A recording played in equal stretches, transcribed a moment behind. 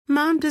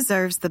Mom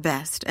deserves the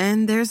best,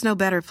 and there's no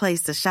better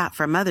place to shop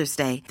for Mother's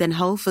Day than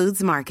Whole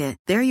Foods Market.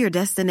 They're your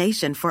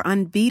destination for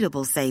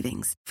unbeatable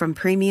savings, from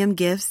premium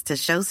gifts to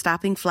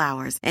show-stopping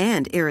flowers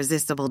and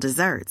irresistible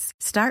desserts.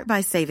 Start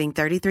by saving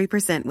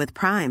 33% with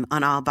Prime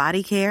on all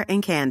body care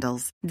and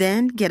candles.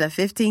 Then get a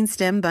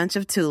 15-stem bunch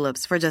of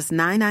tulips for just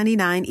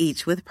 $9.99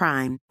 each with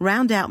Prime.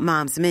 Round out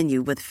Mom's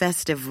menu with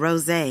festive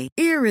rosé,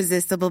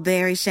 irresistible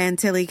berry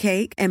chantilly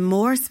cake, and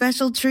more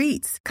special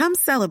treats. Come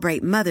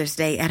celebrate Mother's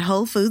Day at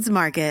Whole Foods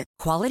Market.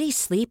 Quality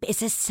sleep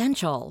is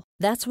essential.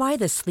 That's why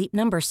the Sleep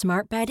Number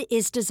Smart Bed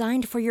is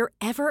designed for your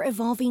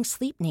ever-evolving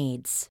sleep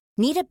needs.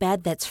 Need a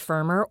bed that's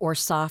firmer or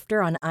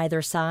softer on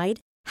either side?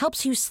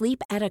 Helps you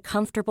sleep at a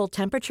comfortable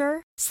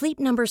temperature? Sleep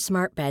Number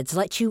Smart Beds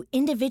let you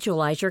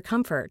individualize your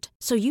comfort,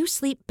 so you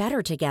sleep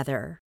better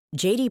together.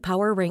 J.D.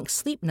 Power ranks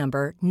Sleep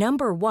Number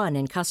number 1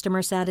 in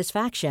customer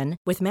satisfaction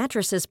with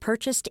mattresses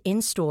purchased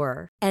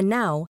in-store. And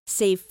now,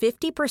 save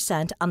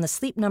 50% on the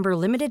Sleep Number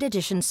Limited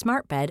Edition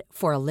Smart Bed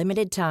for a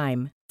limited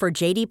time. For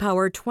J.D.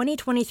 Power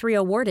 2023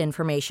 award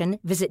information,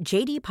 visit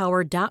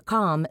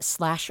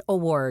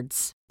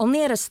jdpower.com/awards.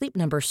 Only at a Sleep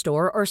Number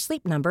store or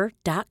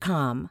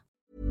sleepnumber.com.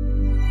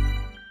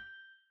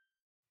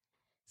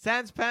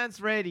 Sans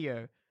Pants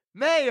Radio.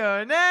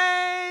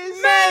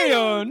 Mayonnaise!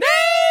 Mayonnaise!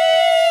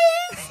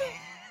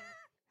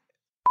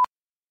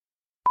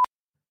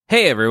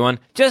 Hey everyone,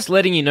 just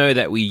letting you know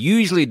that we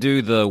usually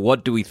do the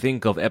What Do We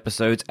Think of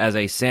episodes as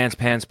a Sans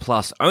Pants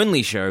Plus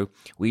only show.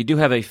 We do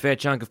have a fair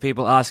chunk of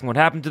people asking what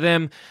happened to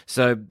them,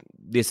 so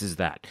this is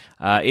that.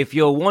 If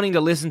you're wanting to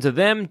listen to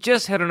them,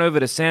 just head on over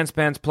to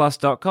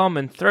sanspantsplus.com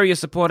and throw your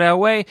support our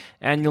way,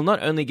 and you'll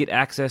not only get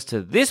access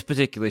to this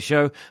particular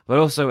show, but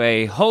also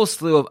a whole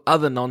slew of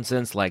other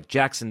nonsense like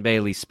Jackson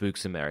Bailey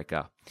Spooks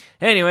America.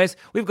 Anyways,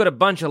 we've got a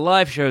bunch of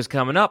live shows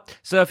coming up,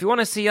 so if you want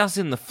to see us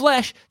in the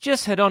flesh,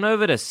 just head on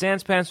over to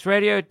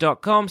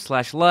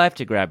sanspantsradio.com/live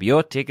to grab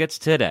your tickets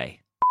today.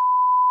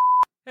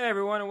 Hey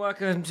everyone, and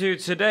welcome to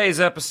today's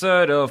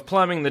episode of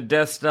Plumbing the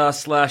Death Star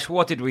 /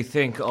 What Did We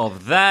Think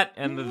of That?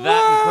 And the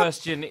that in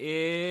question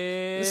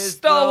is...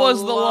 Star Wars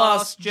The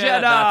Last Jedi.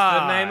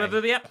 That's the name of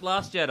the...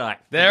 Last Jedi.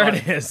 There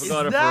it is.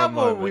 Forgot it for a That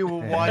what moment. we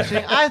were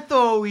watching? I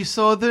thought we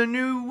saw the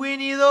new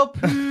Winnie the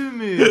Pooh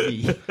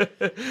movie.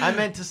 I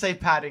meant to say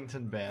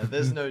Paddington Bear.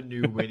 There's no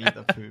new Winnie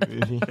the Pooh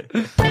movie.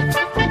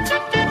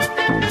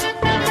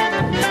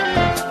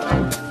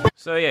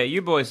 So yeah,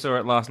 you boys saw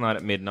it last night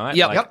at midnight.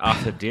 Yep. Like Yep.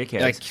 utter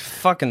dickheads. Like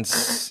fucking.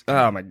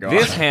 Oh my god.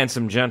 This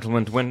handsome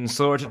gentleman went and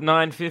saw it at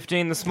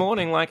 9:15 this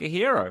morning like a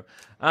hero.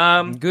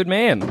 Good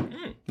man.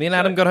 Me and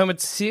Adam got home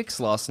at 6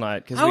 last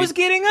night because I was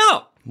getting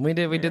up. we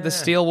did the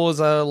Steel Wars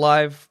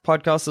live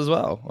podcast as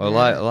well, or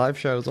live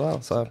show as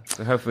well. So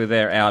hopefully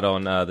they're out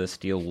on the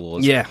Steel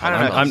Wars. yeah, I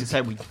don't know. I'm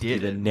say we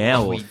did it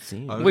now. We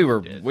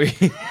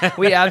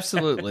we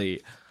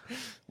absolutely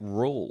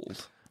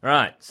ruled.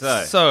 Right.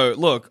 So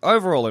look,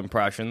 overall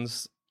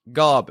impressions,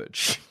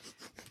 garbage.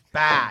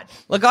 bad.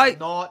 Like I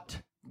Not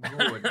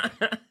good.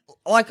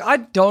 I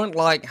don't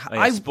like. Oh,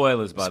 yeah,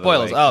 spoilers, by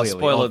spoilers. the way. Oh, Clearly,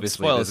 spoilers.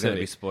 obviously, Spoilers. there's going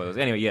to be spoilers.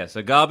 Anyway, yeah.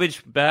 So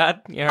garbage,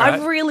 bad. Yeah, I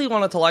right. really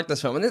wanted to like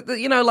this film, and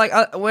you know,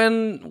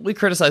 when we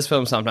criticize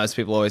films, sometimes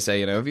people always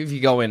say, you know, if you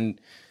go in,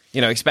 you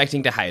know,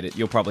 expecting to hate it,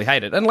 you'll probably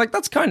hate it, and like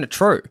that's kind of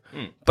true.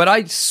 But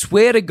I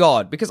swear to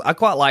God, because I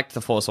quite liked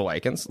The Force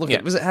Awakens. Look,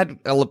 Yeah. it had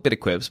a bit of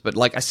quips, but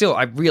like I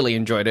really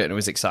enjoyed it, and it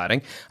was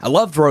exciting. I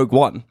loved Rogue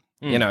One.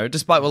 You know,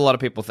 despite what a lot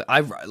of people think,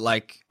 I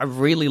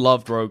really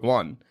loved Rogue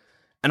One.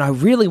 And I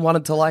really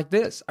wanted to like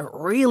this. I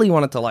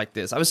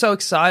was so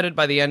excited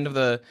by the end of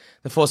the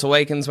Force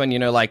Awakens when, you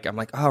know, like, I'm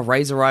like, oh,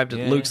 Rey's arrived at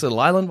Luke's little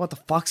island. What the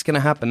fuck's going to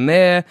happen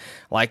there?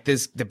 Like,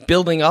 they're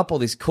building up all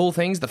these cool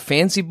things, the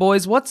fancy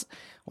boys. What's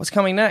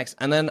coming next?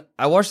 And then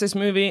I watched this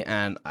movie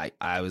and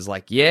I was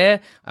like, yeah,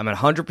 I'm at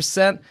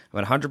 100%. I'm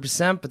at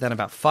 100%. But then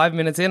about 5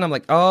 minutes in, I'm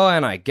like, oh,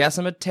 and I guess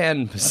I'm at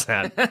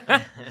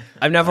 10%.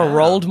 I've never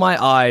rolled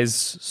my eyes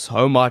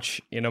so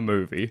much in a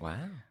movie. Wow.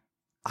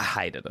 I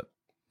hated it.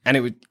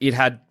 And it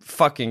had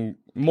fucking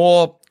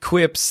more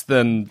quips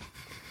than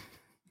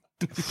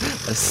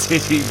A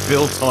city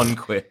built on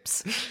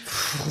quips.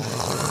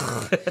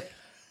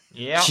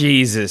 Yeah.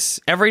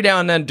 Jesus. Every now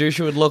and then,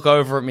 Dusha would look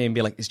over at me and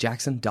be like, is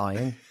Jackson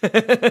dying?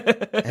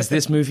 Has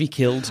this movie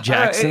killed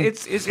Jackson?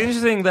 It's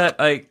interesting that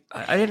I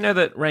didn't know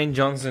that Rian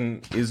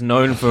Johnson is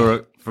known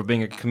for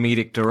being a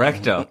comedic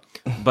director,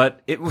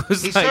 but it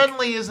was He like...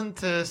 certainly isn't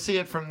to see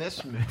it from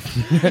this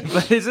movie.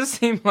 But it just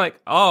seemed like,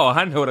 oh,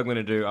 I know what I'm going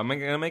to do. I'm going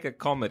to make a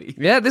comedy.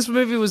 Yeah, this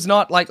movie was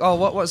not like, oh,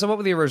 what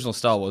were the original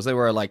Star Wars? They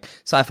were like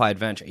sci-fi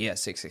adventure. Yeah,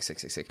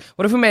 666.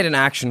 What if we made an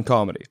action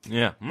comedy?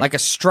 Yeah. Like a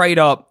straight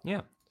up...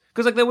 Yeah.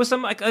 Because like there was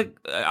some like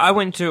I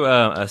went to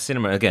a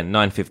cinema again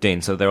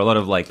 9:15, so there were a lot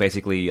of like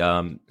basically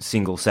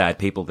single sad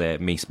people there,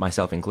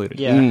 myself included.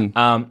 Yeah.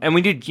 And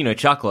we did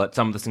chuckle at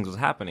some of the things that was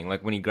happening,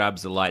 like when he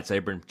grabs the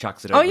lightsaber and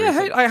chucks it. Oh over yeah,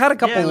 his- hey, I had a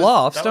couple Yeah, it was-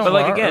 laughs. that Don't but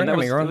like worry, again, don't that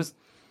get me wrong. was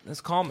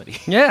comedy.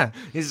 Yeah,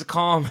 It's a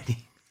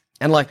comedy.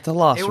 and like the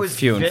laughs It were was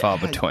few and ve- far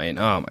between.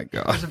 Oh my It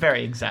god. was a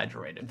very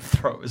exaggerated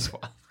throw as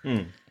well.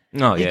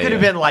 No, He yeah, could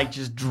have yeah. been like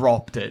just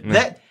dropped it.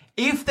 That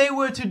If they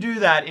were to do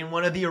that in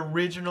one of the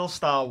original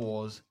Star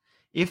Wars,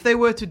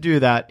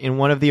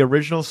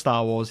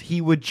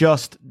 he would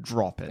just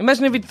drop it.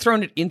 Imagine if he'd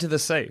thrown it into the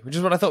sea, which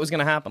is what I thought was going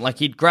to happen. Like,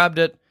 he'd grabbed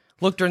it,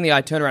 looked her in the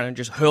eye, turned around, and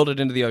just hurled it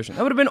into the ocean.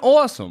 That would have been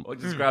awesome. Or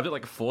just grabbed it,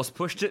 like force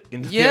pushed it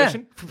into the Yeah.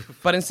 ocean.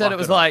 But instead Fuck it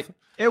was it like, was-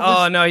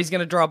 oh no, he's going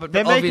to drop it.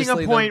 They're But making a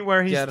obviously point then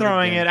where he's get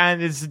throwing again. it,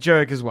 and it's a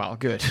joke as well.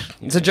 Good.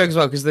 It's a joke as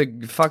well, because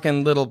the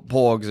fucking little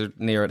porgs are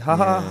near it. Ha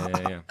ha.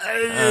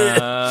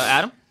 Yeah.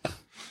 Adam?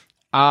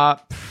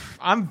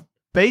 I'm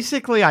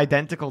basically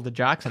identical to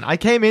Jackson. I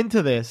came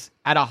into this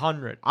at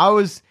 100. I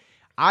was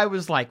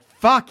like,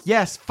 fuck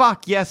yes,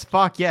 fuck yes,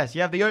 fuck yes.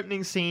 You have the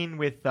opening scene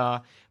with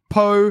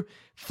Poe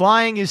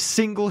flying his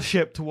single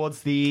ship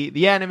towards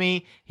the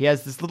enemy. He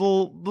has this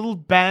little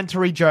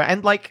bantery joke,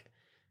 and like,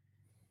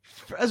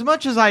 as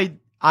much as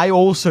I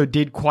also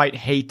did quite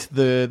hate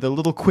the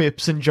little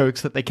quips and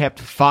jokes that they kept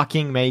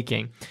fucking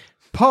making.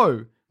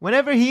 Poe,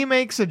 whenever he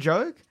makes a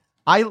joke,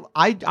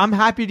 I'm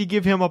happy to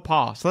give him a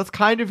pass. That's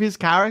kind of his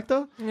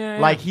character. Yeah.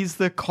 Like, he's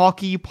the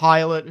cocky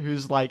pilot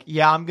who's like,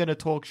 yeah, I'm gonna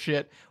talk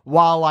shit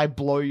while I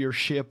blow your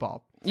ship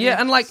up.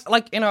 Yeah, and like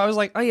I was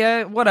like, oh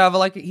yeah, whatever.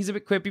 Like, he's a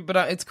bit quippy, but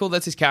it's cool.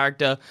 That's his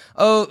character.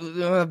 Oh,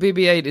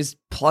 BB-8 is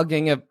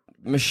plugging a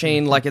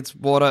machine like it's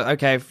water.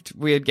 Okay,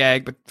 weird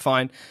gag, but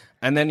fine.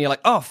 And then you're like,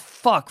 oh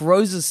fuck,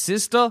 Rose's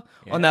sister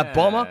on that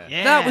bomber.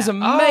 Yeah. That was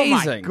amazing.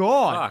 Oh my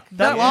god, Fuck.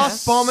 that Yes.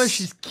 last bomber,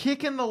 she's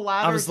kicking the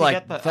ladder. I was to like,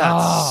 get the,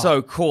 that's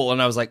so cool.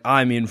 And I was like,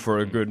 I'm in for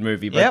a good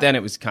movie. But Yep. then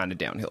it was kind of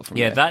downhill from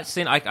Yeah, there. that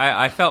scene,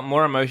 I felt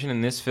more emotion in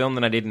this film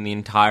than I did in the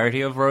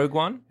entirety of Rogue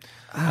One.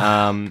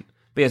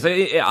 But yeah, so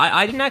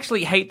I didn't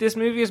actually hate this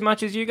movie as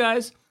much as you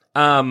guys.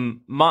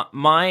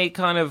 My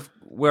kind of,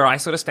 where I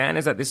sort of stand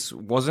is that this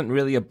wasn't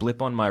really a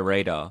blip on my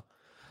radar.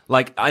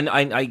 Like,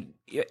 I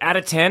out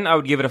of 10, I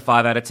would give it a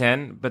 5 out of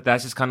 10, but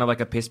that's just kind of like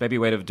a piss baby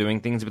way of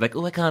doing things. Be like,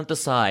 oh, I can't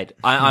decide.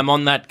 I'm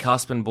on that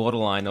cusp and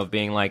borderline of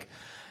being like,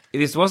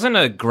 this wasn't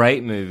a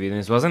great movie, and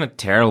this wasn't a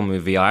terrible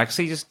movie. I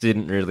actually just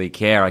didn't really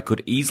care. I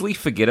could easily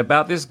forget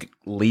about this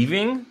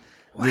leaving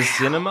the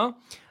cinema.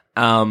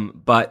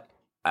 But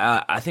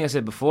I think I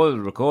said before the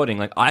recording,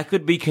 like, I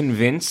could be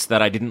convinced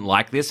that I didn't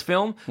like this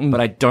film, but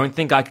I don't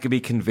think I could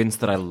be convinced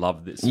that I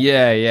love this.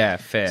 Yeah,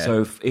 fair.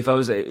 So if I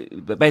was,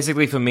 but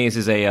basically for me, this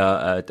is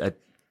a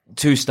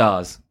 2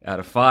 stars out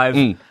of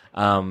 5.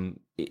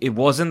 It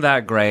wasn't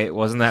that great. It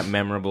wasn't that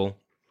memorable.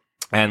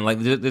 And like,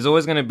 there's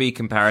always going to be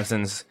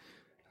comparisons.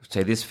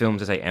 Say this film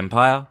to say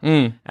Empire,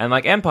 and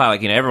like Empire,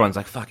 like, you know, everyone's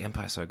like, "Fuck,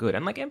 Empire's so good,"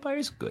 and like Empire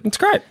is good. It's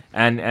great.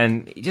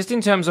 And just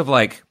in terms of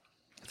like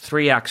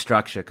 3-act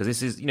structure, because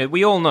this is, you know,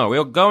 we all know,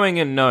 we're going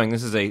and knowing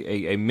this is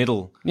a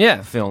middle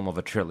film of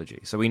a trilogy,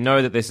 so we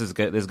know that this is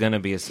there's going to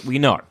be we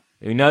know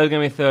there's going to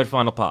be a third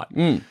final part.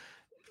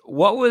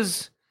 What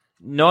was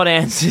not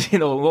answered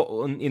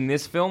in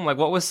this film? Like,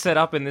 what was set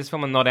up in this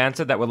film and not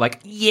answered that were like,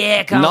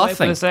 yeah, can't wait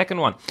for the second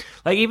one?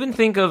 Like, even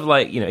think of,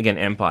 like, you know, again,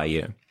 Empire,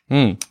 you know.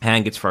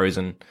 Han gets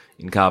frozen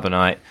in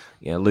carbonite.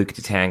 You know, Luke gets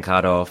his hand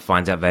cut off.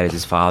 Finds out Vader's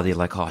his father. You're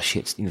like, oh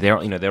shit! They're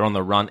on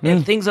the run,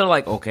 and things are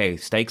like, okay,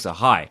 stakes are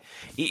high.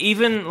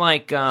 Even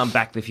like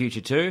Back to the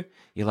Future 2,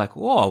 you're like,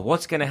 whoa,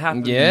 what's going to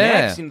happen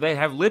next? And they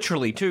have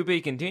literally to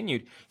be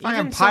continued.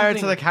 Fucking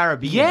Pirates of the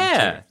Caribbean.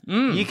 Yeah,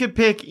 You could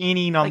pick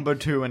any number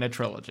 2 in a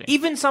trilogy.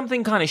 even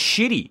something kind of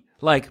shitty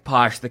like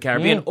Pirates of the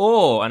Caribbean,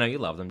 or I know you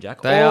love them,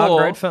 Jack. They or are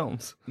great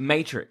films.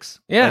 Matrix,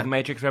 Yeah. like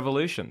Matrix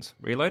Revolutions,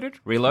 Reloaded.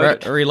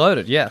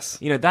 Reloaded, yes.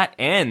 You know, that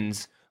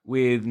ends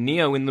with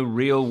Neo in the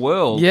real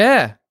world.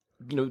 Yeah.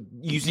 You know,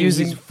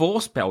 using his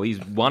force power, his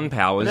one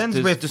powers It ends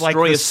to with destroy like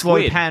the a slow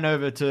squid. pan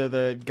over to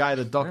the guy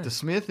that Dr.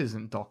 Smith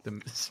isn't Dr.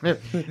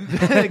 Smith.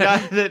 The guy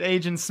that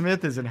Agent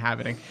Smith is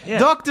inhabiting. Yeah.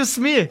 Dr.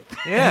 Smith!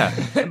 Yeah,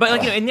 but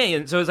like, you know,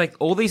 and so it's like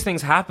all these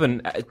things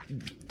happen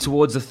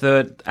towards the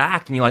third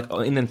act, and you're like,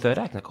 in the third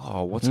act, like,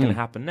 oh, what's going to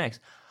happen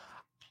next?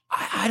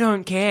 I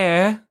don't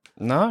care.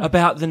 No.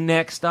 About the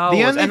next Star The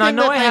Wars. only And thing I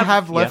know that I they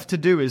have left yeah. to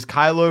do is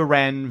Kylo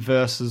Ren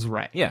versus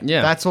Rey. Yeah.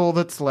 That's all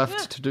that's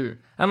left to do.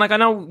 And like, I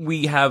know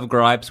we have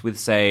gripes with,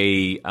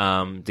 say,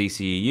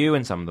 DCEU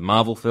and some of the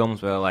Marvel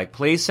films where, like,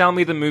 please sell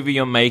me the movie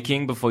you're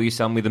making before you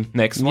sell me the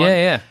next one.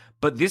 Yeah.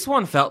 But this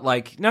one felt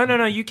like,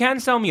 no, you can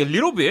sell me a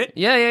little bit.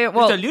 Yeah.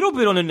 Well, Just a little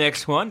bit on the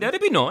next one. That'd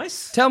be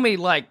nice. tell me,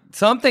 like,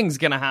 something's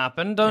gonna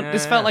happen.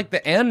 This felt like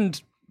the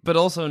end, but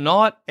also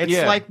not. It's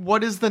like,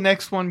 what is the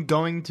next one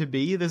going to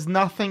be? There's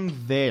nothing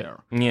there.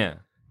 Yeah.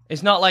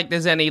 It's not like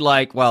there's any,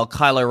 like, well,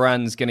 Kylo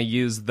Ren's gonna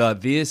use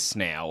this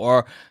now,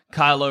 or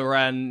Kylo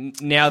Ren,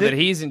 now that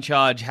he's in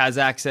charge, has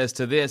access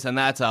to this, and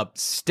that's a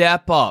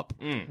step up.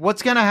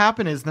 What's going to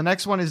happen is the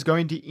next one is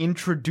going to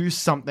introduce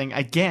something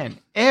again.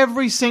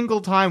 Every single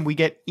time we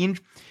get in...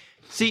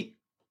 See,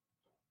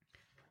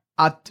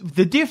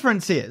 the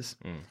difference is,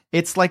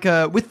 it's like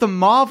with the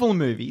Marvel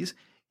movies,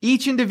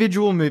 each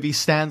individual movie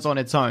stands on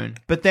its own.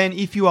 But then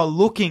if you are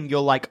looking,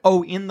 you're like,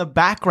 oh, in the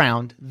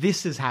background,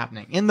 this is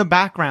happening. In the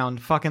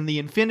background, fucking the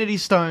Infinity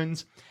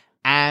Stones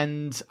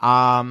and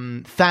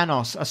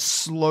Thanos are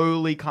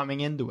slowly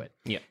coming into it.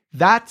 Yeah.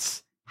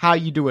 That's how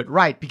you do it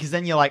right, because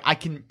then you're like,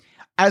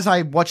 as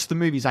I watch the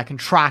movies, I can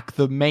track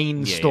the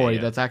main story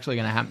that's actually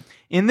going to happen.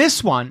 In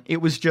this one,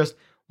 it was just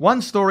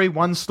one story,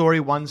 one story,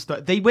 one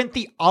story. They went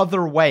the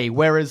other way,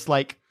 whereas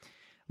like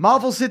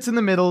Marvel sits in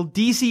the middle,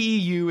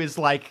 DCEU is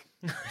like,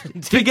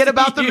 forget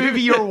about the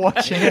movie you're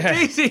watching.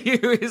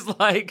 DCU is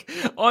like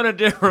on a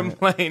different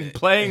plane,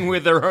 playing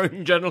with their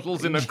own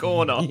genitals in a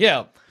corner.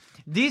 Yeah.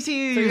 DCU So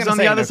you're is gonna on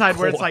say the in other a side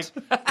where it's court.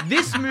 like,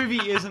 this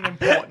movie isn't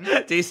important.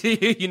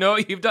 DCU, you know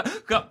what you've done?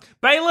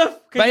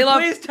 Bailiff, can you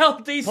please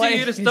tell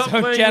DCU to stop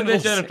playing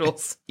with their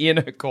genitals? In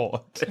a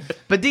court.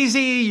 But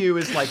DCEU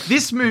is like,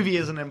 this movie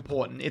isn't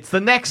important. It's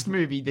the next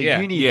movie that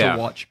you need to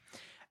watch.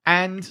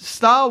 And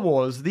Star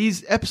Wars,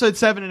 these episode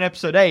 7 and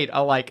episode 8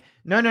 are like,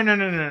 no.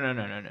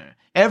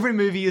 Every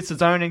movie is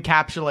its own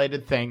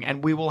encapsulated thing,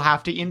 and we will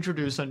have to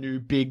introduce a new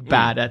big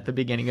bad at the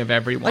beginning of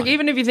every one. Like,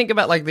 even if you think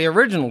about, like, the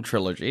original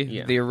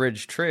trilogy, the Orig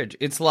Trig,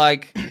 it's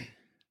like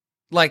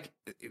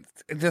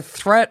the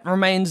threat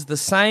remains the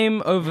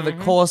same over the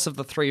course of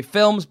the 3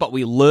 films, but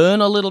we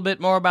learn a little bit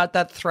more about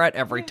that threat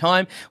every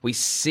time. We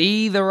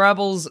see the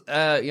rebels,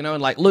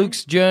 and like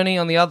Luke's journey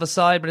on the other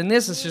side, but in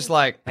this, it's just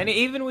like... And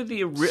even with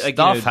the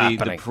the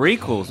happening.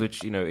 prequels,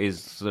 which,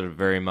 is sort of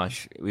very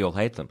much, we all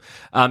hate them,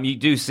 you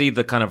do see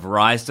the kind of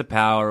rise to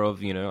power of,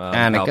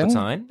 Anakin.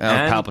 Palpatine.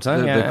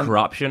 Palpatine, the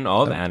corruption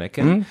of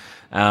Anakin,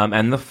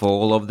 and the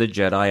fall of the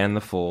Jedi and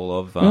the fall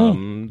of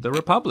the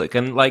Republic.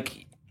 And,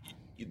 like...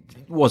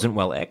 wasn't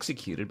well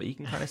executed, but you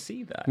can kind of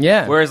see that.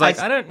 Yeah. Whereas, like,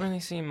 I don't really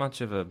see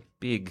much of a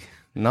big...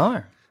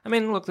 No. I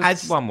mean, look,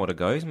 there's one more to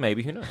go.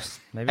 Maybe, who knows?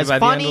 Maybe As by the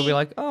funny- end we'll be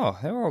like, oh,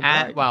 they were all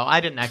great. Well,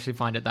 I didn't actually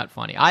find it that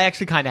funny. I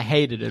actually kind of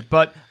hated it,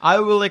 but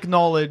I will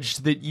acknowledge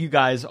that you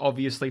guys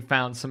obviously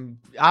found some...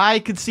 I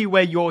could see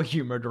where your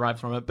humor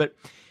derives from it, but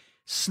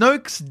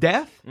Snoke's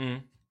death,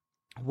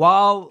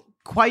 while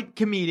quite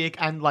comedic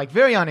and, like,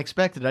 very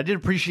unexpected, I did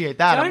appreciate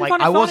that. I I'm don't like,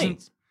 find it I funny.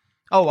 wasn't...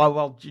 Oh,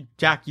 well,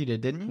 Jack, you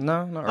did, didn't you?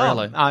 No, not Oh,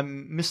 really.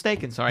 I'm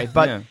mistaken, sorry.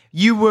 But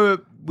Yeah. were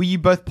you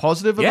both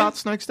positive Yeah. about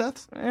Snoke's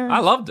death? I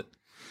loved it.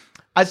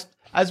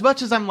 As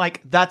much as I'm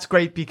like, that's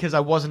great because I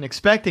wasn't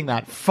expecting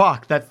that.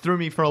 Fuck, that threw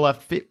me for a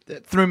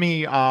threw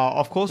me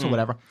off course or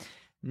whatever.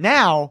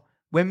 Now,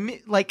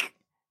 like,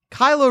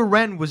 Kylo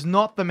Ren was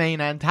not the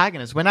main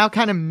antagonist. We're now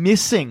kind of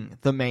missing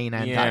the main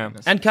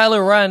antagonist. And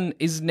Kylo Ren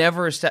is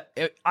never...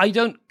 I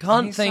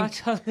can't He's think...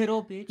 such a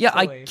little bitch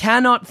I boy.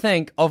 cannot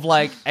think of,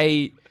 like,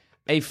 a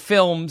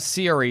film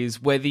series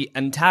where the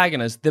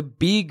antagonist, the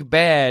big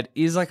bad,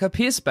 is like a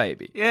piss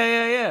baby.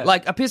 Yeah.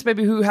 Like a piss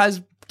baby who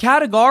has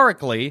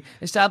categorically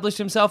established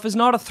himself as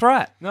not a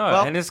threat. No,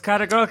 Well- and his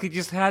categorically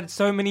just had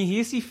so many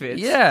hissy fits.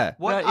 Yeah.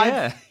 What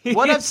yeah.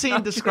 what He's I've seen such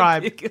a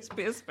described, biggest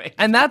piss face.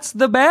 And that's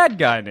the bad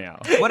guy now.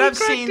 what He I've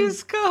cracked seen, his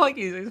skull like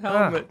his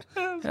helmet.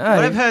 what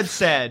I've heard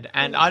said,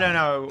 and I don't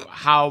know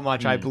how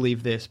much I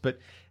believe this, but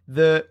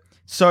the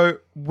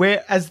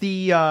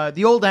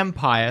old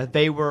Empire,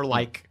 they were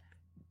like,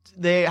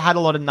 they had a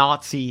lot of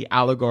Nazi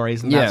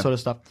allegories and that sort of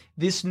stuff.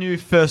 This new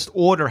First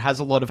Order has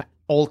a lot of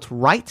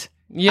alt-right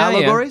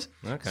allegories.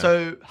 Okay.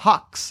 So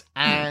Hux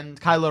and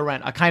Kylo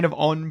Ren are kind of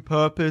on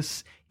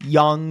purpose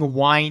young,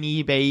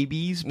 whiny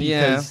babies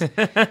because,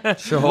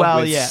 Sure.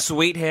 well, With yeah.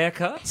 sweet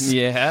haircuts.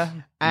 Yeah.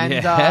 And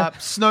yeah.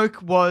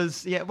 Snoke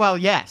was,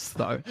 yes,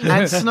 though.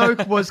 And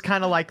Snoke was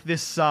kind of like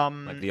this,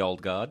 Like the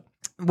old guard.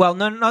 well,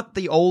 no, not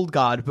the old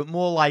guard, but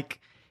more like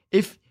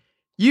if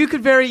you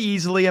could very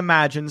easily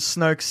imagine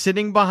Snoke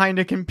sitting behind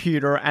a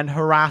computer and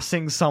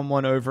harassing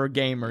someone over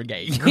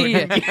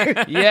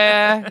Gamergate.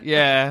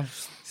 yeah.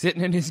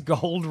 Sitting in his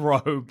gold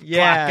robe,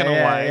 clacking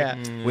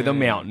away with a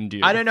Mountain Dew.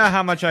 I don't know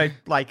how much I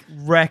like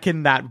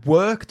reckon that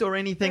worked or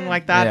anything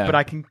like that, Yeah.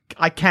 but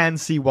I can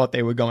see what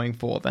they were going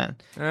for then.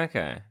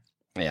 Okay.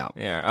 Yeah.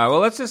 Yeah. All right, well,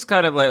 let's just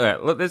kind of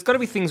like, look, there's got to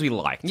be things we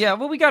like. Yeah,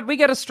 well, we got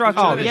a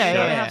structure. Oh, to this yeah, show.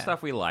 yeah, We yeah. have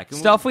stuff we like. And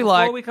Stuff we before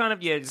like, we kind of,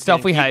 just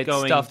Stuff we keep hate,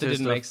 going stuff that to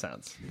didn't make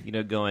sense.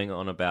 Going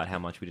on about how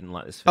much we didn't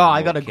like this film. Oh,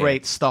 I or got a care.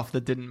 great stuff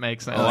that didn't make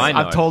sense. Oh, I know.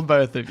 I've told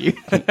both of you.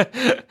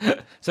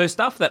 So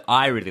stuff that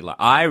I really like.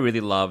 I really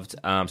loved.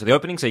 So the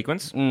opening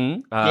sequence.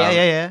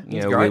 Yeah.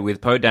 You know, great. with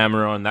Poe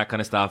Dameron and that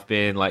kind of stuff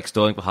being like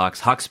stalling for Hux.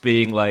 Hux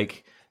being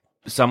like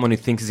someone who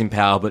thinks he's in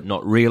power but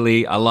not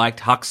really. I liked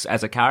Hux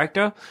as a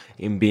character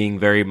in being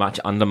very much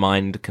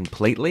undermined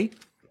completely.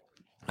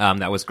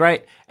 That was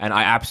great, and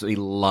I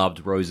absolutely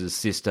loved Rose's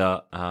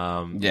sister.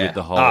 With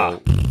the whole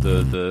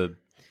the.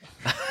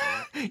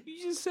 You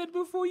just said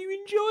before you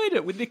enjoyed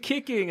it with the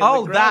kicking.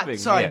 And the grabbing.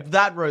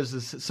 that Rose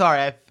is. Sorry,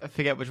 I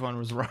forget which one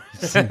was Rose.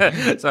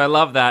 So I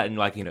love that, and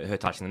like her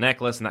touching the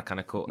necklace and that kind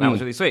of cool. That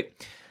was really sweet.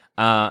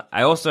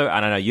 I also,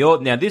 I don't know,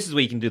 now this is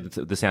where you can do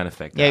the sound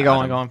effect. Yeah, go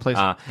Adam. on, please.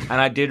 And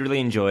I did really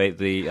enjoy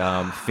the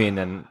Finn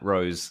and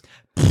Rose.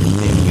 There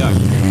we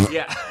go.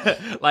 Yeah,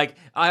 like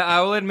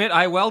I will admit,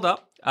 I welled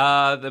up.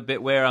 The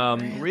bit where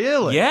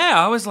Really? Yeah,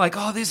 I was like,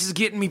 oh, this is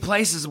getting me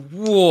places.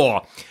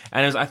 Whoa.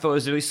 And I thought it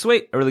was really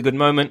sweet, a really good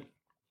moment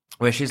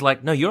where she's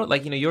like, no, you're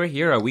a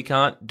hero. We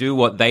can't do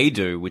what they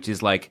do, which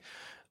is like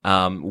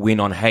win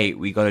on hate.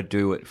 We got to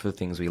do it for the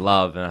things we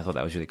love, and I thought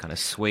that was really kind of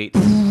sweet.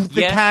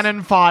 The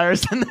cannon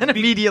fires and then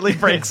immediately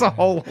breaks a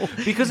hole.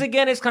 Because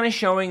again, it's kind of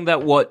showing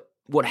that what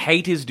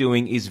hate is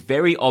doing is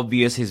very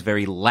obvious, is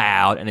very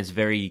loud, and it's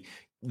very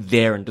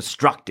there and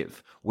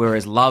destructive.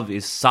 Whereas love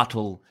is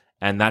subtle,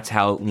 and that's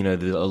how,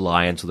 the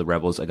Alliance or the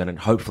Rebels are going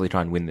to hopefully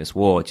try and win this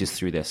war, just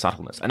through their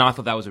subtleness. And I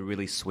thought that was a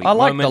really sweet I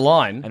like moment the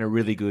line. and a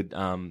really good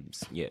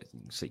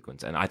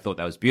sequence. And I thought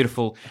that was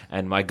beautiful.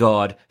 And my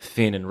God,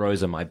 Finn and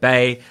Rose are my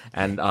bae,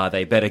 and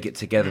they better get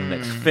together in the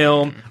next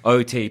film.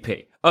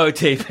 OTP.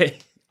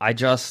 I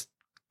just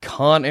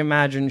can't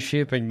imagine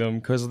shipping them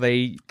because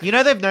they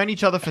They've known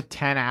each other for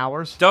 10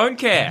 hours. Don't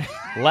care.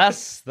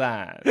 less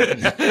than.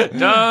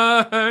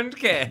 Don't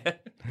care.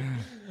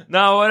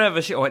 No,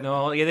 whatever.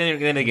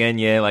 Then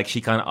again, like she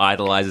kind of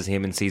idolizes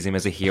him and sees him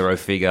as a hero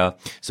figure.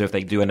 So if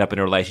they do end up in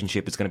a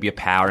relationship, it's going to be a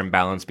power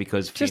imbalance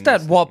because Just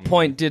at what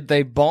point did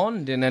they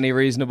bond in any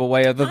reasonable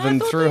way other than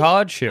through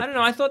hardship? I don't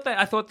know. I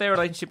thought their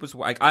relationship was.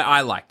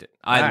 I liked it.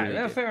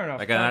 Fair enough.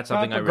 Like, that's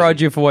something I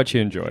begrudge you for what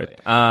you enjoyed.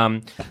 I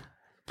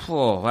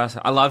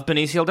love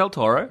Benicio del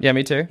Toro. Yeah,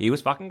 me too. He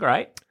was fucking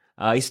great.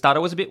 His stutter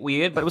was a bit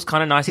weird, but it was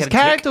kind of nice. His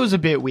character was a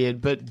bit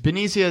weird, but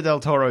Benicio del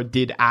Toro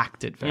did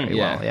act it very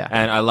well. Yeah,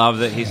 and I love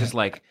that he's just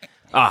like,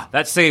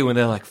 that scene when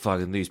they're like,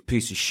 fucking these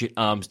piece of shit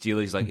arms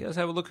dealers. He's like, let's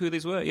have a look who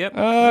these were. Yep.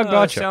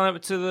 Gotcha. Selling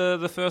it to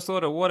the First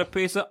Order. What a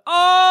piece of...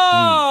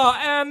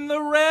 and the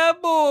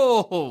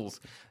Rebels.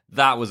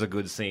 That was a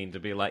good scene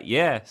to be like,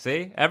 yeah,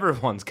 see?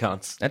 Everyone's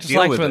cunts. I just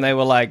liked when they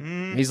were like,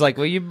 he's like,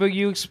 well,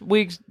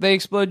 they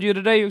explode you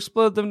today, you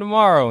explode them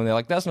tomorrow. And they're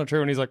like, that's not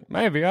true. And he's like,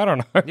 maybe, I don't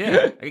know.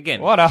 Yeah,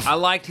 again, What up? I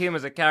liked him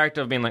as a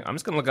character of being like, I'm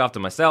just going to look after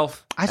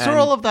myself. I saw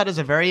all of that as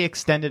a very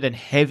extended and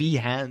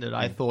heavy-handed,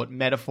 I thought,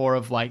 metaphor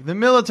of like, the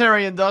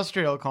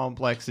military-industrial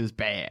complex is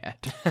bad.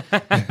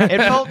 It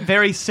felt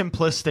very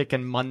simplistic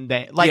and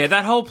mundane. Like,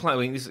 that whole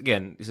planet,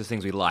 this is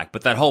things we like,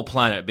 but that whole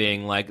planet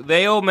being like,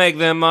 they all make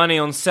their money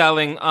on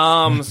selling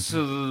arms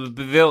to the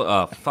pavilion.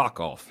 Oh, fuck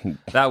off.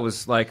 That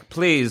was like,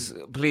 please,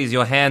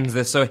 your hands,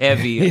 they're so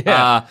heavy.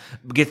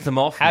 Get them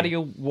off. How do you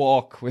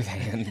walk with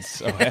hands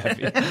so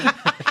heavy?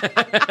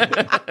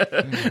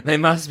 They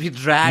must be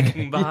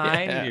dragging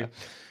behind you.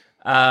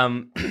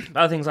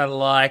 Other things I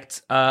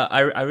liked,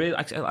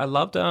 I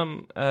loved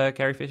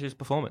Carrie Fisher's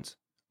performance.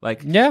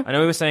 Like, yeah. I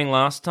know we were saying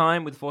last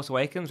time with Force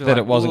Awakens that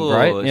it wasn't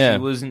great. Yeah, she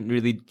wasn't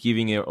really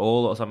giving it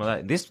all or something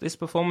like that. This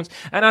performance,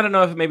 and I don't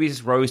know if maybe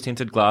it's rose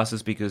tinted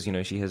glasses because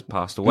she has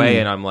passed away,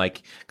 and I'm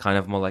like kind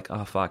of more like,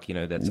 oh fuck,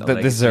 that's.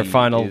 But this is her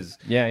final.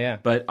 Yeah.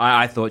 But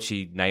I thought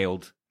she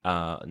nailed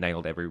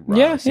every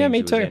scene me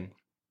she was too. in.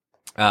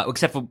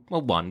 Except for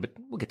one, but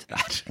we'll get to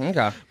that.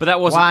 Okay, but that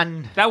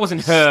wasn't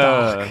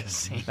her.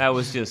 Scene. That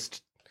was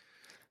just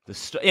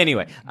the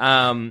anyway.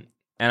 And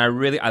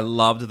I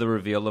loved the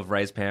reveal of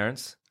Rey's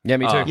parents. Yeah,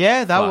 me too.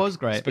 Yeah, that was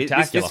great.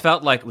 This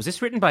felt like, was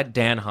this written by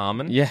Dan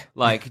Harmon? Yeah.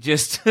 Like,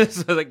 just,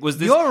 so like, was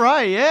this... You're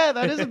right, yeah,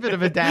 that is a bit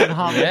of a Dan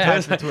Harmon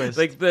type of twist.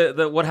 Like,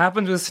 the what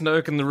happens with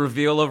Snoke and the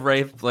reveal of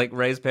Rey's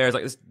parents,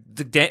 like,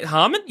 Dan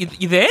Harmon?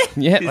 You there?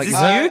 Yeah, is like, this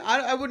you?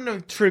 I wouldn't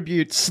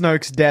attribute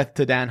Snoke's death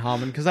to Dan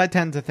Harmon, because I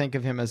tend to think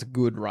of him as a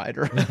good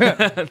writer.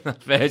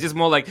 Not fair. It's just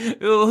more like, who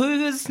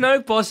could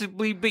Snoke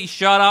possibly be?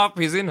 Shut up,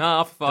 he's in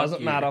half, fuck Doesn't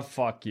you. matter,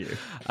 fuck you.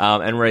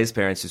 And Rey's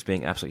parents just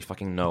being absolutely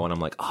fucking no, and I'm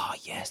like, oh,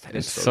 yes, that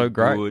is so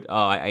great. good. Oh,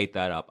 I ate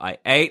that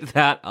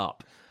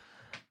up.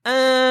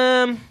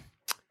 The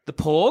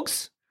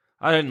Porgs,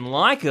 I didn't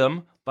like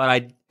them, but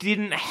I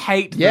didn't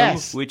hate them,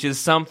 which is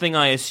something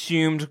I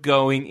assumed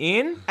going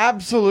in.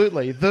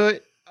 Absolutely.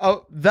 That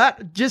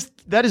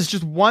is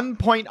just 1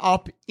 point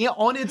up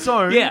on its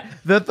own. Yeah.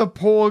 That the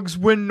Porgs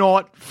were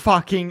not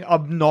fucking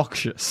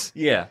obnoxious.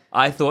 Yeah,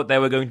 I thought they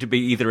were going to be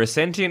either a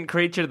sentient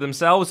creature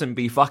themselves and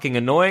be fucking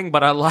annoying,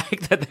 but I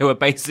like that they were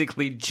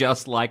basically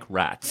just like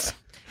rats.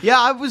 Yeah,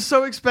 I was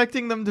so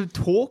expecting them to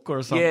talk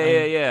or something.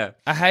 Yeah.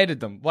 I hated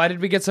them. Why did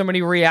we get so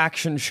many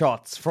reaction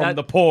shots from That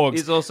the Porgs?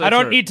 is also I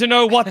don't true. need to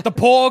know what the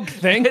Porg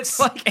thinks. It's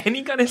like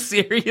any kind of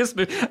serious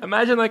movie.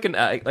 Imagine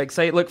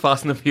say, look,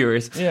 Fast and the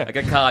Furious. Yeah. Like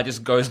a car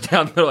just goes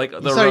down the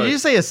road. So you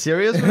say a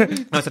serious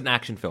movie? No, it's an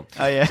action film.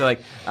 Oh, yeah. So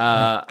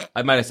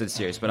I might have said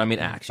serious, but I mean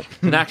action.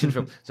 It's an action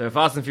film. So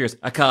Fast and Furious,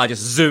 a car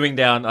just zooming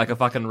down like a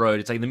fucking road.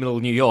 It's like in the middle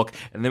of New York,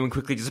 and then we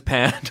quickly just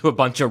pan to a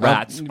bunch of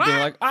rats. Being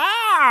like,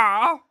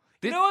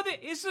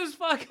 This is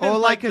fucking... Or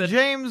like a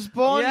James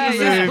Bond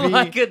movie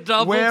like a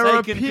double where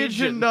a take in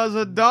pigeon does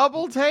a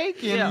double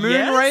take in Yeah.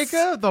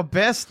 Moonraker, the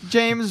best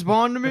James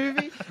Bond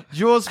movie.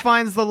 Jaws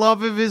finds the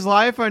love of his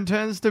life and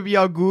turns to be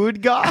a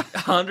good guy.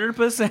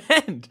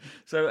 100%.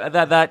 So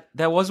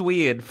that was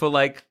weird for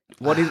like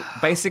what is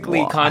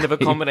basically kind of a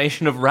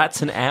combination of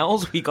rats and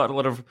owls. We got a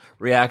lot of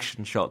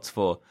reaction shots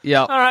for.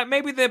 Yeah. All right,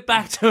 maybe they're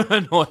back to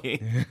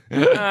annoying.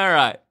 All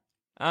right.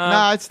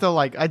 No, it's still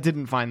like, I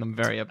didn't find them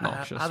very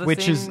obnoxious, other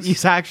which things-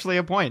 is actually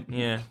a point.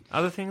 Yeah.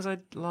 Other things I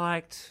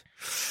liked.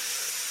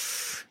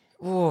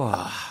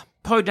 Oh,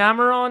 Poe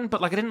Dameron, but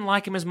like I didn't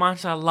like him as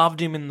much. I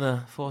loved him in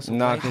the Force Awakens.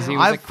 No, because he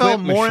I was a felt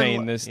clip more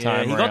machine this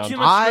time he around. got too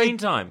much screen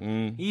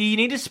time. You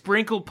need to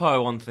sprinkle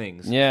Poe on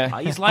things.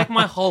 Yeah. He's like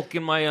my Hulk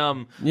in my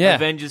Yeah.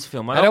 Avengers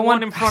film. I don't don't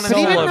want want him front But and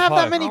he Solo didn't have Poe.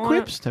 that many I want-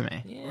 quips to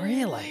me.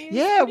 Really?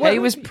 Yeah, Yeah, he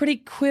was pretty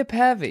quip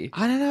heavy.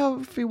 I don't know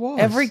if he was.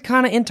 Every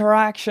kind of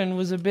interaction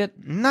was a bit.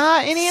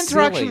 any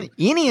Silly.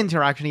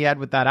 interaction he had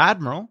with that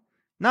admiral,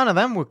 none of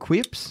them were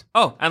quips.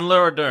 Oh, and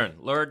Laura Dern.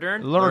 Laura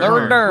Dern?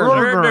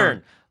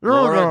 Dern.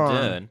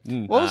 Laura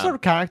Dern. What was her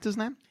character's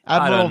name? I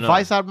don't Admiral, know.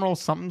 Vice Admiral,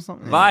 something.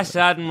 Vice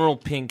Admiral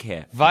Pink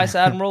Hair. Vice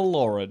Admiral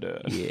Laura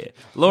Dern. Yeah.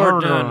 Laura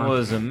Laura Dern Dern.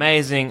 was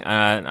amazing.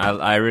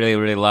 I really,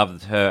 really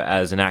loved her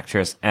as an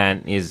actress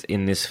and is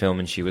in this film,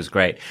 and she was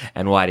great.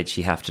 And why did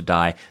she have to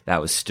die? That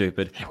was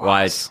stupid.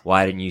 Why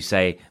didn't you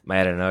say,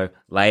 I don't know,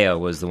 Leia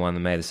was the one that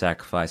made the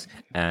sacrifice?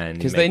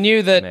 Because they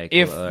knew that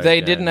if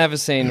they didn't have a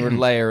scene where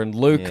Leia and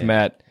Luke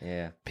met,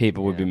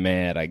 people would be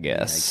mad, I I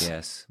guess.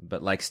 guess.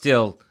 But like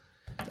still,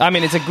 I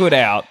mean, it's a good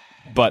out,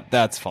 but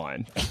that's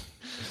fine.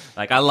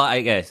 like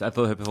I guess I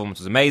thought her performance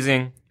was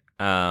amazing.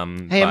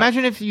 Hey,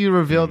 imagine if you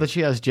reveal that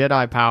she has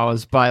Jedi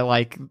powers by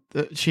like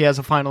she has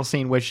a final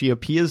scene where she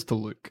appears to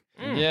Luke.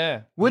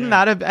 Yeah. Wouldn't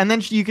that have? And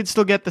then you could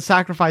still get the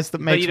sacrifice that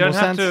But makes you don't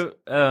more have sense.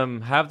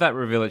 to have that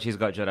reveal that she's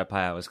got Jedi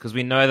powers because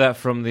we know that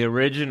from the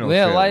original.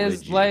 Yeah,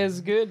 trilogy.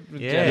 Leia's good.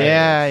 With Yeah.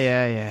 Jedi.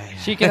 Yeah.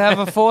 She could have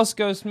a Force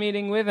Ghost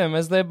meeting with him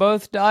as they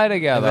both die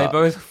together. They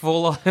both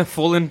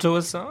fall into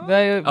a song.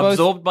 They both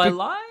absorbed by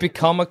light.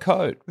 become a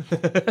coat.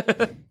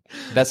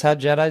 That's how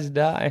Jedi's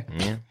die.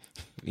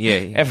 Yeah.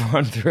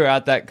 Everyone threw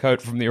out that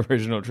coat from the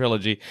original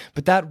trilogy,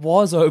 but that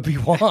was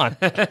Obi-Wan.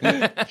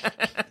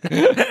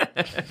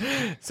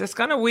 So it's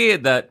kind of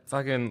weird that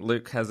fucking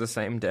Luke has the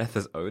same death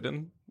as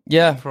Odin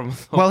Yeah, from.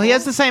 Well, he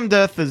has the same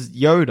death as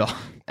Yoda.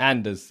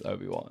 and as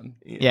Obi-Wan.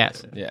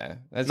 Yes. Yeah.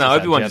 That's No, just how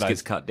Obi-Wan just Jedis-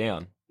 gets cut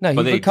down. No,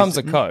 But he then becomes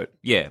just- a coat.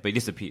 Yeah, but he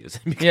disappears.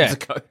 He becomes Yeah. a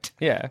coat.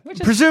 Yeah. Which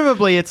is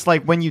Presumably, it's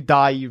like when you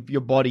die,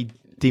 your body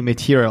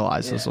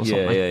dematerializes or something.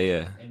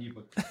 Yeah.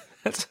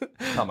 That's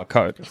become a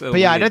coat. But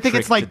yeah, I don't think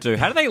it's like-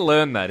 How do they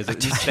learn that? Is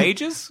it in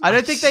stages? I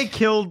don't think they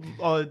killed.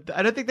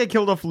 I don't think they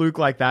killed off Luke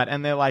like that,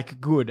 and they're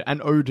like good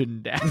and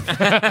Odin death.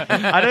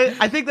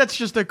 I think that's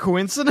just a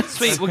coincidence.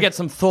 Sweet, we'll get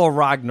some Thor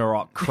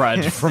Ragnarok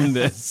cred from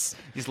this.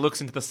 He just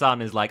looks into the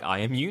sun and is like, I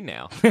am you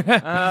now.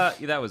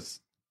 That was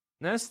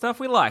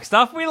stuff we like.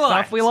 Stuff we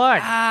like. Stuff we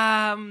like.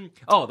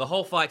 The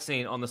whole fight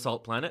scene on the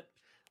Salt Planet.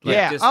 Like,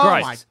 Yeah. just Oh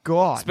Christ. my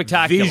god.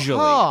 Spectacular.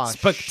 Visually. Oh,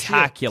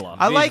 Spectacular.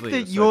 I like Visually, that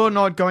it's so you're good.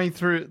 not going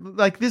through.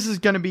 Like this is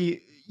going to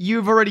be.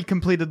 You've already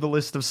completed the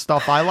list of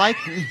stuff I like.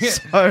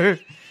 So,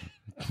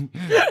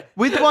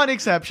 with one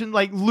exception,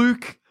 like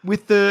Luke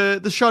with the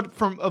shot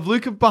of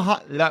Luke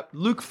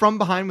Luke from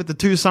behind with the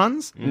two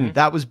sons.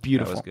 That was That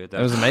beautiful. was good.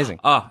 That was amazing.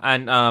 Oh,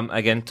 and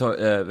again,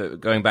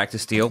 going back to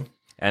Steel.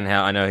 And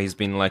how I know he's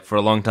been like for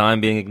a long time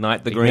being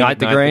ignite the green. Ignite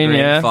the green,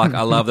 yeah. Fuck,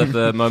 I love that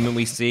the moment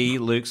we see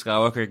Luke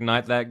Skywalker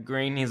ignite that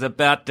green, he's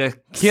about to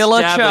Kill a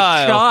stab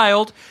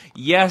child.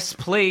 Yes,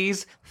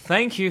 please.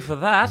 Thank you for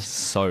that.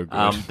 So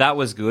good. That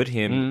was good.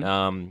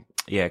 Him,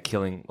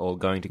 killing or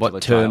going to kill a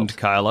What turned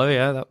child. Kylo?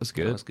 Yeah, that was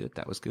good.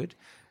 That was good.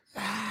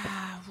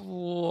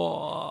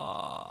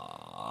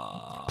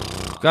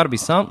 Got to be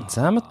something,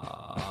 Sam.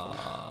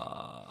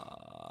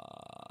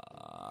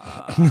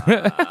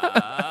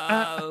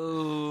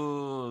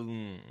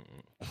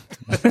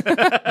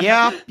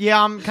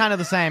 Yeah, I'm kind of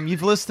the same.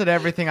 You've listed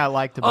everything I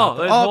liked about.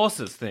 Oh, those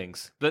horses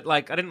things. That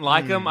like I didn't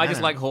like them. I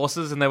just like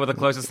horses, and they were the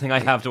closest thing I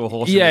have to a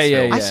horse. Yeah, in this yeah,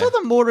 film. yeah. I saw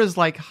them more as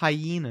like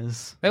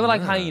hyenas. They were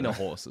like hyena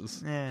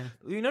horses. Yeah.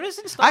 You notice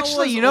in Star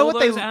Actually, Wars, you know all what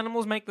they- those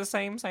animals make the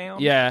same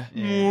sound. Yeah.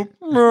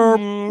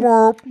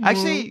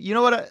 Actually, you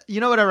know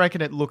what I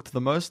reckon it looked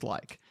the most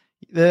like?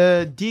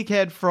 The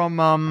dickhead from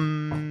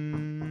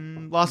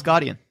Last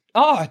Guardian.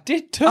 Oh, it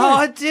did too.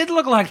 Oh, it did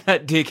look like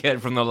that dickhead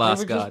from the They Last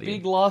were just Guardian.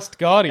 big Lost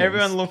Guardians.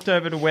 Everyone looked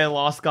over to where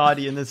Last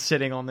Guardian is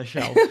sitting on the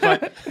shelf,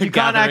 but you can't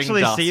Gathering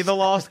actually dust. see the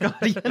Last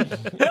Guardian.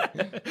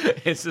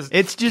 It's just,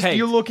 It's just caked-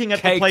 you looking at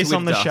the caked place with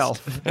on the dust.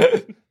 shelf.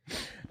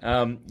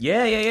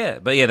 Yeah.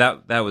 But yeah,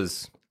 that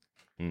was.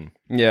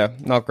 Yeah,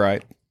 not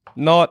great.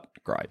 Not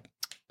great.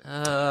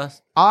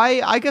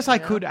 I guess I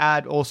could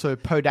add also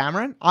Poe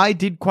Dameron. I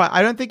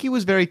don't think he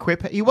was very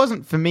quip. He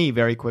wasn't for me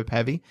very quip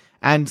heavy.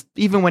 And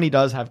even when he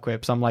does have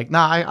quips, I'm like,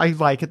 nah, I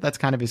like it. That's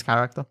kind of his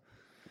character.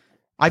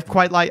 I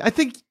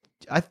think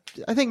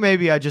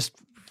maybe I just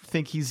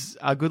think he's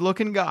a good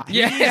looking guy.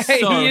 Yeah, He's so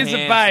he is a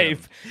handsome. babe.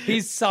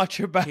 He's such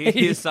a babe.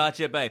 He is such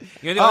a babe.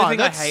 You know, the only Oh, thing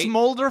that I hate.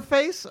 smolder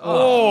face.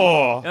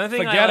 Oh, The only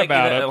thing forget I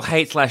about it.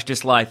 hate /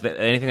 dislike that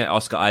anything that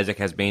Oscar Isaac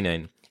has been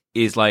in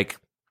is like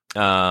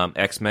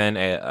X-Men,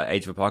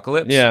 Age of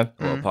Apocalypse, Yeah.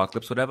 or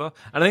Apocalypse, whatever.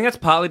 And I think that's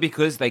partly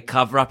because they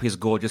cover up his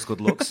gorgeous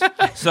good looks.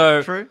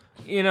 So, True.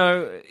 you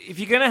know, if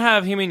you're gonna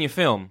have him in your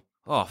film,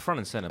 front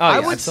and center. Oh, I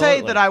yeah, would say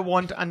absolutely. that I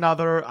want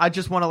another. I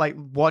just want to like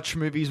watch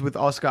movies with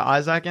Oscar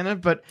Isaac in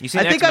it, but You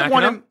seen I think Ex I'd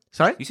want Machina? him.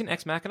 Sorry, You seen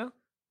Ex Machina?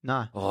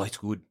 no. Oh, it's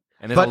good.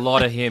 And there's But- a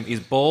lot of him. He's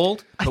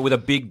bald, but with a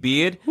big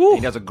beard. And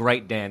he does a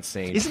great dance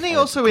scene. Isn't he And it's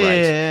also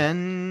great.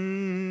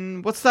 in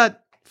what's that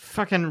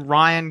fucking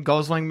Ryan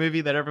Gosling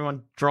movie that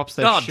everyone drops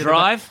their shit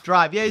Drive? about?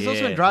 Drive. Yeah, he's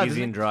also in Drive. He's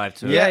isn't in he? Drive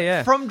too.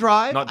 Yeah. From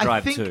Drive. Not I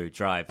Drive think 2,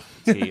 Drive.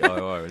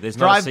 T-O-O. There's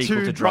no Drive sequel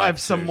 2, to Drive 2.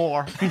 some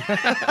more.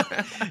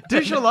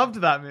 Dusha loved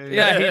that movie.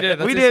 Yeah, he did.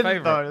 That's we his didn't,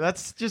 favorite. though.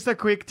 That's just a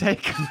quick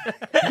take.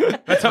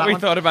 That's what we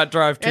thought about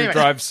Drive 2, Anyway.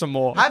 Drive some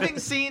more. Having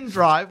seen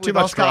Drive Too with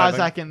much Oscar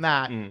driving. Isaac in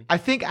that, I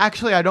think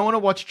actually I don't want to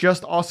watch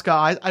just Oscar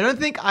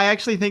Isaac. I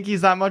actually think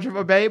he's that much of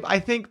a babe. I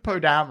think Poe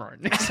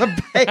Dameron is a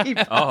babe.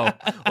 Oh,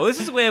 well, this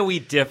is where we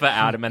differ,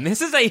 Adam, and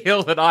this is a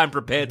hill that I'm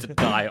prepared to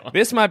die on.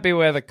 This might be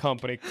where the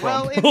company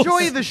Well, crumbles.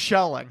 enjoy the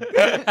shelling.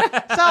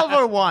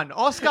 Salvo 1.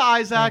 Oscar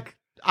Isaac,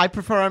 I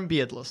prefer him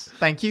beardless.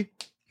 Thank you.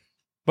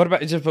 What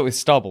about just put with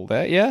stubble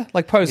there? Yeah?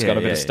 Like Poe's got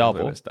a bit of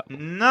stubble.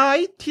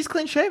 No, he's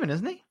clean shaven,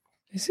 isn't he?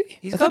 Is he?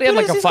 He's I got thought he had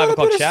like a he's 5 got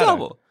o'clock bit of shadow.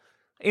 stubble.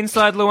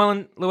 Inside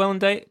Llewellyn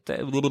Day,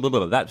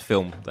 that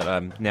film that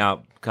I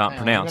now can't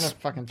pronounce.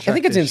 I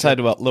think it's inside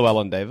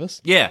Llewellyn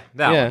Davis. Yeah,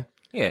 that Yeah. one.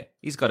 Yeah,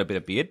 he's got a bit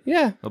of beard.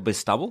 Yeah. A little bit of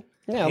stubble.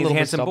 Yeah, a he's little a bit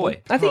handsome stubble.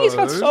 boy. I think he's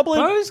got stubble.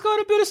 Poe's got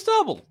a bit of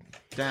stubble.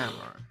 Damn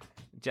right.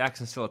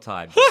 Jackson's still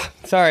tired.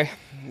 Sorry,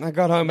 I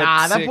got home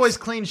Nah, at that 6. boy's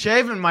clean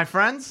shaven, my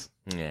friends.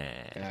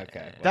 Yeah.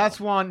 Okay. That's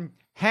one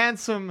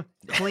handsome,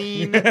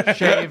 clean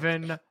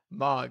shaven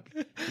mug.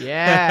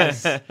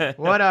 Yes.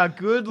 What a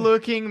good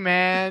looking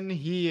man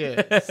he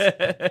is.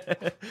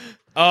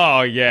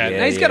 Oh, yeah.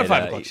 No, he's got a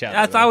 5 no, o'clock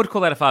shadow. I would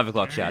call that a 5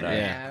 o'clock shadow.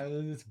 Yeah.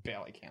 It's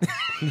barely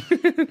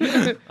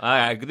counts.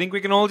 I think we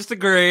can all just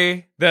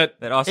agree That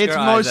that Oscar It's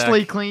Isaac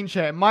mostly clean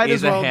shaven. Might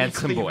is as well a be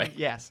handsome clean. boy.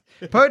 Yes.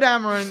 Poe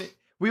Dameron,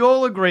 we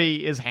all agree,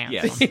 is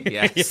handsome.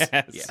 Yes.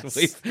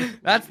 yes.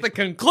 That's the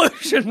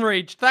conclusion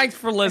reached. Thanks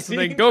for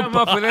listening. Come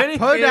up with Goodbye. anything.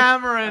 Poe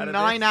out Dameron, of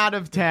 9 this. out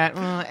of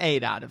 10.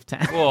 8 out of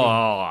 10.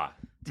 Oh,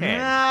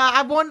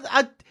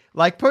 10.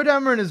 Like, Poe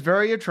Dameron is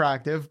very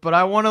attractive, but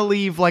I want to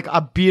leave, like,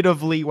 a bit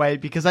of leeway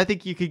because I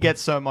think you could get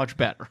so much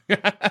better.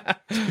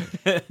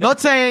 Not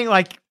saying,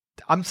 like,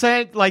 I'm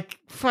saying, like,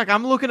 fuck,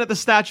 I'm looking at the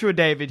statue of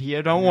David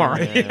here. Don't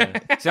worry.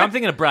 See, I'm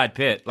thinking of Brad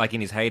Pitt, like in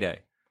his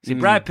heyday. See,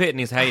 Brad Pitt in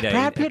his heyday.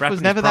 Brad Pitt was in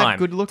his never that prime,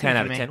 good looking 10 for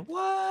out of me. 10.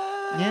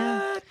 What?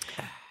 Yeah.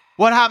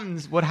 What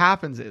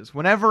happens is,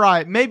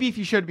 whenever maybe if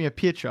you showed me a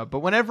picture, but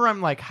whenever I'm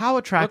like, how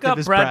Look attractive up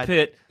is Brad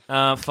Pitt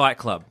Fight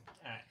Club.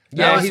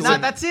 Yeah, No, he's no, a-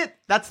 that's it.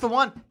 That's the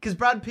one. Because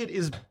Brad Pitt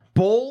is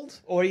bald,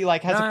 or he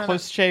like has a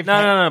close shaved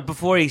head. No.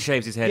 Before he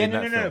shaves his head Yeah, in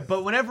no. that film.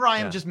 But whenever I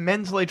am just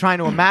mentally trying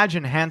to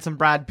imagine handsome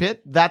Brad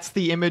Pitt, that's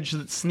the image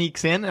that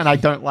sneaks in, and I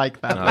don't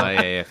like that. Oh,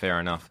 yeah, fair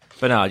enough.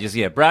 But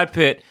no, Brad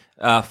Pitt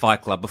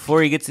Fight Club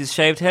before he gets his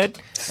shaved head,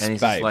 and he's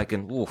just Babe. like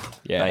an oof,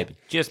 Yeah. baby,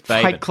 just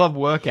baby. Fight Club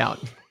workout.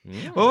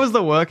 What was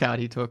the workout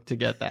he took to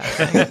get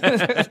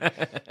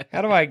that?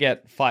 How do I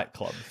get Fight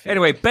Club?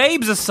 Anyway,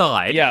 babes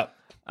aside, Yeah.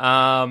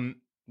 Um,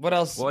 What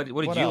else? what did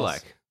you else?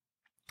 like?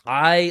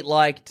 I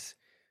liked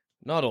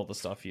not all the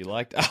stuff you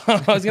liked.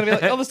 I was going to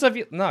be like, all the stuff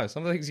you... No,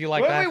 some of the things you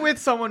like. Were we with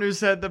someone who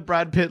said that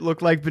Brad Pitt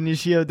looked like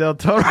Benicio del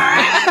Toro?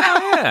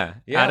 Yeah.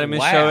 Yeah, Adam is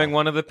wow. showing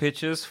one of the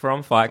pictures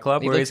from Fight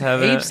Club He where he's looks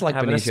having, heaps like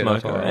having a Benicio del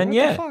smoker. Toro. And What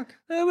yeah, the fuck?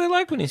 we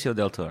like Benicio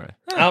del Toro.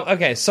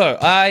 Okay, so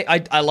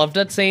I loved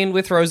that scene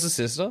with Rose's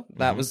sister.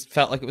 That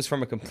felt like it was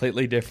from a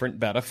completely different,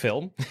 better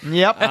film.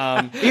 Yep.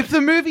 If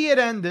the movie had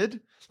ended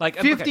Like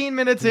 15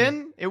 minutes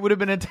in, it would have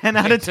been a 10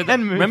 out of 10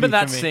 movie. Remember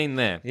that for me. scene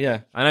there?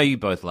 Yeah. I know you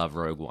both love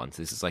Rogue One.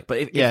 So this is like,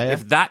 but Yeah.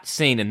 if that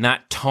scene and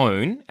that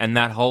tone and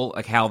that whole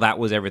like how that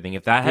was everything,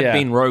 if that had Yeah.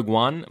 been Rogue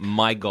One,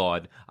 my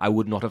God, I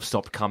would not have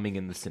stopped coming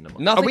in the cinema.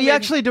 Nothing Are we made-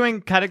 actually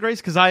doing categories?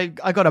 Because I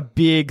got a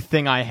big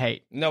thing I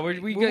hate. No,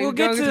 We'll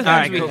get to the the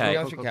things we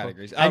hate.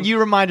 categories. And you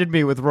reminded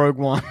me with Rogue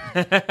One.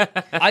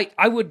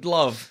 I would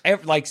love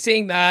like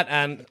seeing that,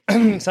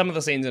 and some of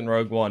the scenes in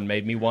Rogue One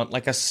made me want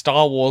like a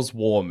Star Wars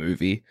war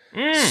movie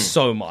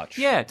so much.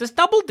 Yeah, just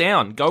double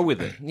down, go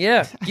with it.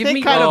 Yeah, give think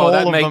me kind of all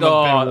that of make, them have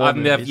been war I've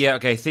never, movies. yeah,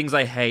 okay, things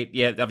I hate.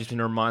 Yeah, I've just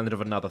been reminded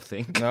of another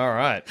thing. All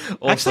right.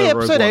 Also Actually, Rogue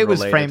episode One 8 was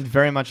related. framed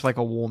very much like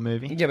a war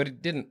movie. Yeah, but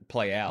it didn't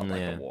play out like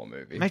Yeah. a war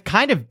movie. It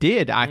kind of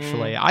did,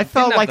 actually. I Didn't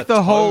felt have like the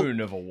the whole...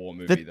 tone of a war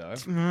movie, though.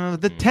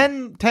 The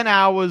 10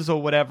 hours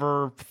or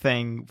whatever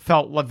thing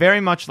felt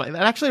very much like...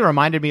 That actually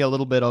reminded me a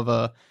little bit of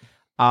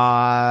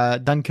a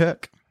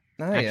Dunkirk.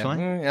 Oh, actually.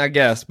 yeah. I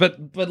guess, but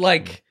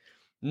like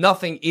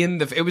nothing in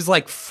the. It was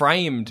like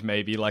framed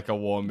maybe like a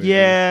war movie.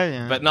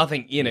 Yeah. but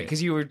nothing in it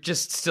because you were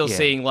just still Yeah.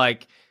 seeing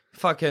like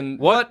fucking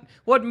what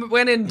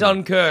when in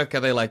Dunkirk are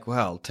they like?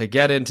 Well, to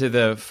get into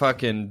the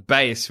fucking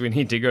base, we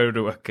need to go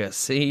to a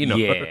casino.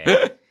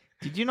 Yeah.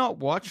 Did you not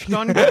watch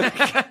Dunkirk?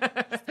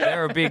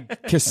 They're a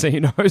big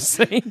casino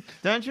scene.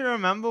 Don't you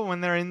remember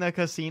when they're in the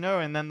casino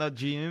and then the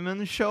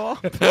humans show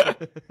up?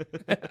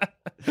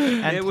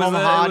 and It was Tom a-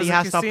 it Hardy was a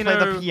has to play the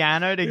casino-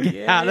 piano to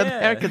get out of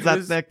there because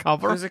that's their It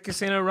cover. was a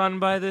casino run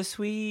by the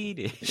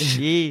Swedish.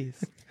 Jeez.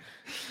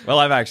 Well,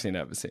 I've actually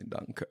never seen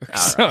Dunkirk,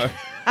 so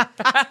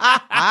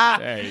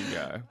there you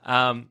go.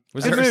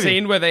 Was there a movie.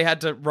 scene where they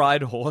had to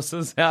ride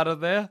horses out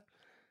of there?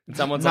 And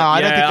someone's No, like,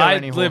 I don't "Yeah, think there were I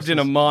any lived in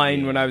a horses."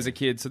 mine when I was a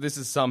kid, so this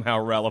is somehow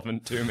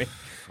relevant to me."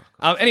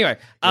 Anyway,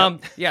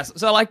 yes,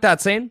 so I like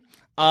that scene.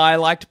 I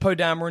liked Poe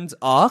Dameron's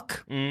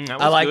arc. That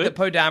was I liked good. that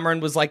Poe Dameron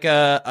was like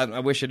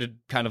I wish it had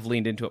kind of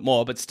leaned into it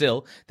more, but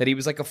still, that he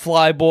was like a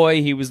fly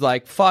boy. He was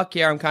like, fuck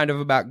yeah, I'm kind of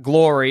about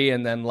glory.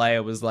 And then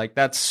Leia was like,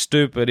 that's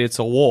stupid, it's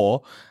a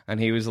war. And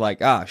he was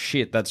like, ah,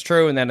 shit, that's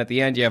true. And then at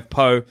the end, you have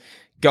Poe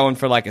going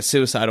for like a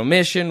suicidal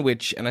mission,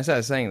 which, and I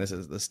started saying this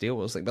is the Steel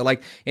Wars thing, but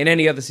like in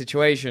any other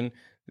situation,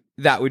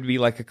 that would be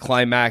like a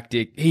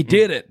climactic, he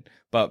did it.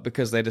 But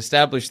because they'd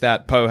established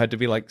that, Poe had to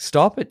be like,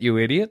 stop it, you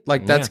idiot.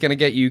 Like, that's going to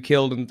get you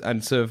killed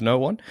and serve no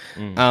one.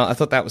 I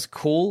thought that was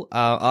cool,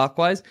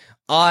 arc-wise.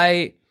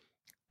 I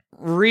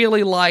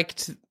really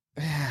liked...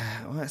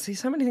 See,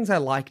 so many things I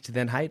liked,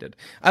 then hated.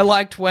 I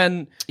liked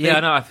when... Yeah,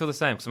 no, I feel the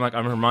same. Because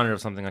I'm reminded of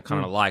something I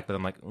kind of like, but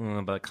I'm like,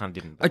 but I kind of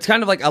didn't. It's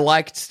kind of like I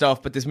liked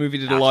stuff, but this movie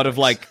did a lot of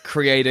like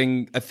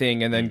creating a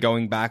thing and then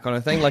going back on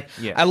a thing. Like,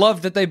 I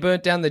loved that they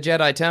burnt down the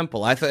Jedi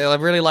Temple. I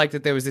really liked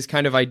that there was this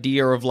kind of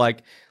idea of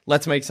like,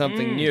 let's make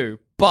something new.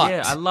 But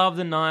yeah, I love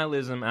the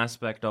nihilism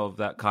aspect of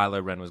that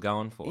Kylo Ren was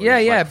going for. Yeah,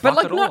 yeah, but fuck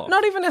like it all.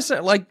 not even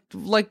necessarily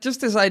like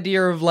just this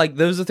idea of like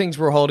those are things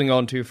we're holding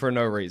on to for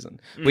no reason.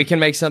 We can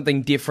make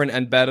something different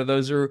and better.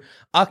 Those are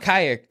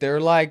archaic.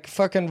 They're like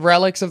fucking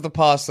relics of the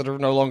past that are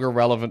no longer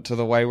relevant to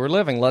the way we're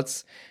living.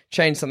 Let's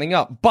change something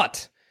up.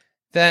 But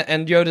then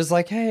and Yoda's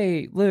like,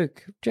 "Hey,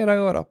 Luke,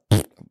 Jedi Order,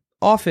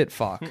 off it,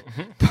 fuck."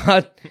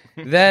 But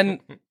then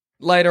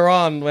later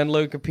on, when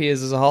Luke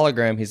appears as a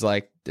hologram, he's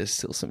like, there's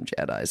still some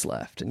Jedis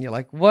left. And you're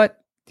like,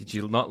 what? Did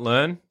you not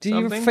learn Do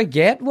something? you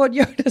forget what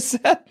Yoda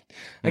said?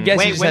 I guess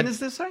Wait, when is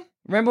this, sorry?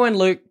 Remember when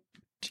Luke...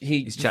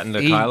 He's chatting to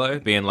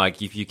Kylo, being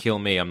like, if you kill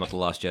me, I'm not the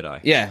last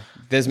Jedi. Yeah,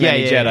 there's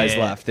many Yeah, Jedis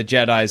yeah. left. The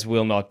Jedis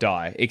will not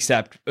die.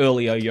 Except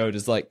earlier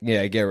Yoda's like,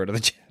 yeah, get rid of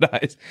the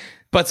Jedis.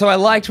 But so I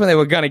liked when they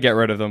were going to get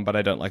rid of them, but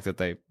I don't like that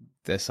they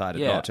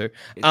decided not to.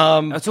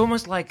 It's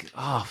almost like,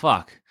 oh,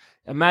 fuck.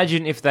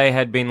 Imagine if they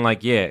had been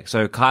like, yeah,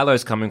 so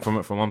Kylo's coming from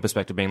it from one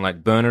perspective, being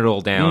like, burn it all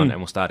down and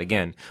we'll start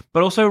again.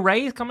 But also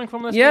Rey's coming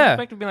from this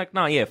perspective, being like,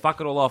 no, yeah, fuck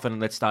it all off and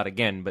let's start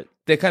again. But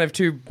they're kind of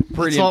two It's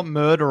brilliant... not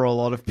murder a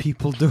lot of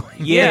people doing.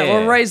 Yeah,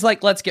 well, Rey's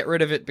like, let's get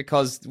rid of it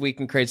because we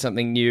can create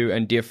something new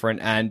and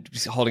different, and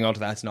just holding on to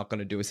that's not going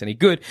to do us any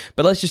good.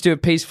 But let's just do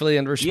it peacefully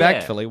and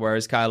respectfully.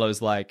 Whereas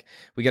Kylo's like,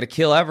 we got to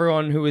kill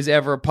everyone who is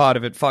ever a part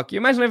of it. Fuck you.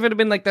 Imagine if it had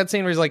been like that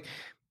scene where he's like,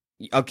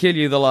 I'll kill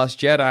you, the last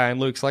Jedi, and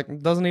Luke's like,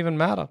 it doesn't even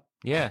matter.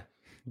 yeah.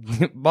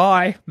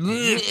 Bye. I'm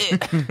a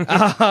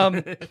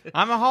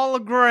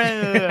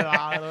hologram.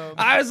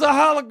 I was a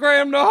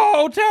hologram the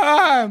whole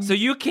time. So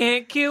you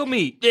can't kill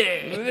me.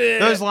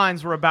 Those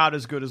lines were about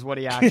as good as what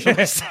he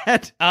actually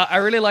said. I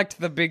really liked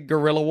the big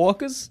gorilla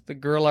walkers, the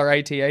gorilla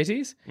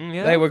AT-ATs.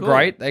 Yeah, they were cool.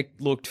 great. They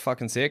looked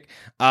fucking sick.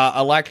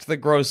 I liked the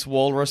gross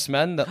walrus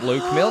men that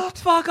Luke milked.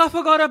 Fuck, I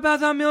forgot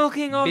about the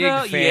milking of Big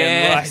the... fan,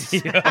 Yes.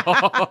 right?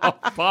 Oh,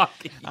 fuck.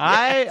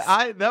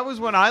 I that was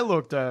when I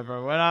looked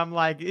over, when I'm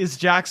like, is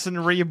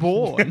Jackson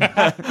reborn?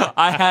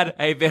 I had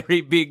a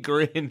very big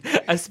grin,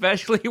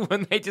 especially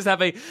when they just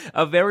have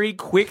a very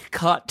quick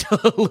cut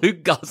to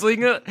Luke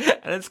guzzling it,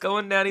 and it's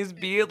going down his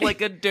beard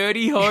like a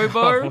dirty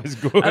hobo. That was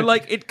good. And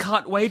like it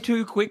cut way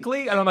too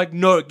quickly, and I'm like,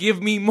 no,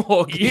 give me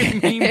more,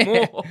 give me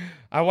more.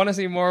 I want to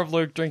see more of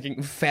Luke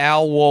drinking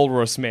foul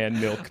walrus man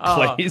milk,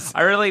 please.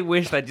 I really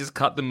wish they just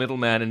cut the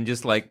middleman and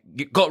just like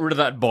got rid of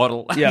that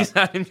bottle. Yeah. Just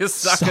had him just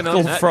sucking Suckle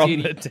on that from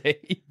titty. the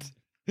teat.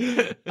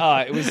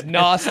 It was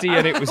nasty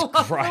and it was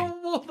great.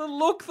 The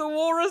look the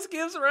walrus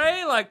gives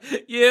Ray, like,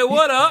 yeah,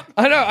 what up?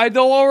 I know.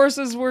 The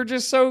walruses were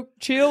just so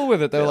chill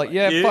with it. They were like,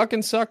 yeah, yeah.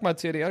 fucking suck my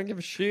titty. I don't give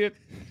a shit.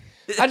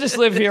 I just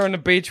live here on the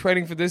beach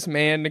waiting for this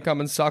man to come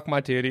and suck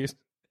my titties.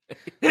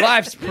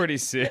 Life's pretty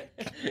sick.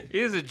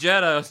 He's a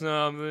Jedi or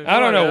something. I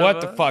don't know what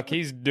the Whatever. fuck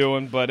he's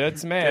doing, but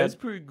it's mad. That's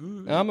pretty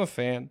good. I'm a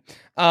fan.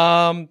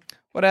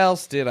 What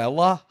else did I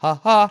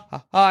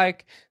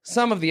like?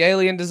 Some of the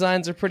alien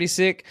designs are pretty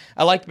sick.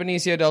 I liked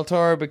Benicio del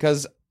Toro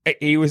because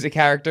he was a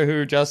character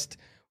who just...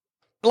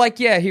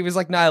 Like, yeah, he was,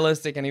 like,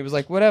 nihilistic, and he was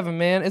like, whatever,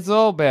 man, it's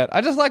all bad. I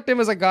just liked him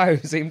as a guy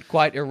who seemed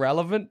quite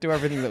irrelevant to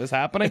everything that was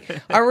happening.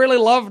 I really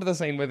loved the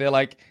scene where they're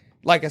like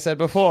I said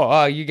before,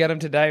 oh, you get him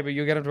today, but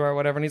you get him tomorrow,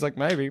 whatever, and he's like,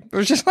 maybe. It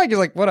was just like, he's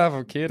like,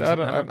 whatever, kid,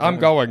 I'm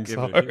going,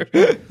 so.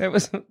 It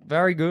was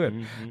very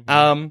good.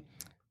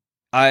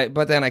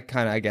 But then I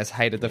kind of, I guess,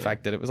 hated the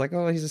fact that it was like,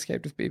 oh, he's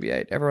escaped with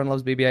BB-8. Everyone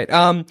loves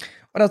BB-8.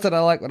 What else did I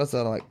like? What else did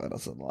I like? I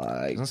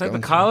was like the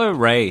Kylo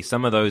Ray,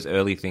 some of those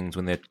early things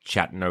when they're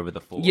chatting over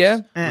the Force.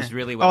 Yeah. Was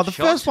really well Oh, the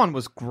shot. first one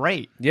was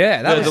great.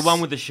 Yeah, that was... The one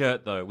with the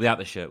shirt, though, without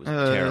the shirt was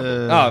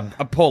terrible. Oh,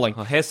 appalling.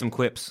 Oh, here's some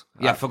quips.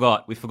 Yeah.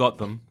 We forgot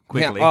them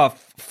quickly. Yeah,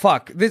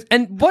 fuck.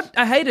 And what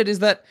I hated is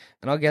that,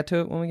 and I'll get to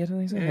it when we get to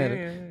these, I hate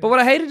it. But what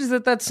I hated is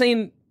that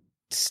scene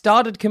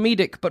started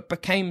comedic but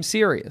became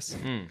serious.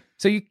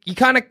 So you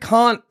kind of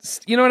can't,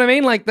 you know what I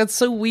mean? Like, that's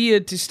so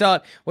weird to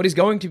start what is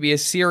going to be a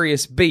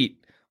serious beat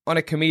on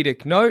a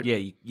comedic note. Yeah,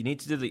 you need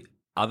to do the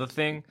other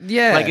thing.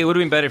 Yeah. Like, it would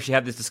have been better if she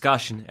had this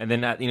discussion, and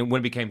then,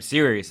 when it became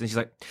serious, and she's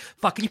like,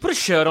 fuck, can you put a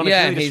shirt on?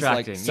 Yeah, it's and really he's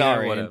like, distracting.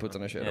 sorry, whatever. and puts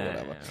on a shirt or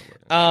whatever.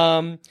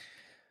 whatever.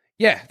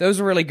 Yeah, those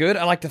were really good.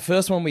 I like the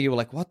first one where you were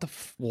like,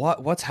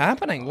 what's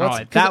happening?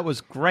 That was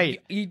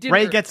great.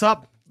 Ray gets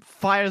up,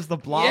 fires the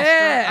blaster.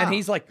 Yeah, and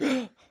he's like,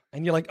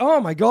 and you're like,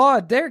 oh my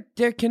god, they're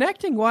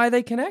connecting. Why are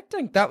they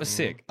connecting? That was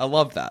sick. I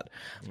love that.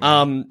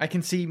 I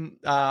can see.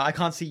 I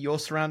can't see your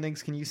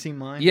surroundings. Can you see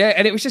mine? Yeah,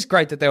 and it was just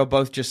great that they were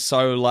both just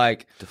so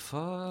like. The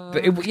fuck?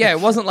 But it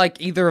wasn't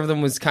like either of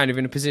them was kind of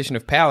in a position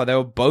of power. They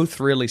were both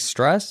really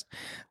stressed.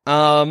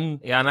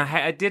 Yeah, and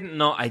I did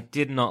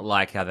not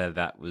like how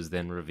that was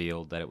then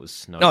revealed that it was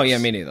Snoke. Oh yeah,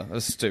 me neither. It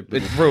was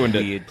stupid. It ruined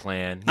it. Weird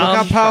plan. Look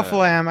how powerful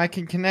I am. I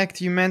can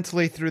connect you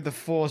mentally through the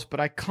Force,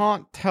 but I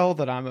can't tell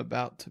that I'm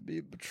about to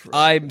be betrayed.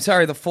 I'm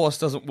sorry, the Force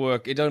doesn't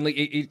work.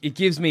 It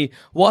gives me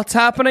what's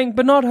happening,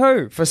 but not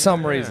who for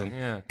some reason.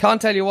 Yeah.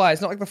 Can't tell you why.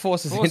 It's not like the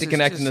Force is Force is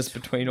interconnecting us just-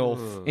 between all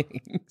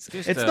things.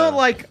 It's not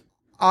like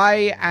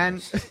I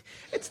and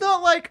it's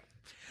not like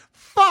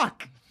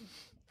fuck.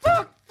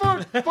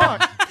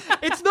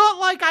 It's not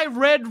like I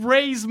read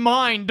Ray's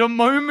mind a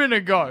moment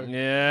ago.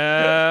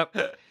 Yeah.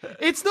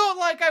 It's not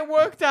like I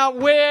worked out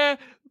where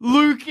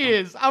Luke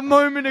is a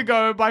moment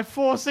ago by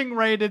forcing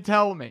Ray to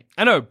tell me.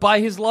 I know.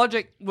 By his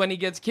logic, when he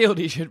gets killed,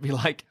 he should be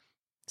like,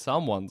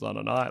 someone's on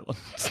an island.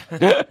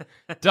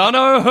 Don't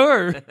know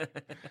who.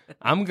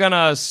 I'm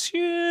gonna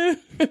assume.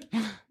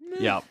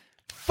 Yep.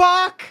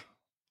 Fuck.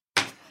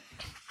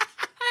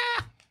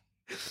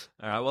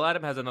 All right, well,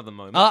 Adam has another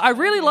moment. I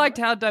really liked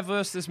how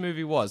diverse this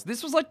movie was.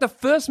 This was like the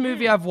first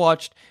movie I've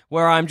watched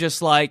where I'm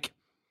just like,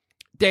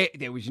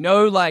 there was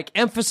no like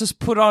emphasis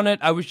put on it.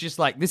 I was just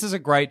like, this is a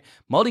great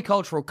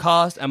multicultural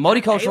cast and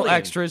multicultural Alien.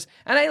 extras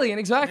and Alien,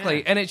 exactly.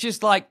 Yeah. And it's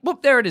just like,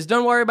 whoop, there it is.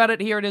 Don't worry about it.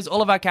 Here it is.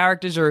 All of our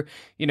characters are,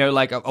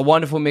 like a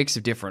wonderful mix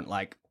of different,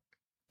 like,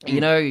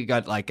 you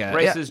got like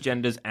Races,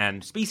 genders,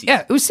 and species.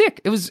 Yeah, it was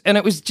sick. It was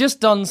just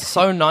done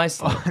so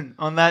nicely.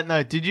 On that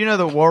note, did you know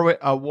that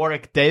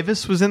Warwick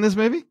Davis was in this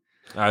movie?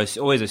 I was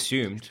always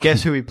assumed.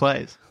 Guess who he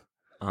plays?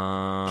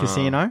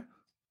 Casino.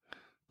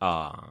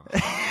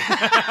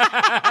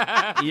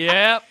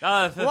 Yep.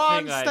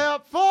 One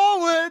step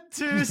forward,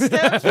 two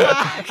steps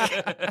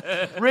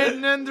back.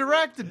 Written and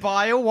directed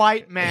by a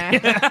white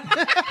man.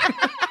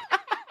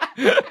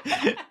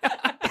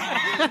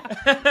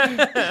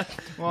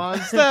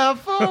 One step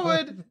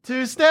forward,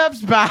 two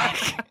steps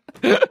back.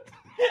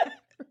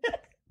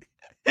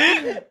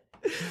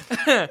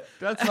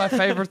 That's my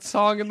favorite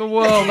song in the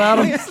world,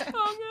 Adam.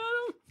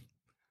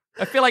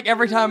 I feel like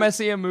every time I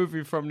see a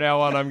movie from now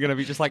on, I'm gonna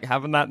be just like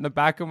having that in the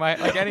back of my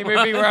like any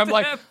movie where I'm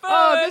like,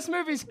 oh, this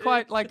movie's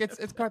quite like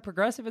it's quite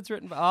progressive. It's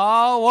written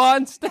by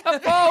one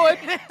step forward,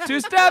 two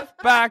steps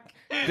back.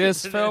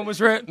 This film was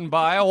written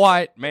by a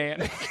white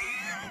man.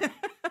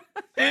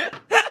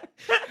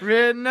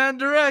 Written and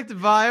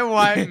directed by a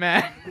white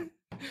man.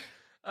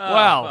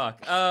 Wow.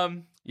 Fuck.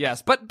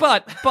 Yes, but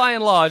by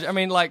and large, I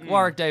mean, like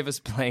Warwick Davis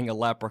playing a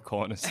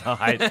leprechaun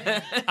aside,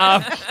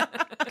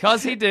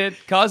 because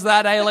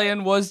that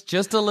alien was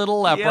just a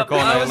little leprechaun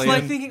I was alien.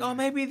 like thinking,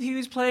 maybe he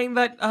was playing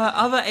that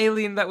other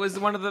alien that was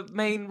one of the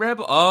main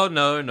rebels. Oh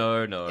no!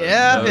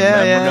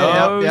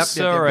 Yeah.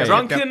 Sorry.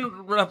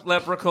 Drunken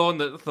leprechaun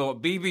that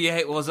thought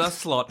BB-8 was a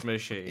slot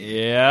machine.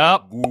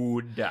 Yep.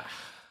 Good.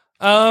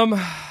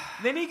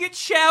 Then he gets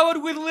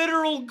showered with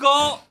literal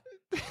gold.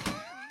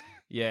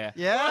 Yeah.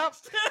 Yep.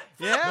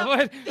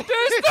 Yeah.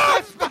 Two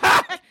steps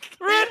back,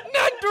 written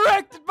and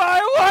directed by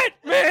a white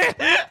man.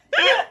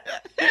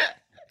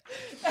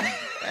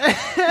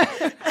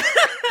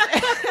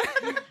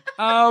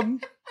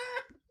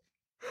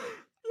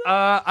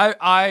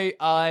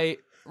 I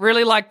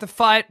really liked the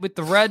fight with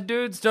the red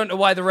dudes. Don't know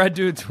why the red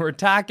dudes were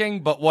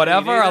attacking, but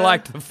whatever. I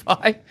liked the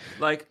fight.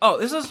 Like,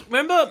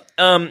 remember,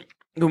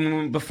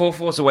 before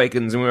Force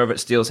Awakens, and we were over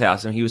at Steele's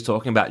house, and he was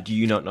talking about, do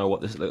you not know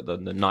what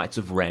the Knights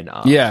of Ren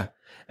are? Yeah.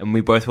 And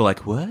we both were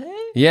like, what?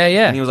 Yeah.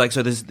 And he was like,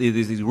 so there's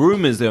these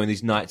rumors there, and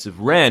these Knights of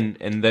Ren,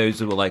 and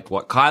those were like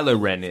what Kylo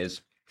Ren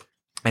is.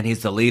 And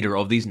he's the leader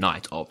of these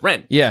Knights of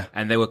Ren. Yeah.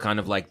 And they were kind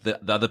of like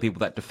the other people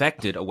that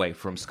defected away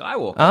from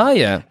Skywalker. Oh,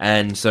 yeah.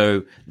 And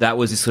so that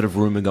was this sort of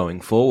rumor going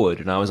forward.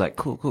 And I was like,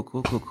 cool.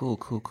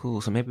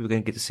 So maybe we're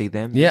going to get to see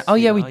them. Yeah. Oh,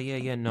 yeah.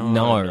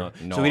 No.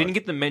 So we didn't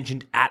get them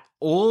mentioned at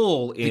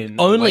all in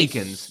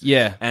Awakens.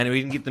 Yeah. And we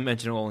didn't get them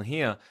mentioned at all in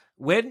here.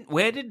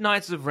 Where did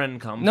Knights of Ren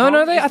come from?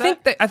 No. I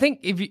think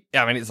if you,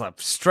 I mean, it's a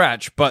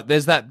stretch, but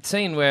there's that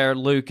scene where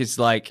Luke is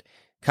like,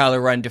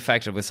 Kylo Ren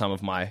defected with some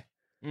of my.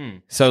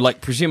 So,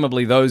 like,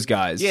 presumably those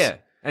guys. Yeah.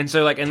 And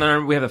so, like, and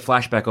then we have a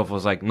flashback of,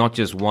 was like, not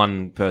just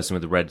one person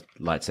with a red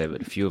lightsaber,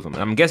 but a few of them.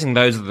 And I'm guessing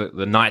those are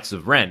the Knights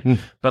of Ren.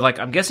 But, like,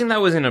 I'm guessing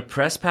that was in a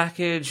press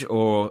package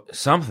or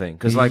something.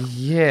 Because, like,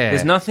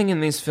 there's nothing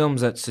in these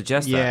films that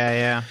suggests that.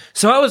 Yeah.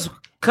 So I was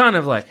kind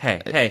of like,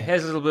 hey,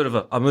 here's a little bit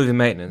of a movie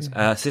maintenance,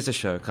 sister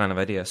show kind of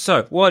idea.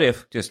 So what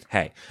if just,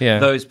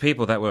 those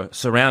people that were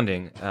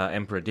surrounding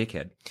Emperor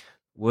Dickhead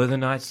were the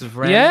Knights of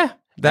Ren? Yeah,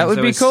 that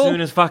would be cool. As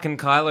soon as fucking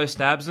Kylo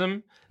stabs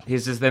him,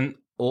 he's just then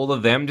all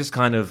of them just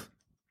kind of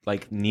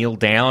like kneel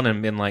down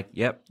and been like,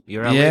 yep,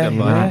 you're our leader,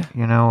 bud.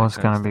 You know what's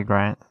going to be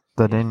great?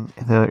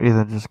 They're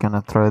either just going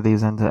to throw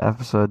these into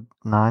episode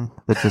 9.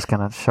 They're just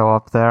going to show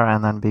up there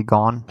and then be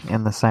gone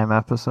in the same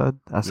episode.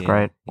 That's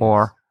great. Yes.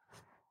 Or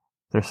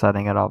they're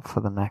setting it up for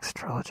the next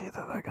trilogy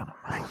that they're going to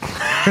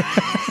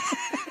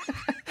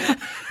make.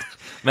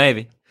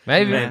 Maybe.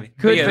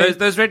 Could be.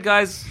 Those red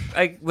guys,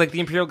 like the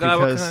Imperial guy,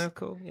 were kind of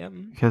cool. Yeah.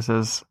 Because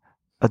there's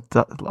a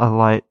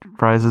light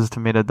rises to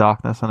meet a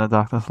darkness, and a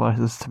darkness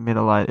rises to meet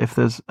a light. If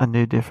there's a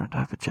new, different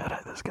type of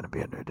Jedi, there's going to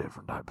be a new,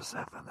 different type of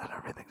Sith, and then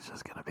everything's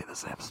just going to be the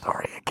same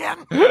story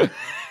again.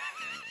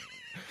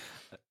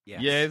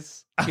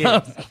 Yes.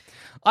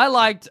 I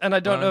liked, and I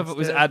don't know if it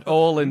was at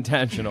all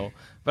intentional,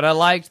 but I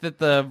liked that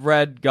the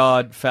Red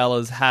Guard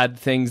fellas had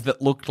things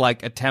that looked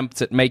like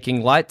attempts at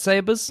making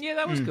lightsabers. Yeah,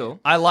 that was cool.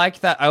 I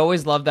liked that. I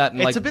always loved that.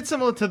 And it's a bit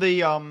similar to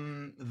the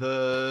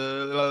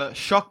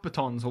shock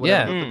batons or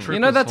whatever. Yeah, the troopers you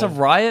know that's called. a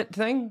riot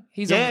thing.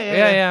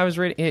 I was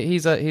reading.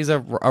 He's a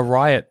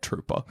riot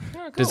trooper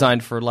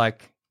designed for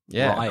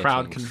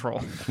crowd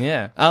control.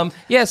 Yeah.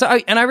 So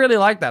I really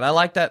like that. I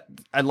like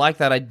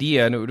that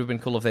idea, and it would have been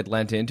cool if they'd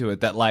lent into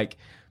it. That like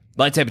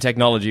lightsaber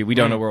technology, we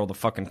don't know where all the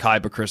fucking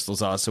kyber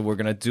crystals are, so we're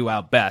gonna do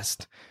our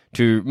best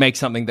to make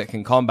something that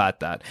can combat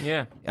that.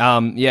 Yeah.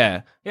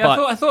 Yeah.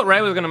 I thought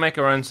Rey was going to make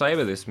her own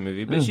saber this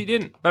movie, but she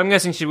didn't. But I'm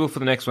guessing she will for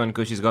the next one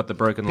because she's got the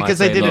broken lightsaber. Because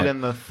they did it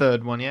in the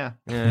third one, Yeah.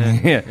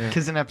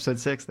 Because in episode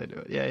 6 they do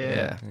it.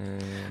 Yeah.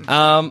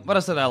 What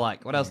else did I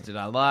like? I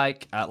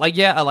liked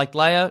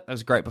Leia. It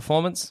was a great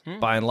performance,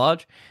 by and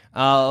large.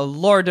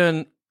 Laura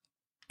Dern,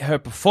 her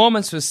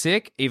performance was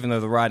sick, even though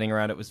the writing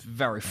around it was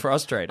very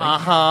frustrating.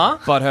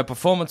 But her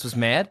performance was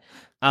mad.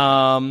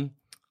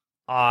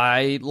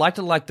 I liked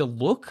the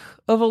look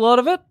of a lot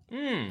of it.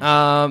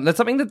 That's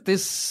something that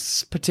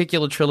this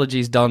particular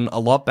trilogy's done a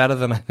lot better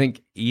than I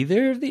think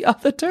either of the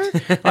other two.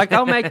 Like,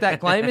 I'll make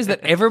that claim, is that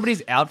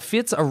everybody's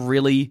outfits are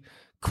really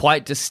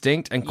quite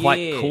distinct and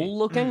quite cool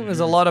looking. There's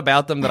a lot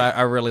about them that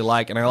I really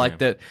like, and I like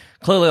that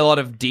clearly a lot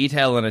of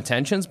detail and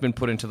attention's been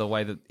put into the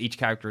way that each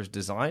character is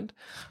designed.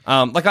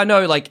 Like, I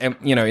know, like,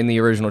 you know, in the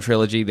original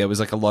trilogy, there was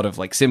like a lot of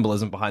like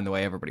symbolism behind the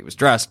way everybody was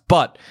dressed,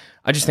 but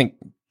I just think,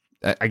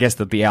 I guess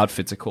that the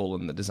outfits are cool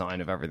and the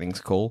design of everything's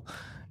cool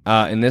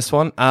in this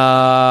one.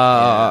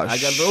 I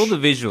got all the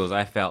visuals.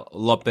 I felt a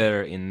lot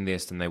better in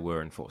this than they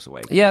were in Force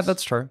Awakens. Yeah,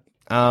 that's true.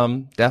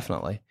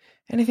 Definitely.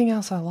 Anything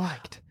else I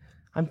liked?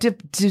 I'm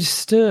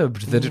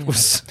disturbed that it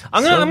was.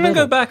 I'm gonna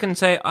go back and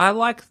say I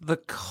like the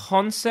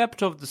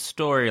concept of the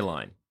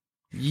storyline.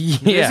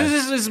 Yeah,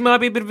 this might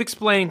be a bit of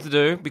explaining to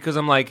do because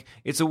I'm like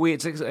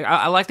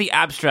I like the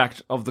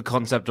abstract of the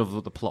concept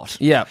of the plot.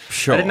 Yeah,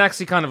 sure. I didn't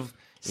actually kind of.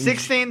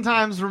 16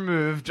 times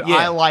removed, Yeah.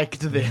 I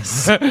liked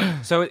this.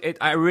 So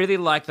I really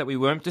like that we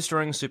weren't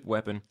destroying a super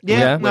weapon.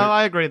 Yeah,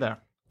 I agree there.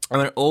 And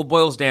when it all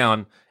boils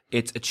down,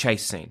 it's a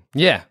chase scene.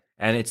 Yeah.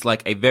 And it's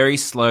like a very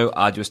slow,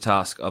 arduous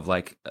task of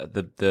like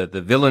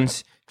the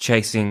villains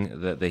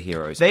chasing the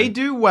heroes. They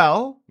do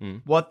well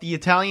what the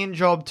Italian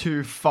Job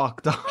 2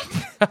 fucked up.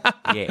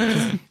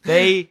 Yeah.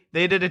 They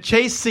did a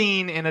chase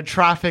scene in a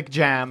traffic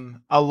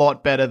jam a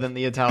lot better than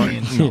the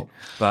Italian Job.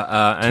 But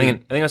I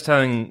think I was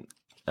telling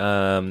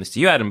this to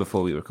you, Adam,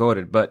 before we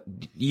recorded, but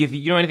you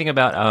know anything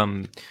about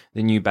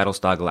the new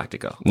Battlestar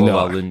Galactica? Or, No.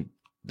 well,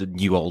 the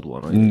new old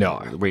one. Or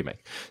No. The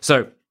remake.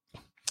 So,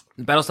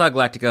 Battlestar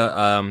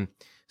Galactica,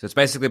 so it's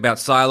basically about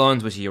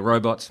Cylons, which are your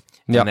robots,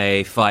 Yep. and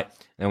they fight.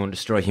 They want to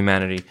destroy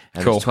humanity,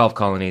 and Cool. there's 12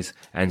 colonies,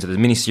 and so the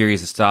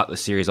mini-series to start the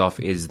series off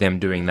is them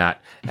doing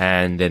that,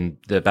 and then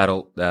the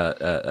battle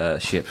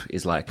ship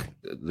is like,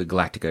 the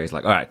Galactica is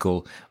like, all right,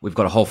 cool, we've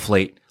got a whole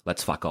fleet,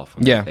 let's fuck off.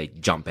 And Yeah. they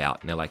jump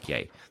out, and they're like,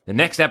 yay. The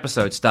next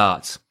episode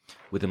starts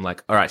with them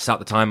like, all right, start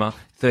the timer,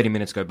 30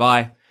 minutes go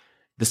by,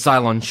 the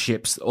Cylon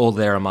ships, all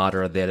their armada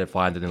are there to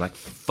find them, they're like,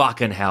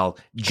 fucking hell,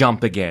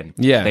 jump again.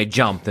 Yeah. They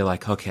jump, they're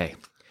like, okay,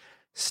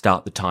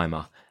 start the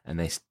timer, and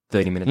they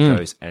 30 minutes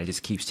goes, and it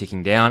just keeps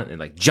ticking down, and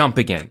like, jump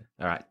again.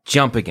 All right,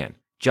 jump again.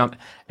 Jump.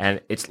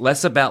 And it's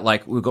less about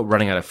like, we've got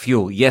running out of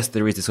fuel. Yes,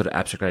 there is this sort of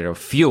abstract idea of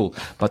fuel,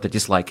 but they're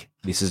just like,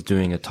 this is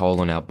doing a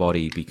toll on our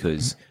body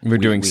because We're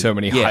doing so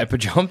many hyper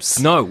jumps.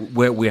 No,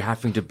 we're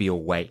having to be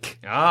awake.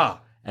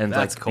 And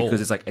That's like, cool.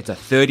 because it's a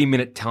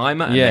 30-minute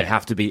timer, and Yeah. they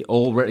have to be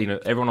all ready. You know,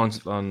 everyone on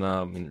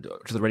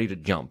to the ready to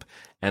jump,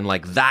 and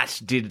like that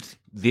did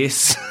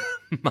this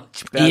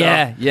much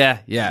better.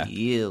 Yeah.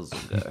 Years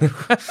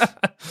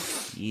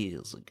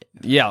ago.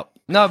 Yeah.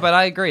 No, but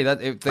I agree that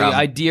the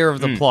idea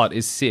of the plot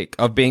is sick,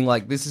 of being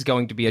like, this is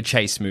going to be a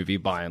chase movie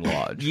by and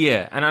large.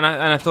 Yeah, and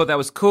I thought that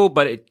was cool,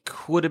 but it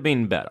could have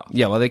been better.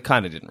 Yeah, well, they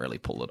kind of didn't really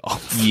pull it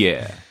off.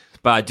 Yeah,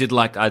 but I did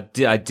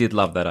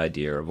love that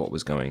idea of what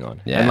was going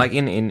on. Yeah. And like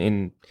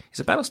in is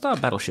it Battlestar or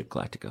Battleship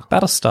Galactica?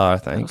 Battlestar, I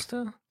think.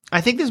 Battlestar?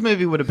 I think this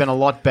movie would have been a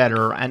lot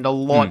better and a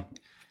lot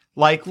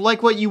like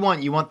what you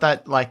want. You want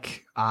that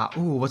like,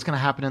 what's going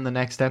to happen in the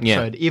next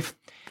episode? If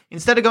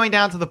instead of going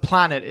down to the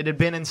planet, it had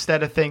been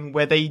instead a thing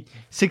where they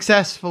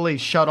successfully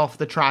shut off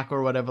the track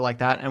or whatever like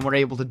that and were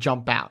able to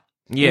jump out.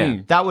 Yeah.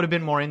 That would have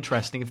been more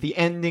interesting if the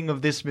ending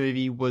of this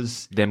movie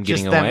was Them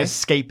just getting them away?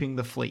 escaping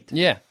the fleet.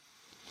 Yeah.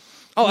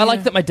 Oh, I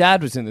like that my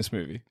dad was in this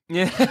movie.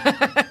 Yeah.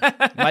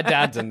 My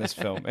dad's in this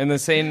film. In the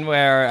scene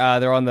where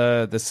they're on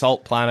the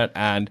salt planet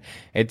and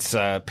it's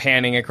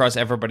panning across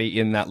everybody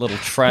in that little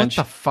trench.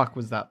 What the fuck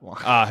was that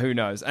line? Who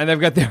knows? And they've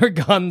got their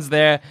guns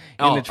there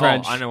in the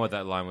trench. I know what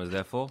that line was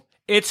there for.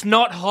 It's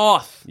not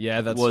Hoth.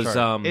 Yeah, that's was,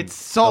 true. It's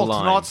salt, the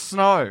line. not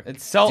snow.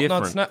 It's salt,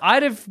 different. not snow.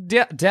 I'd have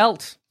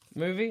dealt.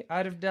 Movie?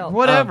 I'd have dealt.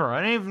 Whatever.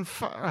 I didn't even...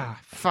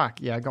 fuck.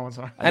 Yeah, go on,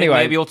 sorry. I think Anyway.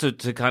 maybe also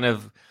to kind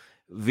of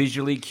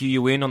visually cue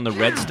you in on the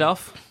red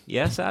stuff.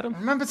 Yes, Adam? I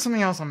remembered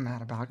something else I'm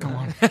mad about. Go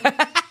on.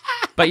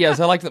 But yes,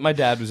 I like that my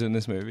dad was in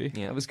this movie.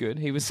 Yeah. That was good.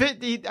 He was...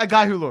 A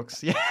guy who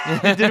looks.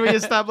 Yeah. Did we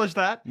establish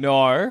that?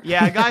 No.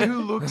 Yeah, a guy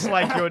who looks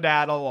like your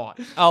dad a lot.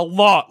 A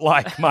lot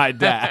like my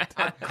dad.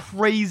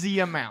 Crazy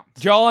amount.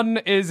 John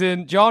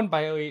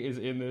Bailey is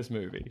in this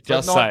movie.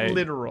 Just But not saying.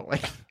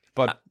 literally.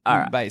 But all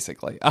right.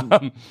 basically.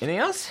 Anything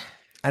else?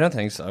 I don't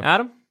think so.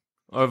 Adam?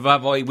 Or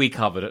have we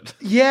covered it?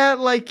 Yeah,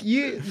 like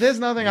there's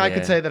nothing I Yeah.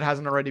 could say that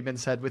hasn't already been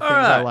said with things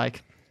right. I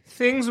like.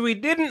 Things we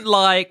didn't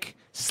like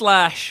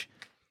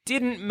 /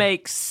 didn't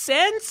make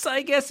sense,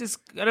 I guess is...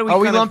 Are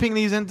we lumping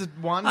these into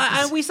one?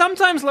 We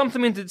sometimes lump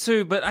them into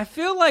two, but I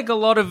feel like a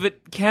lot of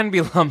it can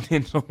be lumped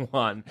into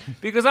one.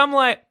 Because I'm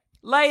like,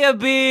 Leia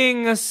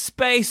being a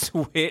space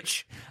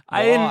witch,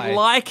 I didn't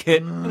like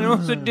it, and it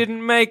also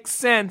didn't make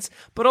sense.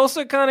 But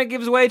also kind of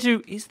gives way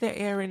to, is there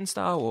air in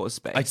Star Wars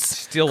space? I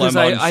still 'Cause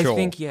am I unsure.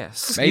 think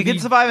yes. You can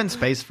survive in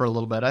space for a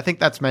little bit. I think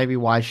that's maybe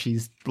why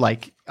she's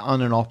like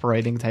on an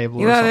operating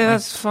table or Yeah, something.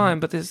 that's fine,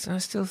 but I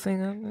still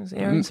think there's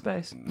air in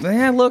space.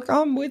 Yeah, look,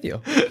 I'm with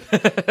you.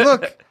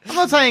 Look, I'm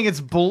not saying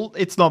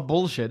it's not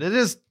bullshit. It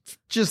is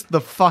just the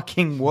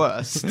fucking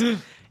worst.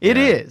 It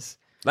is.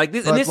 Like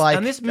this, But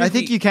and this movie, I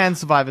think you can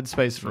survive in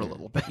space for a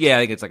little bit. Yeah, I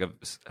think it's like a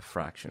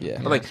fraction. Yeah.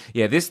 But like,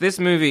 this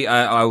movie,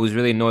 I was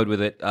really annoyed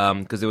with it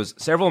because there was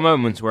several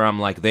moments where I'm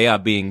like, they are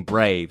being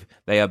brave,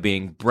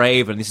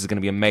 and this is going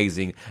to be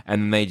amazing,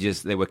 and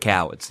they were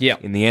cowards. Yeah.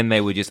 In the end, they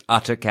were just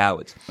utter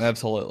cowards.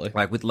 Absolutely.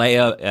 Like with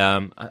Leia,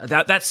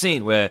 that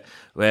scene where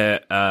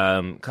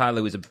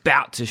Kylo was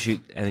about to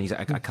shoot, and he's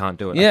like, I can't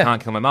do it. Yeah. I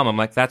can't kill my mum. I'm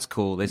like, that's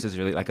cool. This is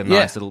really like a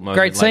nice little moment.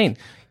 Great like, scene.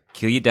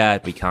 Kill your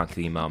dad, but you can't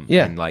kill your mum.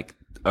 Yeah. And like,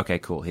 okay,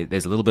 cool.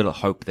 There's a little bit of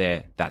hope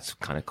there. That's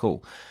kind of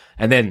cool.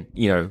 And then,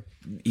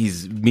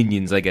 his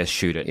minions, I guess,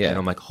 shoot it. Yeah. And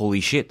I'm like,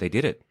 holy shit, they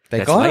did it. They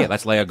That's got Leia. it.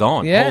 That's Leia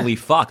gone. Yeah. Holy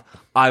fuck.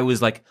 I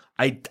was like,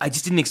 I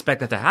just didn't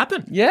expect that to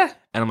happen. Yeah.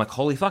 And I'm like,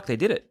 holy fuck, they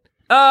did it.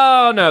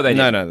 Oh, no, they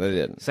didn't. No, they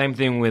didn't. Same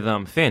thing with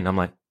Finn. I'm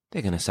like,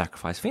 they're going to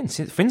sacrifice Finn.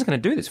 Finn's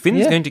going to do this.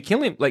 Finn's going to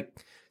kill him. Like,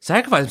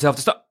 sacrifice himself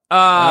to stop.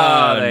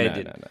 Oh, they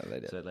didn't. No, they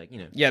didn't. So, like,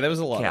 Yeah, there was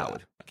a lot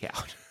coward. of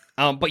that.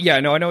 But yeah,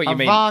 no, I know what you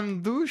mean.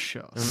 Van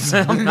Dusha,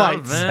 some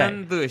might say.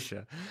 Van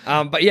Dusha.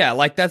 But yeah,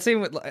 like that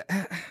scene with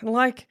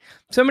like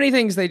so many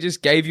things they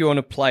just gave you on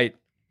a plate.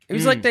 It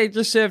was like they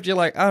just served you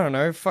like, I don't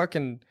know,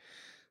 fucking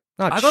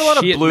not I got a lot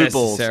of shit blue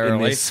balls in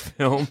necessarily. this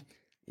film.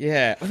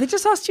 Yeah. Well, they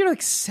just asked you to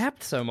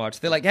accept so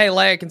much. They're like, hey,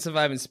 Leia can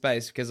survive in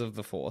space because of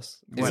the Force.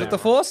 Is it Whatever. the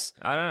Force?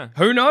 I don't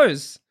know. Who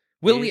knows?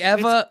 Will we It's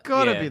ever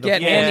Gotta Yeah. be the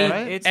get Force, any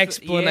right? It's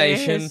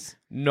explanation? yes.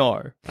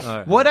 No.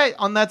 What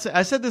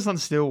I said this on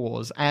Steele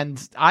Wars,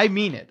 and I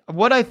mean it.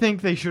 What I think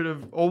they should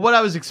have, or what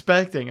I was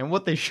expecting, and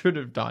what they should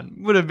have done,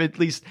 would have at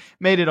least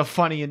made it a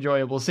funny,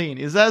 enjoyable scene.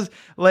 Is as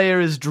Leia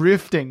is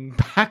drifting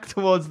back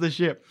towards the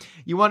ship,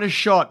 you want a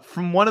shot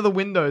from one of the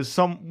windows,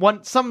 some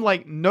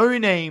like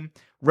no-name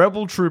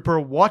rebel trooper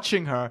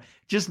watching her,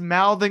 just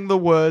mouthing the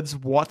words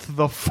 "What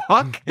the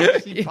fuck?"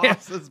 as she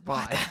passes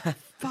by.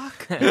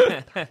 Fuck.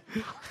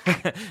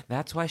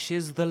 That's why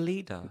she's the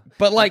leader.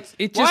 But like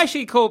it just Why is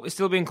she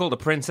still being called a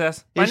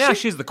princess? By Is now she?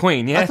 she's the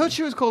queen, yeah? I thought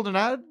she was called an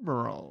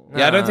admiral.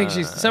 Yeah, I don't think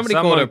she's. Somebody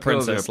someone called her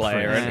called her Princess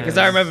Leia, princess. because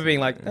I remember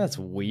being like, "That's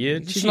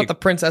weird. She's She- not the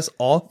princess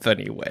off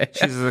anywhere."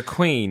 She's the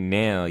queen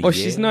now, Well,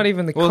 she's not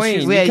even the Well,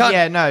 queen. she's- You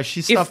can't- No,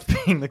 she stopped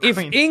being the If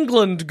queen.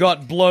 England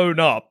got blown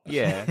up,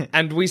 Yeah.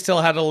 and we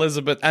still had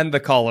Elizabeth and the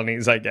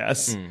colonies, I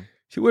guess,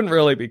 she wouldn't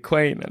really be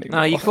queen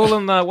anymore. No, you call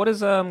them what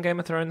does Game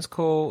of Thrones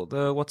call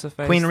the what's her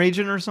face? Queen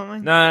Regent or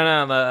something?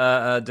 No,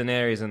 the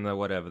Daenerys and the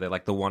whatever. They're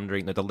like the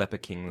wandering, the leper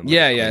king. The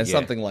Yeah, queen, yeah,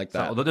 something like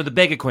that. So, the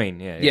beggar queen,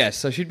 yeah. Yes,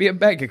 so she'd be a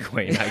beggar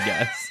queen, I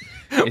guess.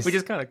 Which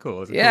is kind of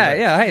cool. It's a cool Yeah,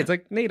 name. yeah. Hey, it's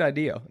like a neat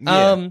idea.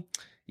 Yeah.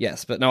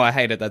 Yes, but no, I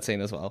hated that scene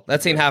as well.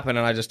 That scene happened,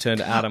 and I just turned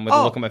to Adam with a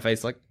Oh. look on my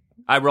face, like,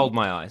 I rolled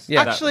my eyes.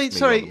 Yeah. That Actually, was me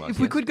sorry, rolling my if eyes,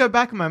 we yes. could go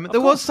back a moment,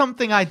 there was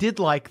something I did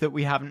like that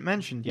we haven't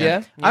mentioned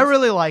yet. Yeah? I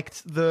really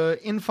liked the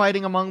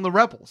infighting among the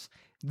rebels.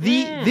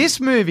 This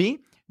movie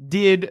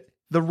did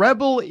the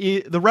rebel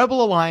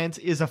alliance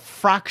is a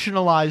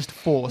fractionalized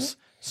force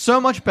so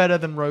much better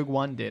than Rogue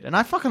One did, and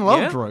I fucking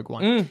loved Yeah? Rogue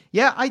One.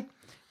 Yeah,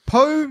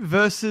 Poe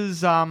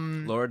versus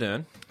Laura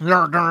Dern.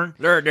 Laura Dern.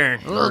 Laura Dern.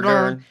 Laura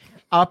Dern.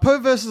 Poe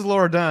versus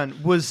Laura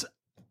Dern was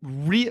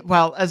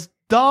as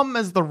dumb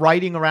as the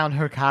writing around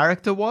her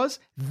character was.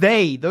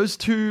 Those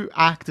two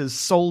actors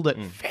sold it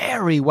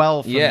very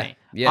well for me.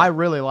 Yeah. I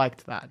really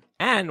liked that.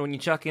 And when you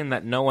chuck in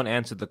that no one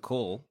answered the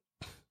call,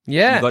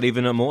 yeah, you got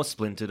even a more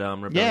splintered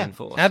rebellion Yeah.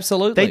 force.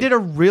 absolutely. They did a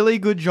really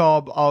good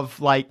job of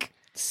like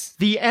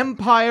The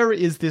Empire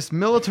is this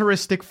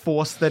militaristic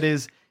force that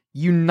is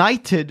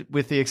united,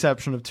 with the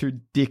exception of 2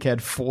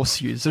 dickhead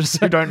Force users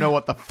who don't know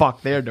what the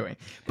fuck they're doing.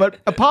 But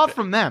apart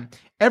from them,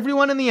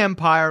 everyone in the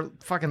Empire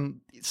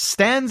fucking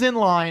stands in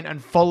line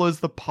and follows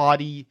the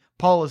party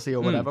policy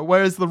or whatever,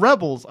 whereas the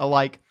rebels are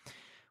like,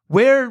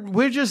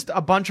 we're just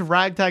a bunch of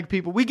ragtag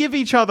people. We give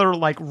each other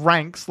like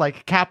ranks,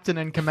 like captain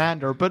and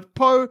commander, but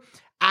Poe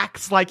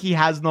acts like he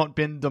has not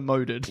been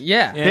demoted.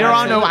 Yeah. There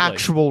are no absolutely.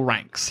 actual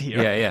ranks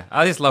here. Yeah.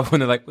 I just love when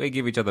they're like, we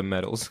give each other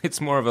medals.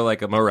 It's more of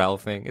a morale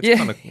thing. It's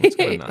kind of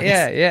nice.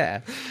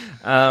 Yeah.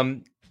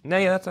 No,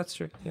 yeah, that's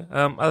true. Yeah.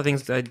 Other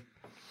things I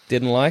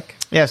Didn't like.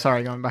 Yeah,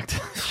 sorry, going back to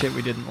shit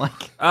we didn't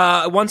like.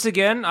 once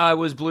again, I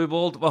was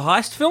blueballed a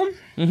heist film.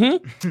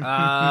 Mm-hmm.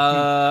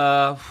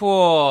 I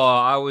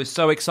was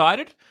so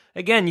excited.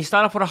 Again, you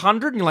start off with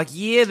 100 and you're like,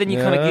 yeah, then you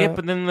kind of get,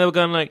 but then they were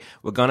going like,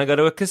 we're going to go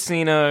to a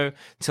casino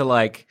to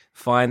like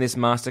find this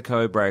master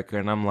code breaker.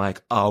 And I'm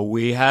like, are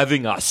we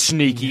having a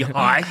sneaky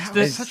heist?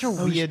 It's such a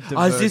weird Is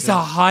this a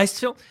divergence. heist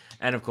film?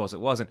 And of course it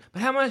wasn't.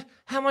 But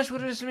how much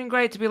would it have been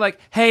great to be like,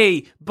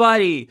 hey,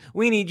 buddy,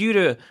 we need you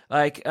to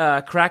like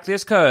crack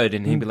this code.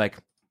 And he'd be like,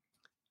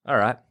 all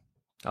right,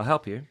 I'll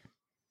help you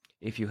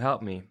if you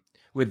help me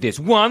with this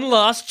one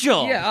last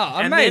job. Yeah,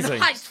 and amazing.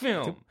 then heist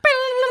film.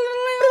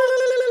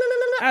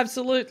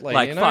 Absolutely.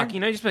 Like, you know? fuck,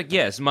 just like,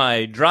 yes,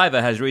 my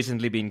driver has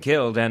recently been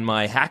killed and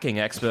my hacking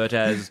expert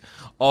has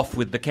off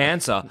with the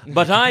cancer,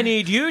 but I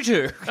need you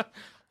to.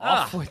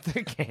 Off with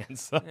the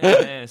cancer.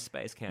 Yeah,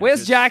 space cancer.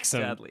 Where's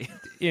Jackson? Sadly.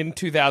 In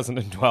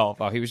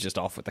 2012. Oh, he was just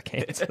off with the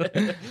cancer.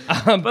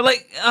 But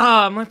like,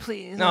 my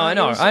please. No, I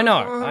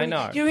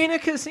know. You're in a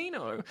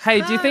casino. Hey,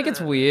 do you think it's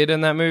weird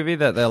in that movie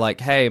that they're like,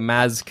 hey,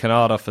 Maz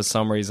Kanata, for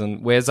some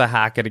reason, where's a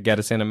hacker to get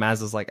us in? And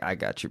Maz is like, I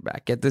got your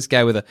back. Get this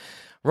guy with a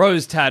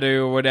rose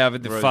tattoo or whatever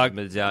the Rose fuck.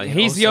 medallion.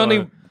 He's the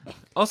only...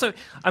 Also,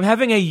 I'm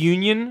having a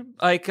union,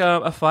 like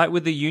a fight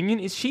with the union.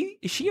 Is she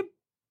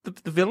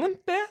the villain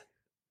there?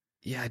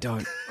 Yeah, I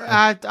don't...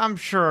 I'm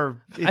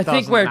sure it I think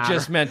doesn't we're matter.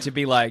 just meant to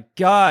be like,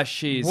 gosh,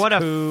 she's What a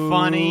cool.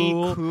 funny,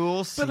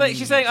 cool scene. But like,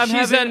 she's saying,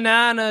 She's a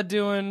nana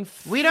doing...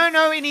 We don't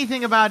know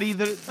anything about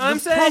either. I'm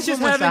the saying she's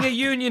problem with having that- a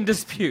union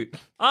dispute.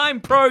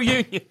 I'm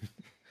pro-union.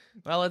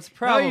 Well, it's No,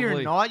 probably...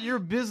 you're not. You're a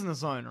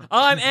business owner.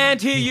 I'm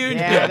anti-union.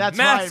 Yeah, that's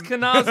Max right.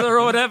 Kanaza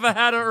or whatever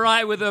had it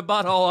right with her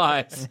butthole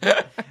eyes.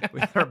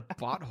 With her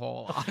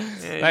butthole.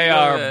 They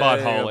are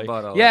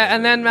buttholy. Yeah,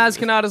 and then Maz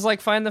Kanata's like,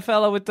 find the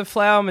fella with the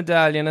flower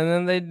medallion, and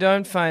then they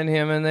don't find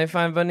him, and they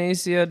find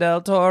Benicio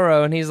del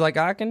Toro, and he's like,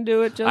 I can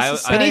do it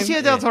just the same.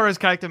 Benicio del Toro's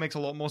character makes a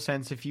lot more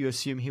sense if you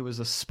assume he was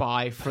a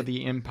spy for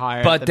the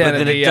Empire. But then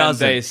then at it the end,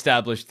 doesn't. they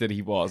established that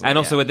he wasn't. And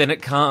also, then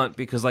it can't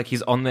because like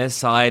he's on their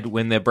side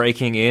when they're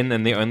breaking in,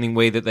 and the only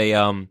way that they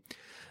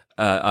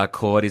are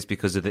caught is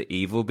because of the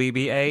evil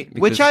BB-8.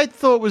 Which I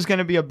thought was going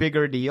to be a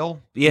bigger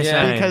deal. Yes,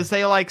 Yeah. Because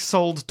they like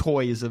sold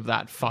toys of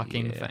that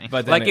fucking thing.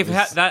 But then like it if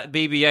was- that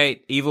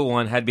BB-8 evil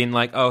one had been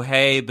like, oh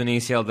hey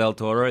Benicio del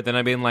Toro, then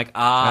I'd been like,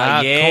 cool.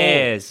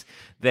 yes,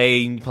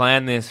 they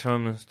planned this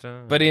from the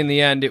start. But in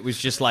the end, it was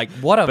just like,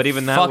 what a But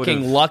even that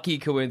fucking would've- lucky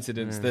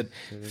coincidence that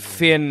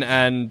Finn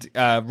and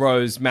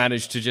Rose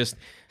managed to just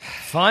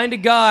find a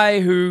guy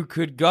who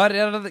could get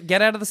out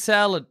of the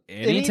cell at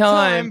any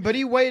time. But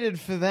he waited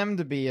for them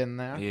to be in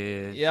there.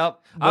 yeah. Yep.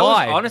 I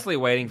Why? was honestly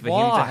waiting for him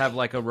Why? to have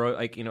like a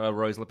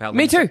rose lapel.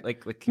 Me too.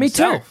 Like Me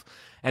too. himself.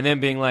 And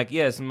then being like,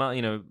 yes,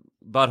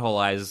 butthole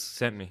eyes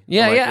sent me.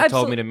 Yeah, Or, like, yeah, it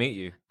told absol- me to meet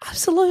you.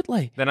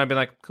 Absolutely. Then I'd be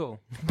like,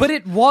 cool. But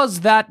it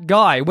was that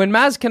guy. When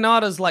Maz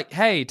Kanata's like,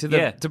 hey, to the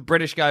Yeah. to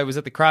British guy who was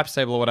at the craps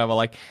table or whatever,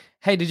 like,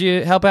 hey, did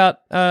you help out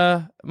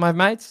my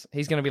mates?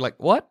 He's going to be like,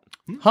 what?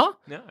 Huh?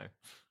 No.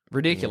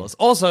 Ridiculous.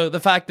 Also,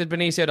 the fact that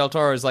Benicio del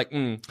Toro is like,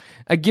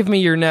 give me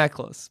your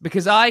necklace.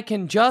 Because I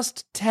can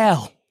just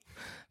tell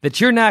that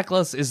your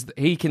necklace is,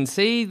 he can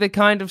see the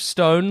kind of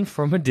stone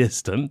from a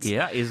distance.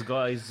 Yeah, he's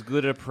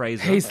good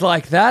appraiser. He's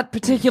like, that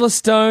particular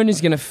stone is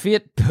going to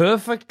fit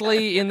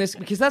perfectly in this,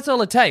 because that's all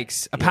it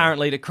takes,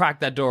 apparently, to crack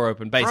that door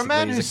open, For basically. a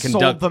man is who a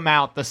sold them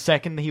out the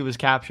second he was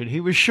captured, he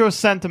was sure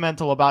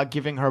sentimental about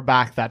giving her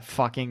back that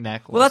fucking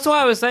necklace. Well, that's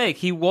why I was saying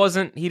he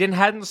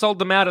hadn't sold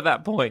them out at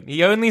that point.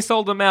 He only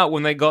sold them out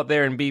when they got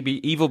there and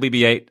evil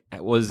BB-8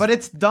 was. But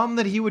it's dumb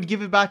that he would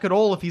give it back at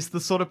all if he's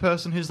the sort of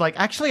person who's like,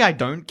 actually, I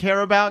don't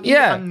care about you.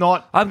 Yeah. I'm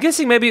not. I'm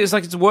guessing maybe it's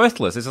like it's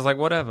worthless. It's just like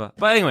whatever.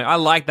 But anyway, I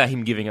like that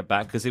him giving it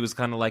back because it was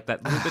kind of like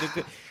that little bit of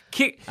good.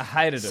 I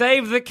hated it.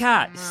 Save the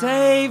cat.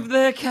 Save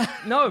the cat.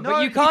 No, No,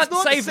 but you it's can't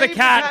not save the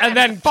cat and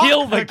then fuck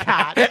kill the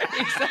cat.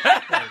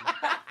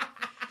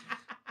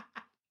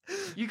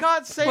 You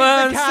can't save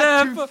One the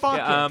cat step to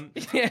fuck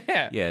it.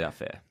 Yeah. Yeah, not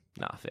fair.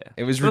 Not fair.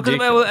 It was Because,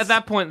 ridiculous. at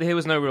that point, there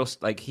was no real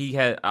like he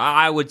had.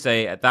 I would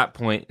say at that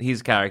point,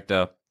 his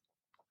character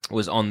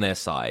was on their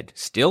side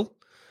still.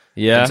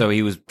 Yeah. And so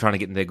he was trying to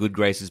get in their good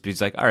graces, but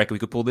he's like, I reckon we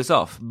could pull this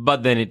off.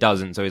 But then it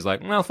doesn't, so he's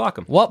like, well, fuck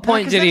him. What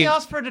point Because did then he... he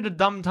asked for it at a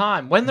dumb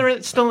time. When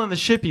they're still in the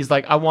ship, he's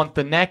like, I want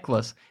the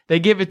necklace. They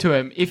give it to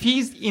him. If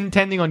he's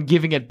intending on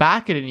giving it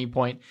back at any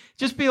point,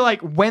 just be like,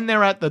 when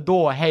they're at the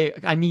door, hey,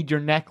 I need your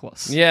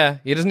necklace. Yeah,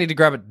 he doesn't need to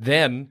grab it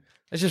then.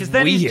 It's just Because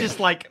then weird. he's just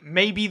like,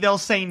 maybe they'll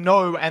say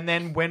no, and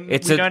then when we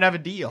don't have a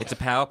deal. It's a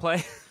power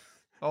play.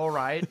 All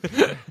right.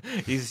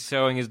 He's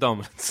showing his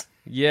dominance.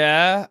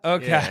 Yeah,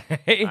 okay.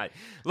 Yeah. Right.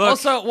 Look,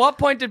 Also, at what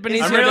point did Benicio...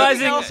 I'm Anything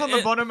realizing else on the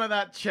it- bottom of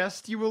that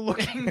chest you were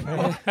looking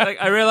for? like,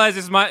 I realize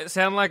this might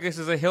sound like this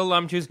is a hill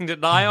I'm choosing to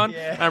die on.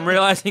 Yeah. I'm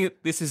realizing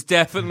this is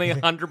definitely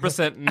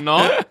 100%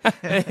 not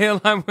a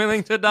hill I'm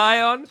willing to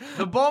die on.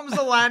 The bombs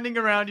are landing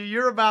around you.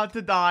 You're about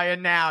to die,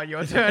 and now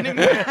you're turning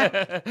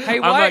back. Hey,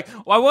 I'm why... like,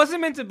 well, I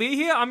wasn't meant to be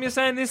here. I'm just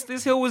saying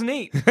this hill was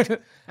neat.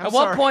 At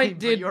what point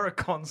did... you're a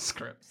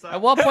conscript? So.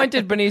 At what point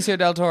did Benicio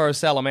del Toro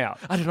sell him out?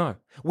 I don't know.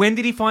 When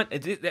did he find...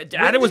 When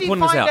Adam was did he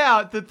pointing this find out.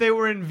 out that there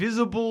were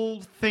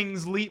invisible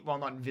things well,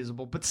 not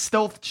invisible, but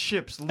stealth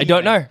ships leaving? I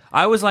don't know.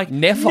 I was like,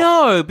 Never.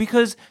 no,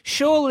 because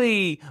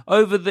surely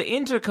over the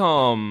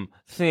intercom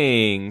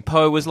thing,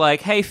 Poe was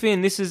like, hey,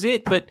 Finn, this is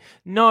it. But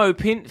no,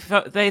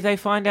 they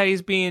find out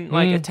he's being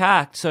like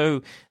attacked,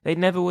 so they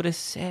never would have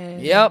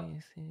said Yep.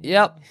 anything.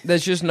 Yep.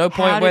 There's just no How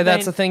point did where they-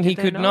 that's a thing he did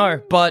they could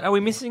know. But Are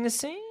we missing a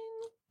scene?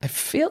 it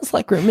feels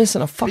like we're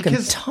missing a fucking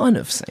Because- ton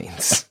of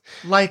scenes.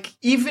 Like,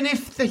 even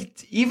if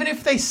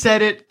they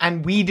said it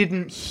and we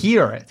didn't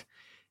hear it,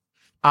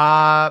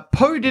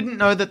 Poe didn't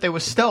know that they were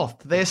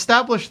stealthed. They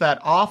established that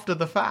after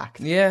the fact.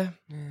 Yeah.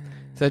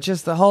 So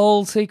just the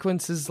whole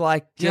sequence is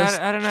like just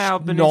I don't know how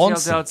Benicio del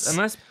nonsense.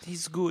 unless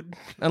he's good.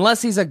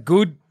 Unless he's a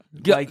good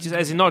guy. Like, just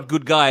as in not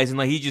good guys, and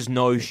like he just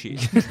knows shit.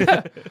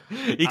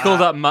 He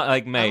called up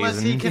like Maze.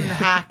 Unless he and- can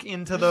hack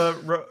into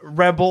the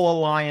Rebel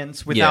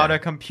Alliance without Yeah. a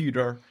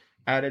computer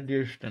at a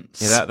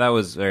distance. Yeah, that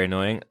was very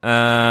annoying.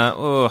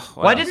 What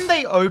Why else? didn't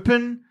they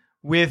open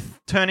with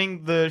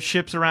turning the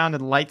ships around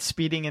and light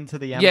speeding into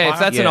the Empire? Yeah, if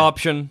that's an Yeah.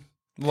 option,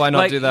 why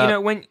not do that?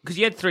 You know, because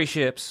you had 3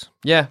 ships,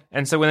 yeah.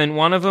 and so when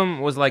one of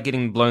them was like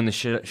getting blown the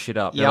shit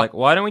up, they're Yep. like,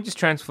 why don't we just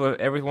transfer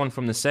everyone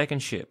from the second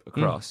ship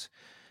across?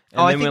 And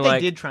Oh, I then think we're they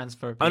like, did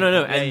transfer. Oh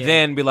no, people. and Yeah.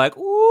 then be like,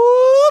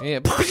 whoop. Yeah.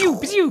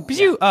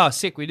 Pew. Oh,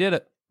 sick, we did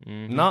it.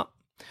 No.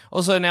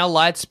 Also, now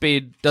light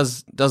speed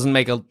doesn't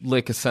make a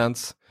lick of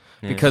sense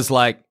because,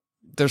 like,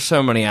 there's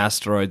so many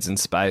asteroids in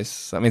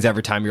space. That means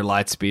every time you're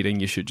light speeding,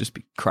 you should just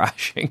be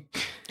crashing.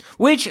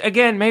 Which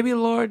again, maybe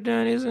Laura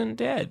Dern isn't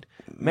dead.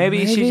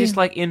 Maybe she just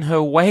like in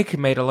her wake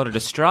made a lot of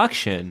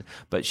destruction,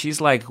 but she's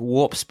like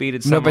warp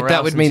speeded somewhere but that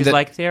else, would and mean she's that-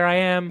 like, there I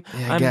am.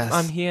 Yeah, I guess.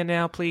 I'm here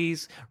now.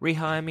 Please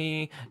rehire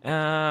me.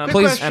 Quick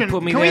Please- question. And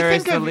put me Can we there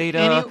as think the of leader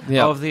any-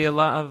 Yeah. of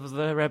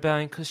the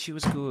rebellion because she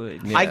was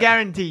good. I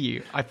guarantee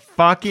you, I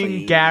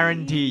fucking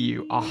guarantee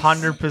you,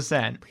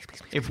 100%.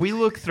 If we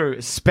look through,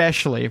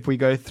 especially if we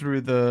go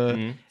through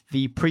the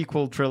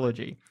prequel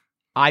trilogy,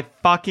 I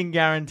fucking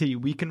guarantee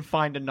we can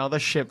find another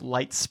ship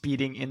light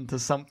speeding into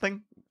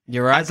something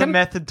You're right. as a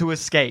method to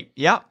escape.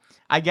 Yep.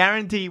 I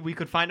guarantee we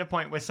could find a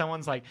point where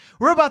someone's like,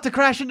 we're about to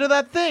crash into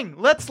that thing.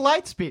 Let's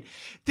light speed.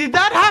 Did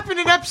that happen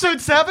in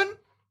episode 7?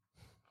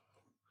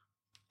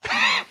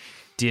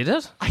 Did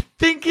it? I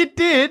think it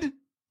did.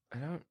 I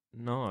don't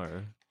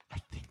know. I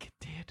think it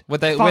did. Were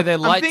they Fuck,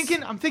 lights?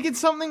 I'm thinking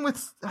something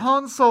with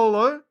Han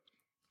Solo.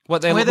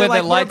 What they Where were they're they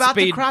like, we're light about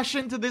speed? to crash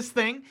into this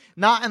thing.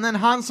 Nah, and then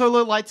Han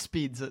Solo light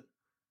speeds it.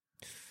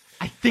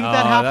 I think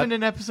that Oh, happened that-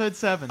 in episode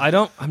 7.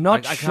 I'm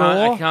not I sure.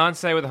 I can't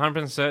say with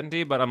 100%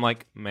 certainty, but I'm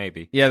like,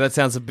 maybe. Yeah, that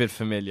sounds a bit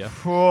familiar.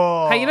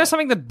 Whoa. Hey, you know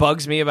something that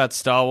bugs me about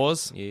Star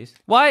Wars? Yes.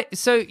 Why?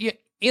 So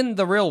in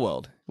the real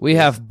world, we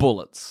have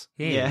bullets.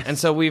 Yeah. And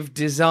so we've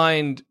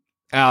designed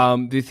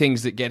the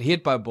things that get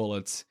hit by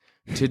bullets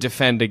to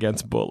defend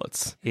against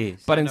bullets.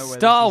 Yes. But in know where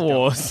Star this is going.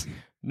 Wars,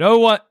 no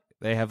one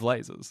they have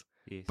lasers.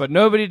 Yes. But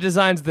nobody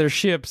designs their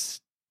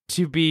ships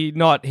to be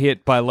not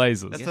hit by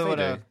lasers. That's Yes, what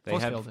they a do. They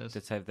force have, field is.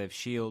 they have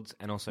shields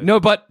and also... No,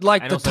 but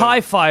like And the also-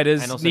 TIE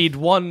fighters and also- need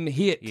one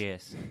hit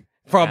Yes.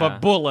 from a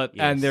bullet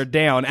and yes. they're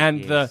down. And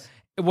Yes.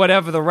 the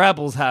whatever the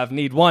rebels have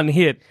need one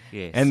hit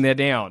Yes. and they're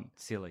down.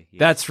 Silly. Yes.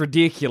 That's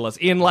ridiculous.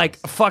 In like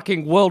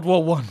fucking World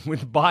War One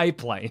with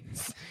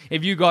biplanes,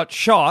 if you got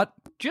shot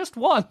just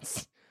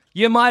once,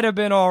 you might have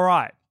been all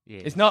right.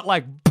 Yes. It's not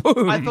like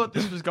boom. I thought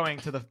this was going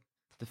to the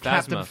the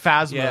Captain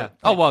Phasma. Yeah.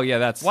 Oh well, yeah,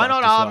 that's Why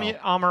not sucked as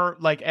well. armor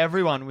like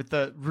everyone with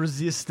the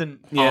resistant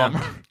Yeah.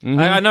 armor?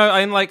 I know.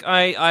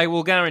 I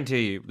will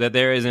guarantee you that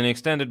there is an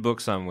extended book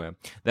somewhere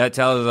that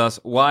tells us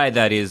why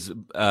that is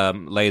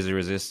laser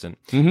resistant.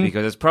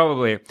 Because it's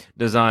probably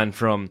designed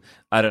from,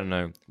 I don't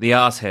know, the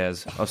arse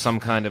hairs of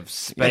some kind of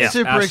space It's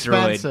super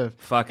asteroid expensive.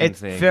 fucking It's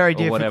thing. very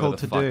or whatever difficult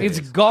the to fuck do. it It's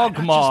is.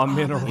 Gogma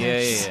mineral.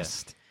 Yeah.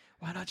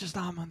 Why not just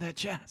armor on their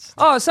chest?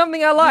 Oh,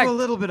 something I Do a liked.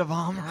 little bit of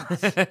armor.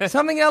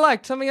 Something I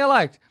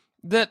liked.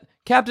 That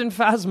Captain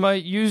Phasma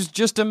used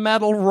just a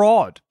metal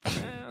rod.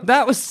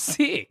 That was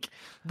sick.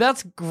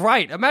 That's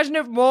great. Imagine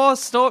if more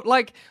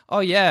fucking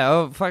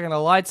a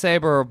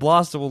lightsaber or a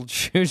blaster will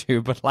shoot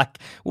you, but like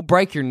we'll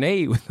break your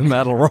knee with a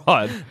metal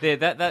rod. Yeah,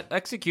 that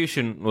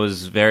execution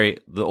was the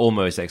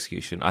almost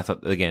execution. I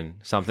thought, again,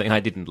 something I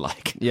didn't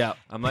like. Yeah.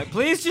 I'm like,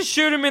 please just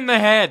shoot him in the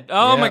head.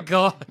 Oh Yeah. my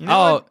God. You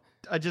know what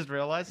I just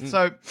realized?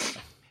 So,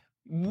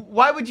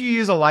 why would you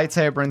use a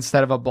lightsaber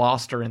instead of a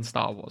blaster in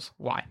Star Wars?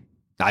 Why?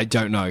 I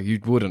don't know. You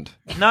wouldn't.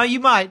 No, you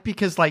might,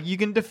 because like you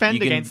can defend You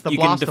can- against the you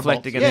can blaster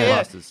deflect bolts. against the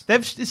blasters.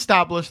 They've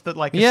established that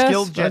like a Yes,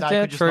 skilled Jedi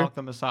yeah, could just true. knock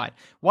them aside.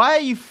 Why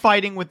are you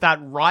fighting with that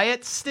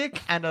riot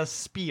stick and a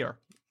spear?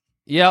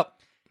 Yep.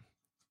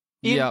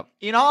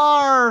 In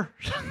our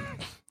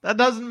that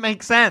doesn't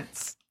make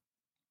sense.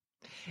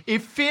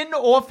 If Finn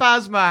or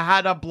Phasma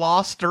had a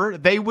blaster,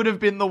 they would have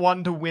been the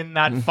one to win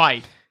that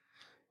fight.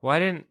 Why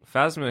didn't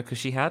Phasma? Because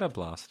she had a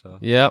blaster.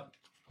 Yep.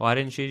 Why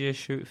didn't she just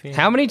shoot Finn?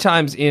 How many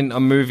times in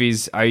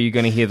movies are you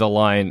going to hear the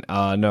line,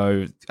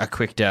 no, a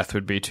quick death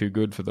would be too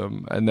good for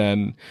them, and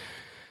then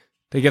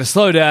they get a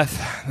slow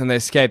death, and they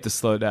escape the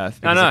slow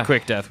death, because know. a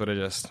quick death would have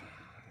just,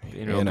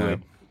 You know,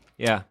 good.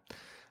 Yeah.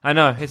 I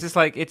know. It's just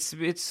like, it's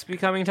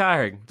becoming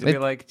tiring to be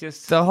like,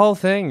 just... The whole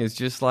thing is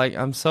just like,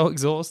 I'm so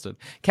exhausted.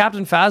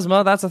 Captain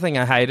Phasma, that's the thing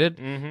I hated.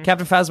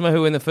 Captain Phasma,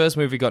 who in the first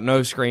movie got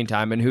no screen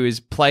time, and who is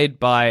played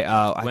by...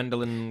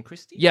 Gwendolyn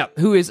Christie? Yeah,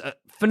 who is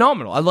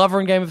phenomenal. I love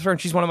her in Game of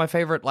Thrones. She's one of my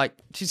favorite, like,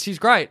 she's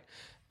great.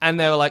 And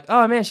they were like,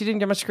 oh man, she didn't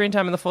get much screen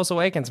time in The Force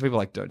Awakens. And people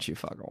were like, don't you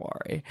fucking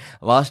worry.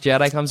 Last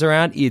Jedi comes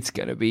around, it's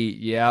gonna be,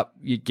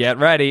 you get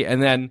ready.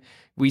 And then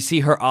we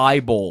see her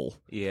eyeball.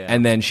 Yeah.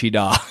 And then she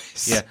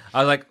dies. Yeah. I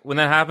was like, when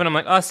that happened, I'm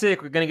like, oh,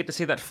 sick, we're going to get to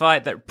see that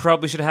fight that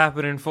probably should have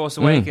happened in Force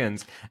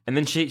Awakens. And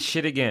then she eats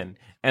shit again.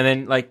 And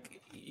then,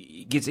 like,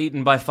 gets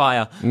eaten by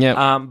fire.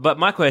 Yeah. But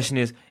my question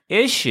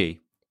is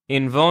she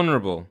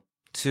invulnerable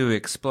to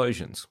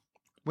explosions?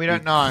 We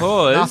don't know.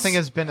 Because- Nothing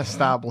has been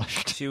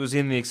established. She was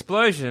in the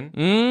explosion.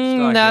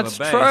 Starkiller That's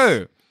Base.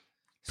 true.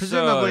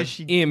 Presumably,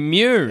 So,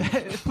 Immune.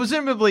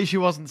 presumably she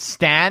wasn't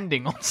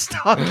standing on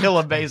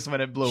Starkiller Base when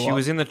it blew up. she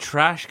was in the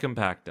trash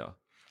compactor.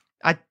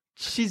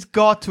 She's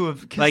got to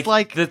have, because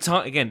like the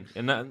time again,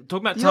 and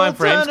talking about The time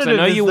frames, 'cause I know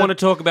alternative you is want that-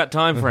 to talk about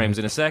time frames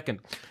in a second.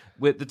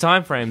 With the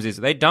time frames is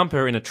they dump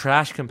her in a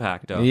trash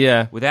compactor,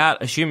 Yeah.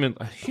 without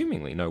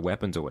assumingly no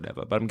weapons or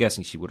whatever. But I'm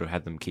guessing she would have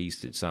had them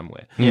keysed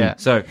somewhere. Yeah.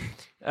 So,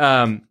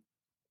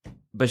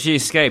 but she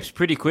escapes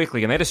pretty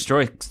quickly, and they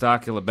destroy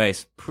Starkiller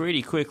Base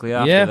pretty quickly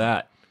after Yeah.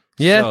 that.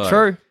 Yeah, So,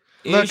 true.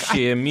 Is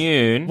she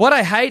immune? What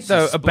I hate, to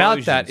though,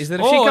 about that explosions? is that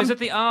if or she comes... is it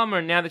the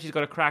armor now that she's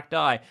got a cracked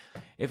eye?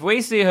 If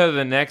we see her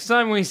the next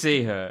time we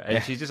see her,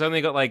 and she's just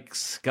only got like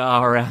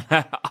scar around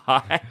that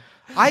eye,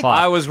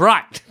 I was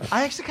right.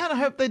 I actually kind of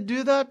hope they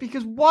do that,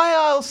 because why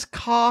else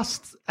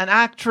cast an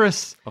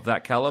actress Of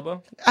that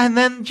caliber? and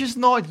then just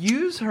not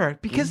use her?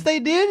 Because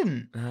they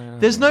didn't.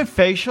 There's no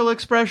facial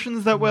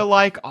expressions that we're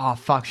like, oh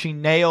fuck, she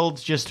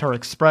nailed just her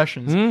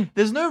expressions.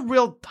 There's no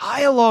real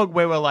dialogue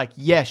where we're like,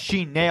 yes,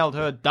 she nailed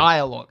her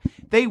dialogue.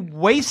 They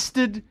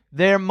wasted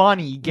their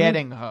money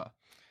getting her.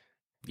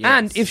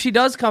 And if she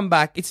does come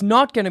back, it's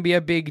not going to be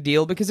a big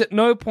deal because at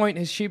no point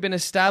has she been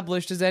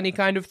established as any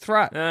kind of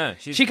threat.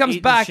 She's she comes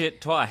eaten back.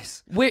 shit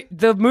twice.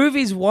 The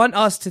movies want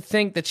us to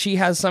think that she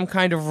has some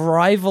kind of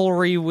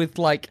rivalry with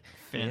like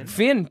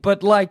Finn,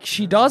 but like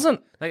she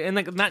doesn't.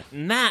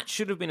 That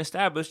should have been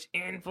established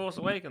in Force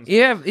Awakens.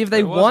 Yeah, if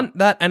they But it wasn't. want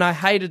that, and I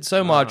hated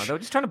so much. They were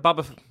just trying to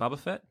Boba Fett? Boba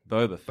Fett.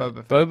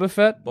 Boba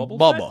Fett?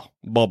 Bobble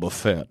Boba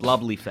Fett.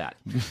 Lovely fat.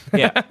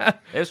 Yeah.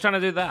 They was trying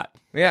to do that.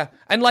 Yeah,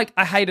 and like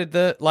I hated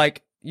the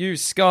like you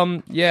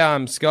scum. Yeah,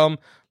 I'm scum.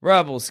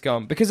 Rebel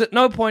scum. Because at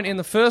no point in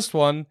the first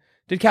one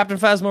did Captain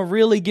Phasma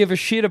really give a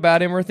shit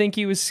about him or think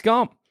he was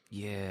scum.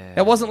 Yeah.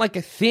 That wasn't like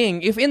a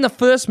thing. If in the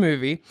first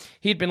movie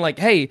he'd been like,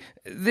 "Hey,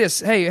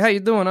 how you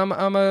doing?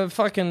 I'm a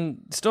fucking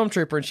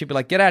stormtrooper," and she'd be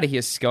like, "Get out of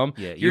here, scum!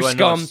 Yeah, You're you are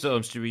scum. not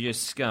stormtrooper, you're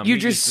scum. You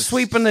just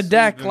sweeping the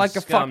deck like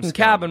a fucking scum.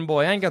 cabin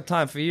boy. I ain't got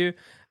time for you."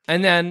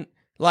 And then,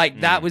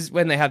 like, that was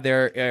when they had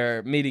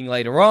their meeting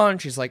later on.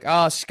 She's like,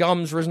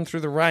 scum's risen through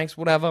the ranks,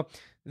 whatever.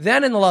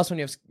 Then in the last one,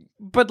 you have...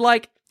 But,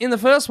 like, in the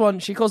first one,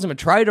 she calls him a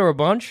traitor a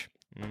bunch.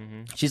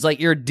 Mm-hmm. She's like,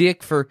 you're a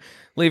dick for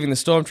leaving the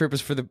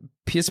stormtroopers for the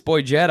piss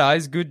boy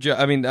Jedis. Good job.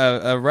 I mean,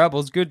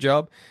 rebels. Good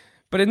job.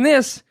 But in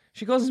this,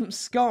 she calls him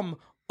scum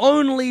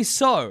only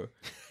so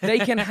they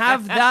can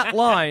have that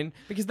line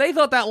because they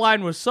thought that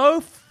line was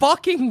so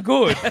fucking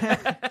good.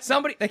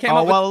 They came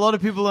up with... a lot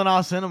of people in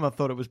our cinema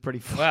thought it was pretty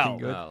fucking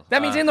good.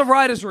 That means in the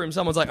writer's room,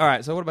 someone's like, all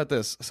right, so what about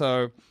this?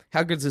 So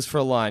how good is this for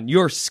a line?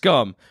 You're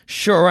scum.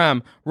 Sure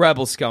am.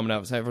 Rebel scum.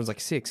 No, so everyone's like,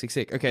 sick.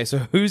 Okay, so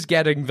who's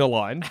getting the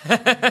line?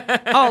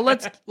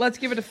 let's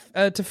give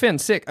it to Finn.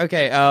 Sick.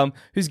 Okay,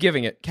 who's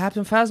giving it?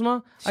 Captain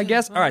Phasma, I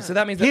guess? All right, so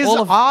that means that His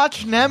all of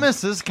arch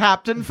nemesis,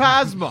 Captain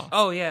Phasma.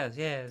 Oh, yes,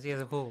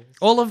 of course.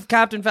 all of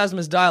Captain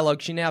Phasma's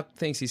dialogue, she now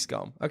thinks he's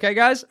scum. Okay,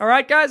 guys? All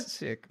right, guys?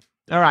 Sick.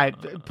 All right,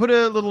 put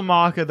a little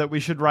marker that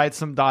we should write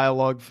some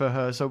dialogue for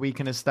her so we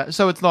can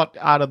so it's not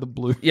out of the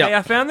blue. Yeah. Hey,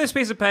 I found this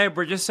piece of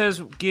paper. It just says,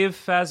 give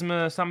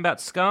Phasma something about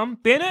scum.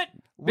 Bin it?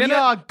 We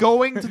are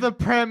going to the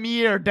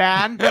premiere,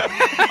 Dan. We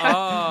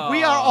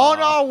are on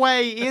our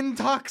way in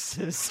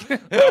Texas.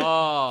 Fuck.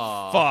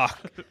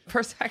 For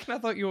a second, I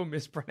thought you were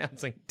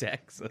mispronouncing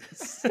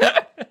Texas.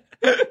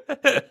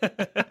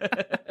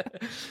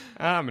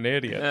 I'm an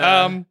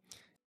idiot.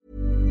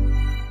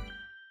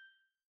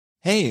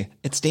 Hey,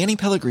 it's Danny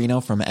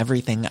Pellegrino from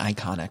Everything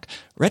Iconic.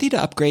 Ready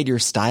to upgrade your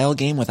style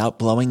game without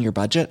blowing your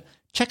budget?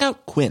 Check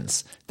out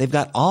Quince. They've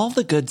got all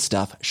the good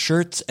stuff,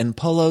 shirts and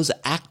polos,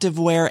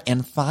 activewear,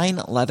 and fine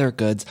leather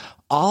goods,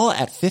 all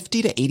at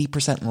 50 to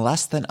 80%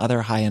 less than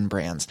other high-end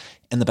brands.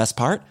 And the best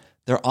part?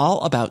 They're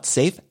all about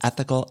safe,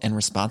 ethical, and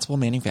responsible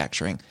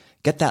manufacturing.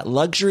 Get that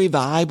luxury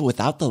vibe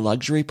without the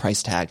luxury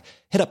price tag.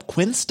 Hit up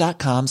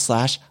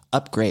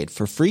quince.com/upgrade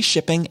for free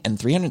shipping and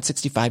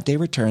 365-day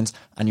returns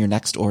on your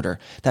next order.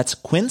 That's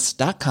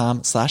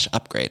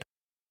quince.com/upgrade.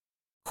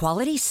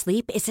 Quality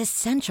sleep is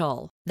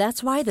essential.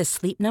 That's why the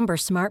Sleep Number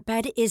Smart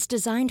Bed is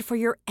designed for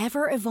your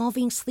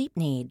ever-evolving sleep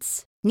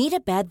needs. Need a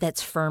bed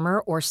that's firmer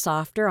or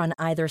softer on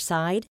either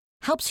side?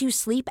 Helps you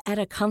sleep at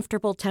a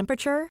comfortable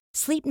temperature?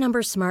 Sleep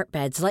Number Smart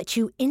Beds let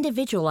you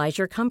individualize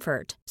your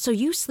comfort, so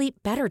you sleep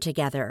better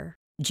together.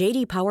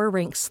 JD Power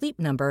ranks Sleep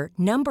Number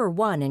number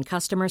 1 in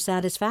customer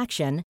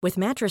satisfaction with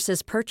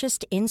mattresses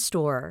purchased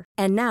in-store.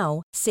 And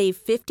now, save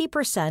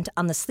 50%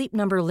 on the Sleep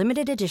Number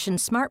Limited Edition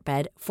Smart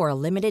Bed for a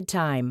limited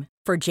time.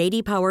 For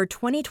JD Power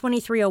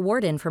 2023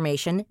 award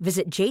information,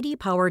 visit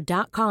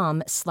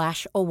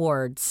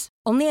jdpower.com/awards.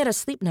 Only at a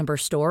Sleep Number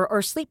store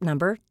or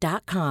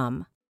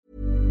sleepnumber.com.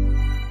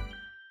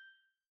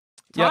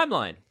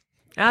 Timeline.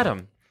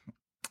 Adam.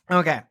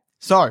 Okay,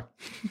 so.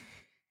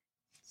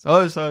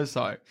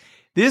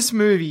 This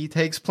movie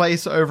takes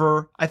place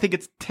over, I think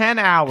it's 10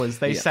 hours,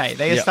 they say.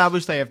 They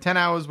establish they have 10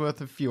 hours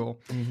worth of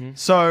fuel.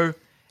 So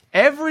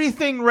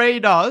everything Rey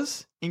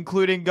does,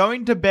 including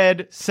going to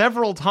bed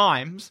several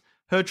times,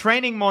 her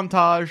training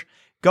montage,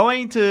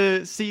 going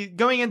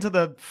into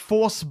the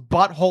Force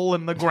butthole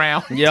in the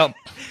ground Yep.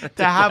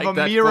 to have Like a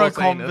that mirror Force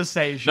anus.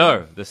 conversation.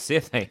 No, the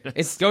Sith anus.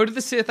 It's go to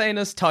the Sith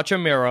anus, touch a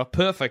mirror.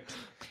 Perfect.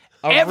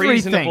 A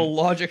Everything reasonable,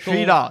 logical,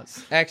 she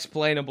does.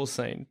 explainable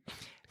scene.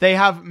 They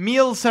have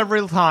meals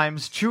several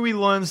times. Chewie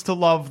learns to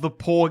love the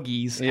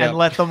porgies Yep. and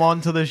let them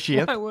onto the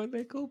ship. Why weren't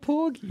they called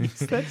porgies?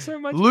 That's so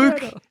much Luke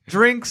better.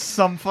 drinks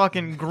some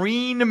fucking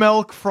green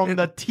milk from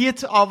the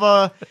tit of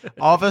a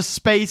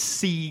space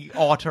sea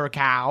otter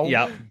cow.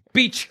 Yep.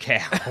 Beach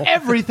cow.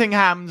 Everything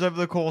happens over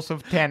the course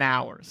of 10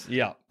 hours.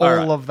 Yeah.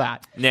 All of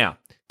that. Now,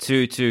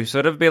 to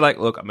sort of be like,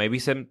 look,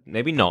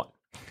 maybe not.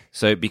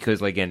 So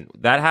because again,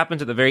 that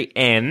happens at the very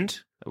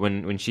end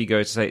when she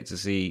goes to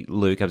see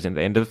Luke, happens at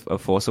the end of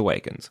Force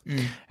Awakens,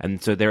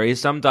 and so there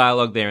is some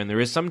dialogue there, and there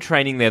is some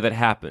training there that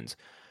happens.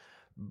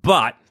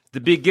 But the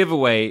big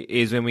giveaway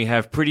is when we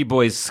have Pretty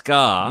Boy's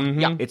scar.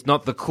 It's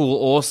not the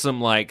cool, awesome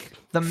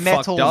The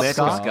metal up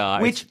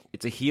scar. Which,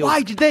 it's a heel.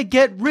 why did they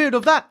get rid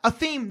of that? A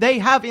theme they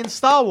have in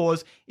Star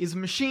Wars is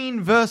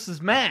machine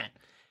versus man.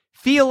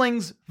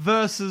 Feelings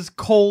versus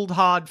cold,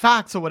 hard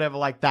facts or whatever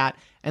like that.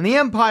 And the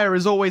Empire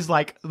is always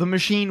like, the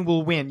machine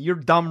will win. Your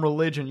dumb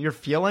religion, your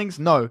feelings?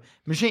 No.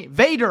 Machine.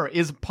 Vader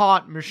is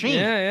part machine.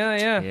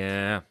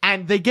 Yeah.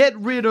 And they get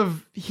rid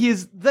of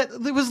his...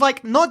 It was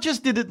like, not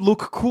just did it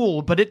look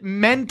cool, but it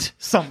meant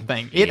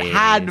something. It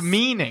had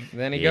meaning.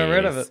 Then he got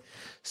rid of it.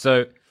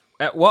 So,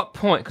 at what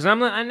point? Because now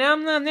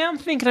I'm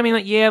thinking. I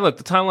mean, yeah, look,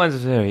 the timelines are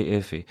very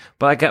iffy.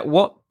 But at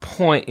what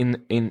point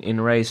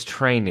in Rey's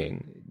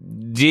training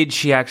did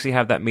she actually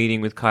have that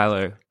meeting with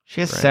Kylo?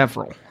 She has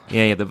several.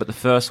 Yeah, but the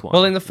first one.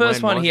 Well, in the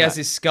first When one, he was has that?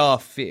 his scar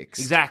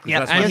fixed. Exactly. Yeah,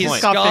 That's and my his point.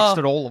 scar Scar- fixed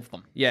at all of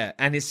them. Yeah,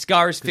 and his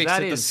scar is fixed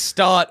that at the is-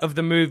 start of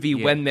the movie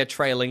when they're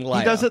trailing Leia.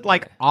 He does it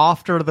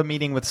after the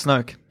meeting with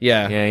Snoke.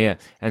 Yeah. Yeah.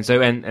 And so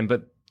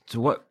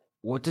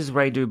what does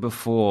Rey do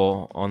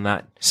before on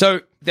that?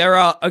 So there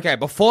are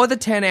before the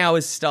 10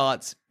 hours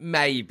starts,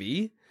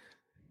 maybe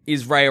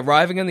is Rey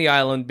arriving on the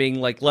island being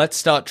like, let's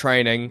start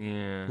training.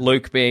 Yeah.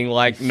 Luke being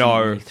like,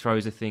 no. He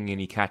throws a thing and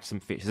he catches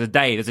some fish. There's a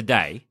day.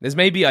 There's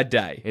maybe a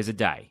day. There's a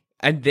day.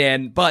 And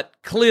then, but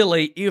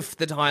clearly, if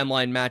the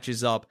timeline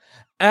matches up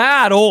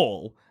at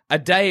all, a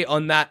day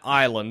on that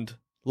island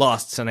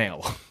lasts an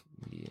hour.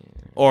 Yeah.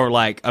 Or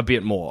a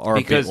bit more, or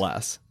a bit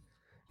less.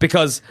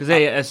 Because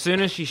as soon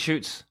as she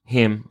shoots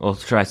him, or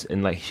tries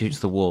and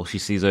shoots the wall, she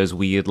sees those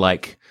weird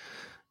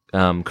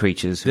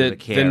creatures. Who are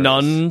the the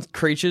nun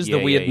creatures, the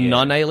weird yeah.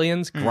 nun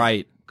aliens,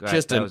 great.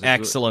 Just That an was a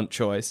excellent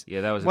choice.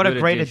 Yeah, that was What a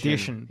good great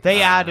addition.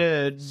 They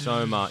added...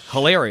 so much.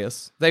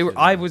 Hilarious.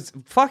 I was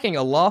fucking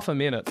a laugh a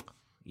minute.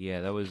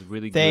 Yeah, that was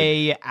really good.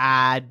 They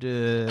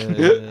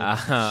added...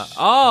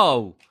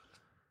 Oh!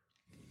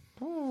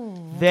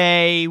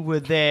 They were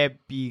there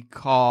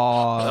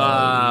because...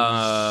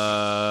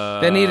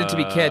 There needed to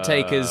be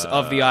caretakers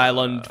of the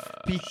island.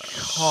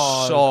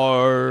 because...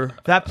 So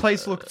That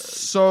place looked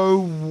so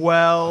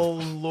well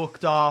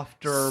looked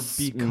after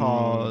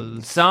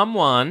because...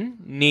 Someone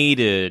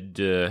needed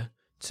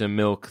to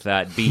milk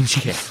that beach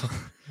cow.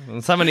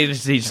 someone needed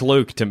to teach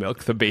Luke to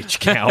milk the beach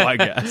cow, I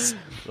guess.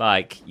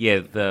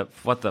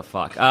 What the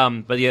fuck?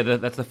 But yeah,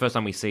 that's the first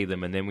time we see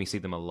them, and then we see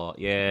them a lot.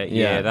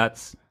 Yeah,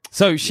 that's...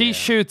 So she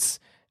shoots,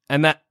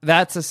 and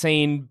that's a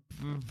scene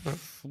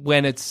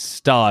when it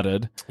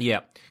started. Yeah,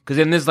 because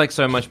then there's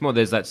so much more.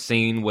 There's that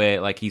scene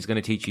where he's going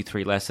to teach you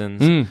 3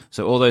 lessons.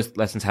 So all those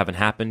lessons haven't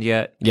happened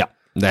yet. Yeah.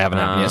 They haven't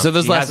happened yet. So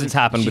those She lessons hasn't-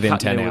 happen she within cut,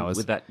 10 you know, hours.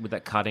 with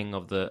that cutting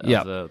of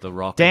the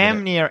rock.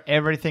 Damn near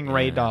everything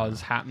Ray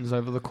does happens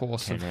over the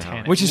course of 10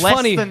 hours. Which is Less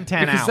funny than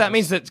 10 because hours. that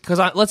means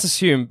that let's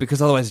assume,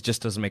 because otherwise it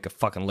just doesn't make a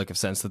fucking lick of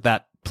sense,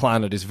 that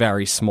planet is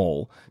very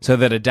small, so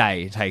that a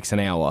day takes an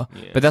hour.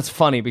 But that's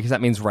funny because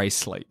that means Ray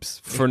sleeps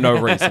for no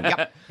reason.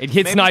 It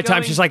hits Maybe nighttime,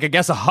 going- she's like, I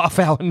guess a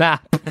half-hour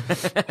nap.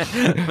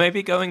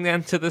 Maybe going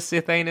down to the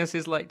Sith anus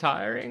is like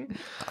tiring.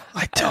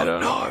 I don't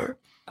know.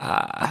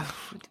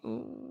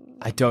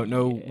 I don't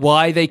know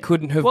why they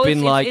couldn't have Well,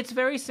 been like... it's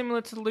very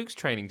similar to Luke's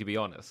training, to be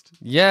honest.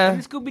 Yeah. And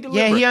this could be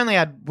deliberate. Yeah, he only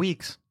had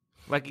weeks.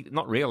 Like,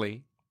 not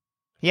really.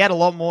 He had a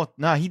lot more.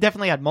 No, he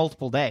definitely had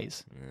multiple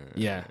days.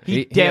 Yeah.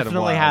 He a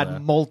definitely while had there.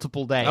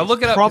 multiple days. I'll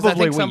look it up because Probably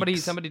I think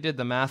weeks. somebody did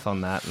the math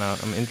on that. Now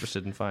I'm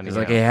interested in finding It's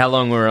out. like, how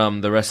long were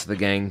the rest of the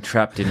gang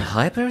trapped in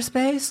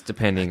hyperspace?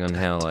 Depending on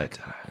how, like,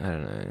 I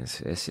don't know.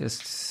 It's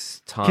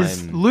just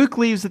Because time. Luke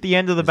leaves at the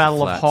end of the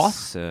Battle of Flat Hoth.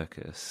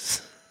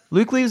 Circus.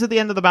 Luke leaves at the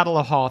end of the Battle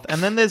of Hoth,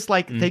 and then there's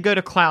like they go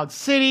to Cloud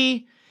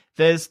City.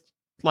 There's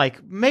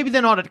like maybe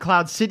they're not at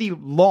Cloud City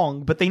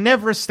long, but they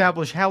never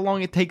establish how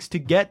long it takes to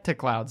get to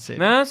Cloud City.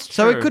 No, that's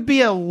So true. it could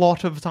be a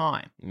lot of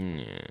time.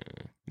 Yeah.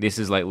 This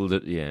is like,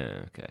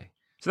 okay.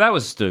 So that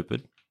was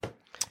stupid.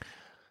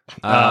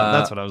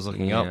 That's what I was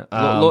looking Yeah. up.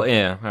 All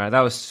right. That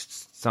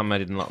was something I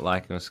didn't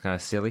like. It was kind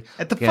of silly.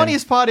 And the Again,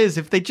 funniest part is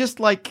if they just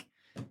like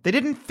they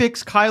didn't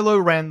fix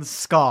Kylo Ren's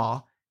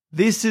scar,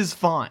 this is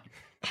fine.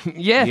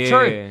 yeah,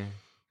 true.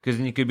 Because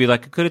then you could be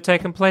like, it could have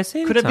taken place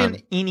anytime. Could have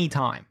been any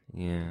time.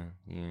 Yeah.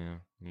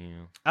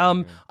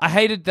 I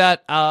hated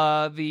that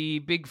the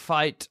big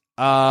fight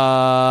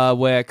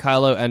where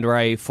Kylo and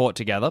Rey fought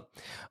together.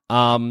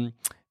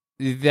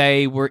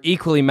 They were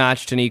equally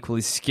matched and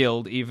equally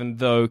skilled, even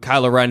though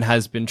Kylo Ren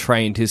has been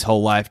trained his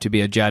whole life to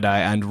be a Jedi,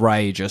 and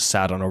Rey just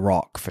sat on a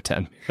rock for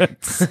 10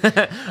 minutes.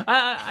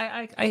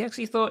 I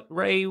actually thought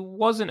Rey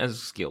wasn't as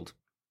skilled.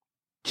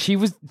 She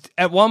was,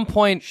 at one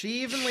point,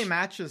 She evenly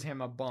matches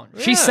him a bunch.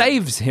 she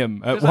saves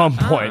him at one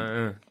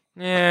point.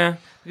 Yeah,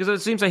 because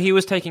it seems like he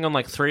was taking on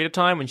like 3 at a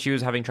time when she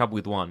was having trouble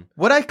with 1.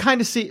 What I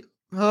kind of see, To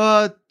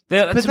But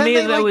then me,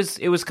 they, that like-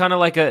 it was kind of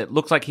like it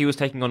looked like he was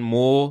taking on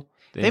more.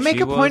 Than they make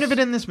she a point was. of it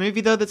in this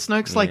movie though that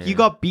Snoke's like Yeah. you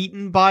got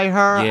beaten by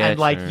her Yeah, and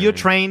like true. you're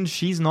trained,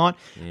 she's not.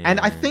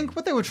 And I think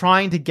what they were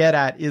trying to get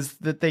at is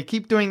that they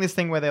keep doing this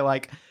thing where they're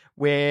like,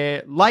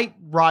 where light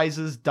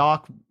rises,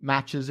 dark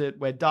matches it.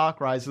 Where dark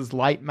rises,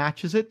 light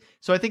matches it.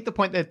 So I think the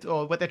point that,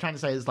 or what they're trying to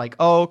say is like,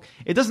 oh,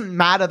 it doesn't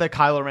matter that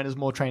Kylo Ren is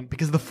more trained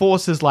because the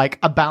Force is like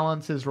a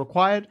balance is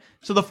required.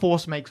 So the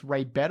Force makes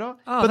Rey better.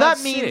 Oh, but that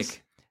that's means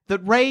sick.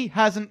 that Rey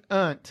hasn't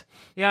earned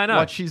Yeah, I know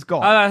what she's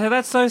got.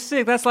 That's so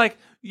sick. That's like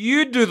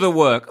you do the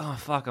work. Oh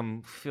fuck,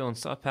 I'm feeling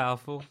so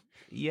powerful.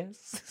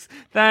 Yes,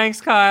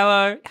 thanks,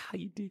 Kylo.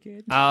 You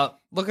dickhead.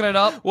 Looking it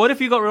up. What if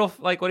you got real?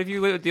 Like, what if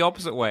you went the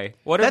opposite way?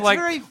 What if That's like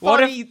very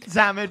what funny,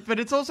 Zamet, but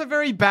it's also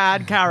very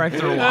bad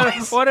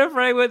character-wise. What if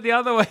Ray went the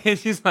other way and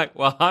she's like,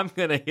 well, I'm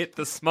going to hit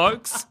the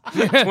smokes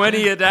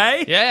 20 a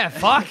day? Yeah,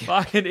 fuck.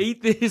 Fucking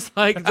eat this,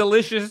 like,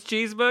 delicious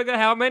cheeseburger.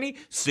 How many?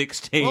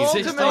 16. Well,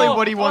 ultimately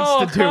what he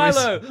wants to do is-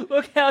 Kylo,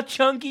 look how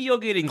chunky you're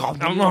getting.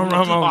 Fuck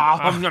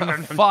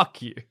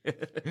you.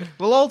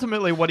 Well,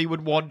 ultimately, what he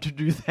would want to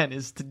do then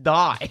is to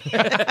die.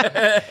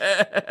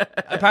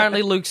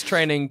 Apparently, Luke's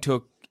training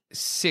took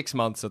 6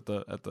 months at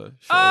the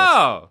shortest.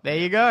 Oh! There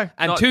you go.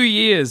 And 2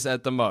 years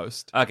at the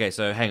most. Okay,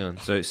 so hang on.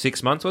 So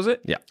 6 months, was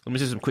it? Yeah. Let me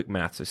do some quick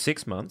math. So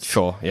 6 months.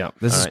 Sure, yeah.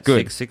 This is Alright,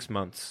 good. 6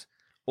 months.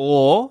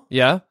 Or...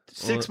 Yeah?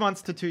 6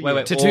 months to 2 years.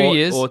 Wait, To 2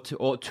 years.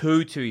 Or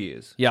 2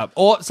 years. Yeah.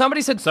 Or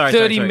somebody said Sorry,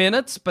 30 sorry.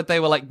 minutes, but they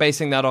were like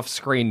basing that off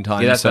screen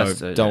time, Yeah, so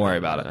don't worry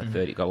about it.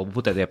 30. God, we'll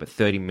put that there, but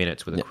 30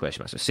 minutes with a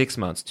question mark. So 6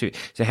 months, 2.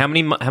 So how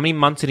many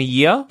months in a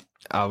year?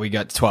 We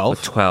got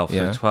 12. 12.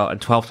 Yeah. So 12,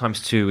 and 12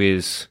 times 2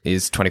 is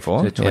Is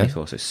 24.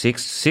 24. So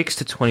 6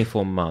 to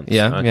 24 months.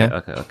 Yeah, Okay.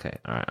 yeah. Okay.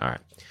 All right.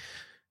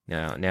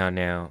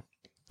 Now.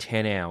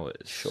 10 hours.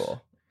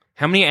 Sure.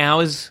 How many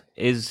hours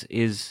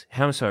is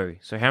how? Sorry.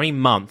 So how many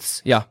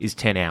months? Yeah. Is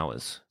 10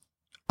 hours?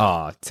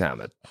 Oh,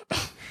 damn it.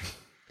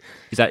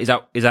 Is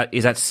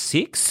that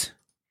 6?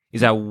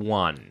 Is that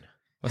 1?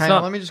 Hang not-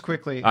 on, let me just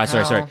quickly.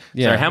 Sorry.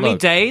 Yeah, Sorry. How many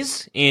look.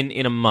 days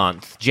in a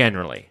month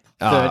generally?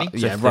 30?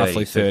 Yeah, So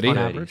roughly 30. on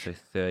average. So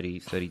 30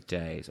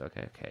 days.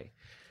 Okay.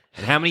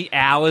 And how many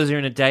hours are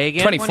in a day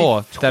again?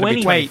 24. That'd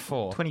be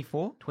 24.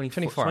 24.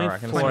 24? 24, I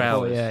reckon. 24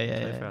 hours. Yeah.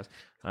 24 hours.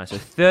 All right, so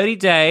 30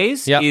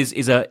 days Yep.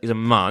 is a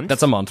month.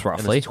 That's a month, And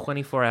roughly. there's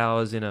 24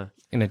 hours in a...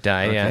 In a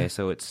day, Okay, yeah.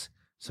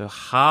 so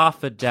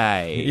half a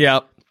day.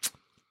 Yep.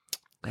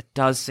 That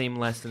does seem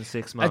less than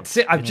 6 months. That's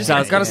it.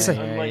 I've got to say,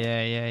 I'm like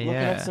Yeah. looking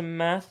at some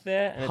math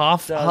there. And it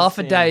half does a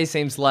seem- day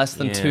seems less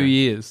than Yeah. 2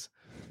 years.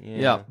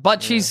 Yeah.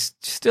 But she's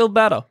still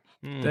better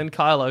than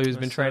Kylo, who's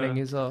been That's, training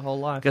his whole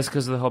life. I guess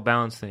because of the whole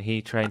balance thing,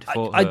 he trained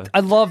for her. I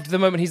loved the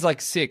moment he's like,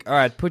 sick. All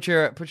right, put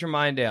your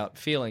mind out,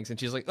 feelings. And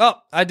she's like, oh,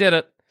 I did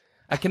it.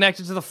 I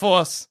connected to the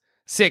Force.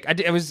 Sick.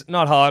 It was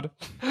not hard.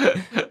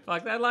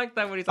 Like, I like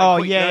that when he's like, Oh,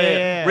 put your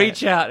yeah.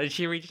 reach out, and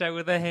she reached out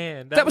with her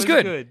hand. That was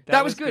good.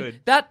 That was good.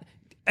 That,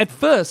 at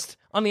first,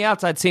 on the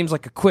outside seems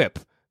like a quip,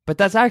 but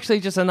that's actually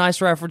just a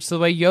nice reference to the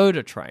way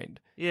Yoda trained.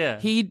 Yeah.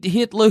 He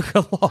hit Luke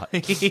a lot.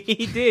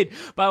 He did.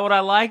 But what I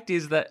liked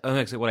is that,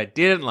 actually, what I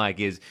didn't like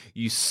is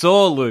you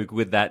saw Luke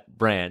with that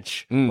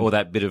branch or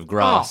that bit of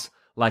grass.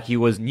 Like he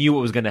knew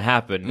what was going to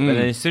happen. But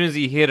then as soon as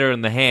he hit her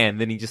in the hand,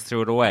 then he just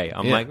threw it away.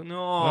 I'm like,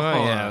 no. Oh,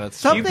 yeah,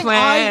 that's you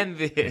planned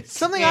this.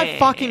 Something I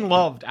fucking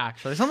loved,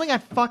 actually. Something I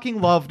fucking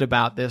loved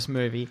about this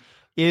movie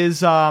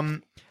is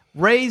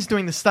Rey's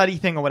doing the study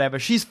thing or whatever.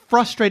 She's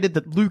frustrated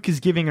that Luke is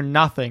giving her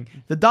nothing.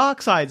 The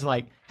dark side's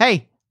like,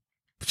 hey,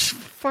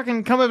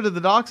 fucking come over to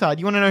the dark side.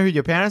 You want to know who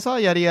your parents are?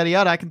 Yada, yada,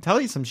 yada. I can tell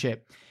you some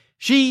shit.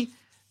 She,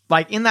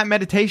 like, in that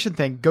meditation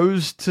thing,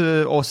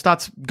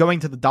 starts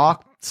going to the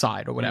dark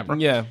side or whatever.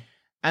 Yeah.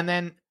 And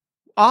then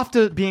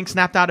after being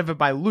snapped out of it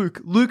by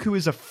Luke, who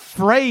is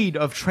afraid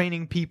of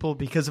training people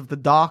because of the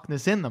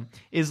darkness in them,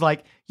 is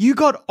like,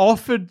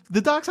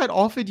 the dark side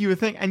offered you a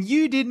thing and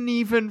you didn't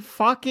even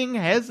fucking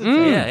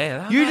hesitate.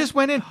 Yeah. You just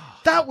went in.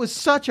 That was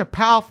such a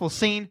powerful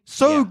scene.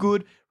 So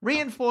good.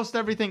 Reinforced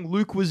everything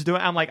Luke was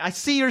doing. I'm like, I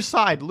see your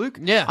side, Luke.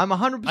 Yeah. I'm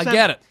 100%. I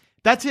get it.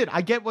 That's it.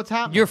 I get what's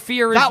happening. Your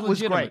fear is that was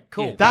legitimate. great.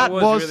 Cool. Yeah, that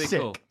was really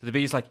sick. cool. But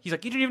he's like, you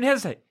didn't even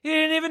hesitate. You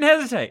didn't even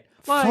hesitate.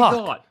 My Fuck.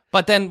 God.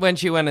 But then when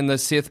she went in the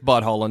Sith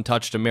butthole and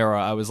touched a mirror,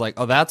 I was like,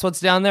 oh, that's what's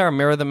down there? A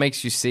mirror that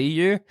makes you see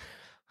you?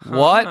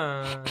 What?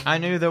 I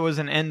knew there was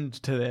an end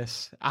to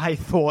this. I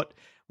thought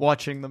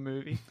watching the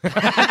movie.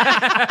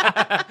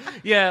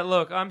 Yeah,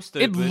 look, I'm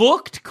stupid. It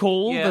looked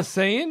cool, Yeah. the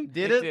scene.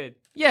 Did it? did.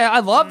 Yeah, I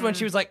loved when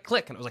she was like,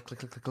 click, and it was like, click,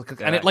 click, click, click,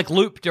 click, and it like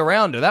looped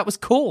around her. That was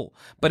cool,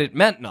 but it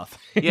meant nothing.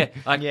 Yeah,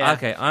 like, Yeah.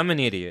 okay, I'm an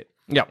idiot.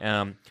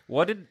 Yeah.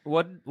 What did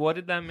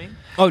that mean?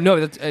 Oh,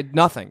 no, that's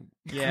nothing.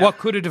 Yeah. What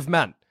could it have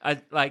meant?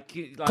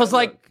 Because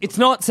Because, it's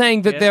not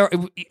saying that Yeah.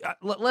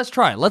 let's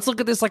try it. Let's look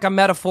at this like a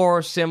metaphor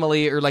or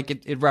simile or like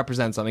it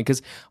represents something.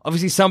 Because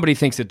obviously somebody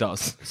thinks it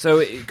does. So,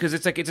 because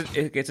it's like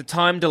it's a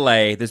time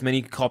delay. There's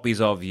many copies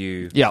of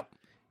you. Yep.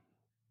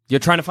 You're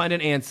trying to find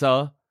an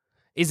answer.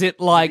 Is it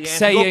like The answer-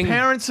 saying... Your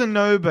parents are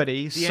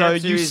nobody, so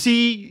answer you is-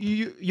 see,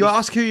 you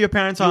ask who your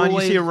parents are, and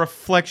you see a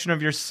reflection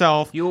of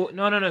yourself.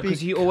 No,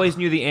 because he always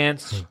knew the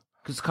answer.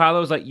 Because Kylo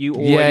was like, you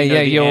always know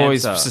the you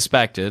always answer.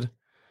 suspected.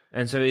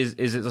 And so is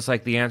it just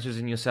like the answer's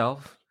in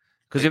yourself?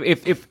 Because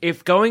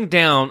if going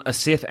down a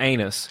Sith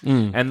anus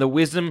and the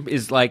wisdom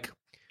is like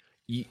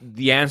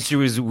the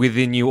answer is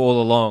within you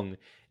all along,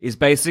 is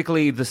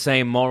basically the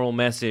same moral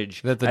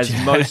message That the as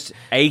Jedi- most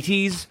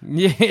 80s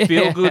Yeah.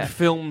 feel-good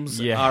films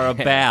Yeah. are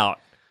about.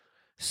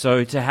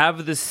 So to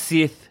have the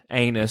Sith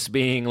anus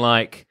being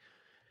like,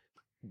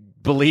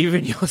 believe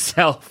in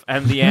yourself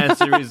and the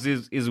answer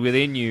is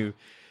within you,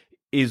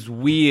 is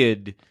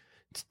weird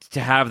to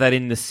have that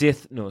in the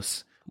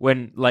Sithness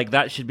when like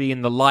that should be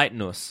in the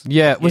lightness.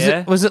 Yeah, was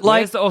it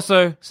like... Where's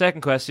also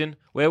second question?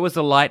 Where was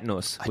the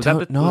lightness? Was don't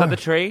that the know. was that the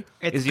tree?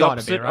 It's is the gotta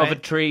be, opposite right? of a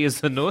tree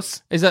is the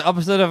nuss? Is that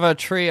opposite of a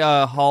tree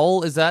a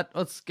hole? Is that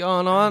what's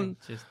going on?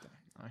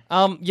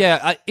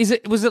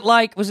 Was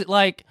it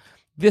like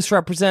this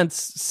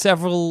represents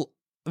several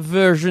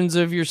versions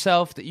of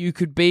yourself that you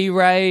could be,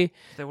 Rey?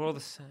 They were all the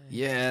same.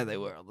 Yeah, they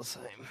were all the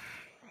same.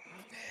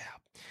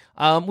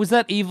 Yeah. Was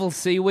that evil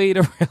seaweed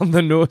around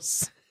the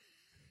nose?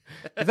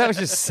 If that was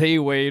just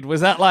seaweed,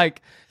 was that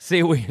like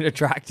seaweed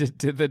attracted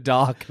to the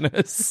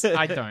darkness?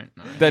 I don't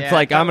know. That's Yeah,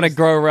 like, that I'm going to was-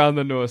 grow around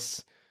the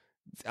nose.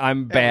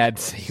 I'm bad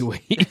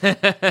seaweed.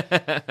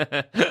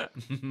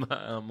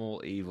 I'm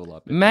all evil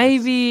up in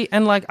Maybe,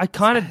 and like, I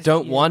kind of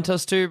don't want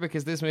us to,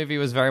 because this movie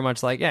was very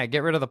much like, yeah,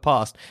 get rid of the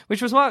past,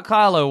 which was what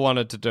Kylo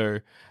wanted to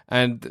do.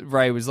 And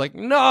Rey was like,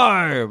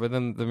 no, but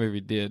then the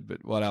movie did,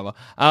 but whatever.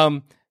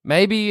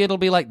 Maybe it'll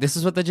be like, this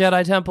is what the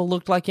Jedi Temple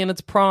looked like in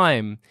its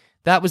prime.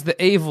 That was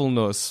the evil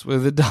Nuss, where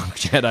the Dark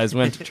Jedis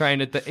went to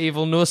train at the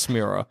evil Nuss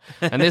mirror.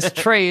 And this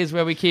tree is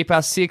where we keep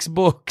our 6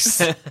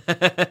 books.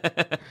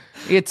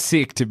 It's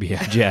sick to be a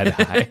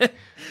Jedi.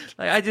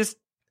 Like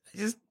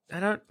I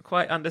don't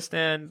quite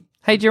understand.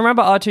 Hey, do you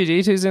remember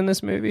R2-D2's in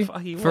this movie?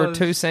 He For was.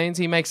 2 scenes,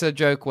 he makes a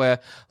joke where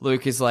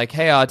Luke is like,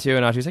 hey, R2,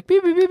 and R2's like,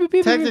 beep, beep, beep, beep,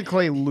 beep.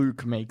 Technically,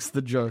 Luke makes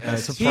the joke, I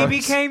suppose. He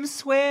became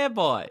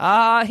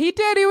swearbot. He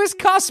did. He was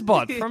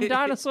Cussbot from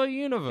Dinosaur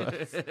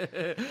Universe.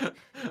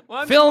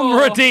 Once Film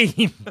more-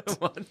 redeemed.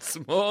 Once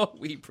more,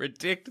 we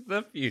predict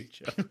the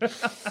future.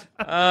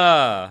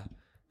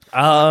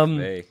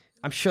 Hey.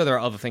 I'm sure there are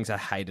other things I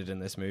hated in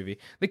this movie.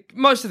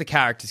 Most of the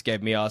characters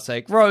gave me arse.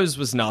 Rose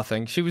was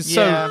nothing. She was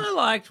Yeah. I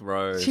liked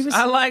Rose. She was-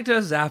 I liked her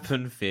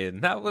zapping Finn.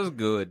 That was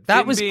good. That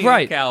Finn was being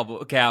great.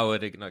 A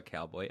coward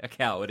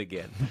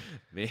again.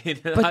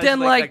 But then,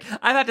 like-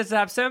 I've had to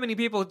zap so many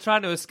people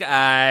trying to escape.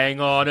 Hang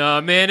on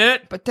a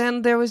minute. But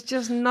then there was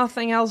just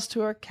nothing else to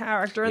her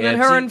character, and Yeah, then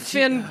her she- and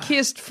Finn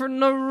kissed for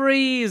no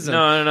reason.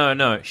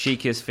 No. She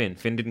kissed Finn.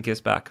 Finn didn't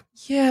kiss back.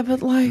 Yeah,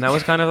 but like... And that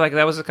was kind of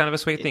a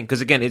sweet thing. Because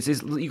again, it's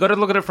you got to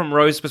look at it from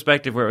Rose's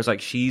perspective, where it was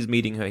like she's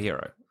meeting her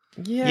hero.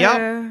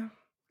 Yeah,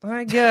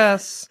 I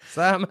guess.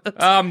 Sam.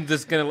 I'm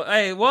just gonna.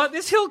 Hey, what?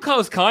 This hill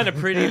coast's kind of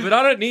pretty, but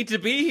I don't need to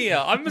be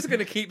here. I'm just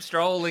gonna keep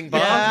strolling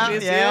past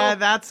this hill.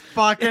 That's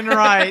fucking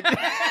right.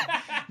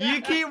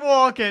 You keep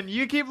walking.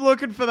 You keep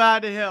looking for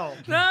that hill.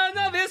 No,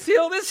 this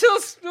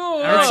hill's. Oh,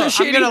 All right, It's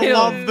a I'm gonna shitty hill.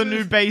 love the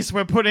new base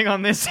we're putting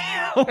on this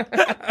hill.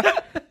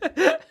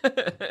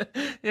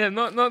 yeah,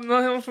 not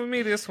hill for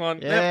me. This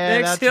one. Yeah,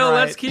 Next that's hill.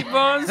 right. Let's keep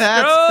on.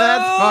 That's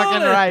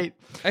fucking right.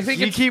 I think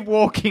you it's- keep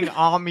walking,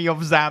 army of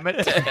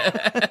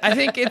Zamet. I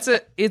think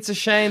it's a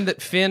shame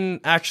that Finn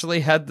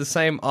actually had the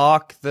same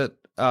arc that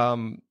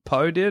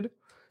Poe did,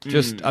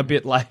 just a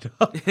bit later.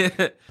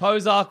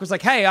 Poe's arc was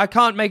like, "Hey, I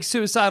can't make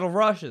suicidal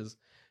rushes."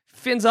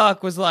 Finn's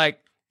arc was like,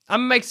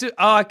 "I'm gonna make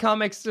I can't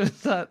make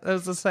suicide." It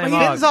was the same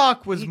arc. Finn's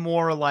arc was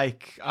more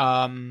like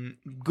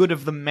good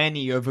of the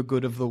many over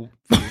good of the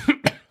few,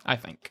 I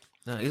think.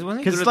 No, wasn't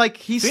he 'Cause, good at- like,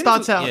 he Finn starts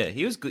was- out- Yeah,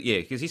 he was good. Yeah,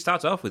 because he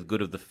starts off with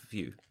good of the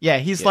few. Yeah,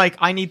 he's like,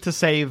 I need to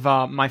save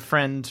my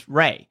friend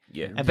Ray.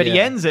 Yeah. But he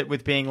Yeah. ends it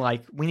with being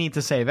like, we need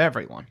to save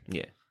everyone.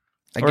 Yeah,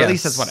 Or at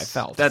least that's what I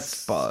felt.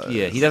 that's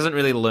yeah. He doesn't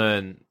really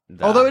learn.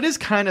 That. Although it is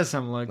kind of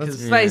similar. It's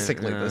Because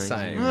basically the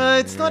same.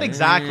 it's not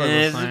exactly the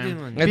it's a same.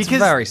 good one. It's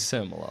because- very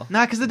similar.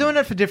 Nah, because they're doing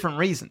it for different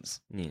reasons.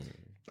 Yeah.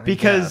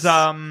 Because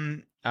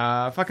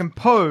guess. fucking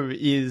Poe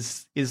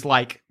is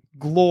like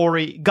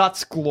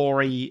guts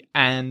glory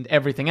and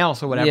everything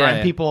else or whatever, Yeah.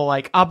 and people are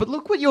like, but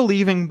look what you're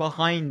leaving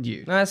behind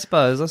you. I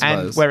suppose.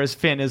 And whereas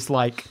Finn is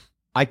like,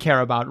 I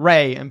care about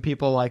Rey, and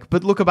people are like,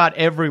 but look about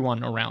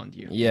everyone around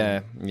you.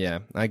 Yeah,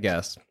 I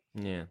guess.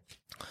 Yeah.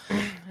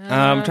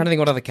 I'm trying to think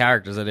what other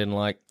characters I didn't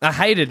like. I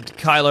hated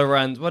Kylo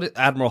Ren.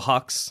 Admiral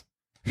Hux?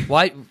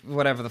 Why?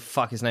 Whatever the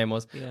fuck his name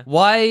was. Yeah.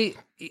 Why?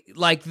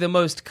 Like the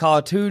most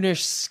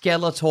cartoonish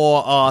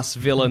Skeletor ass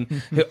villain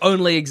who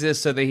only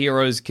exists so the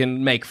heroes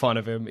can make fun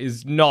of him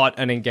is not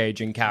an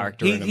engaging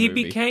character. in a He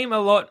movie. became a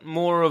lot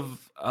more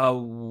of a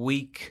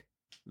weak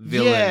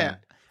villain. Yeah.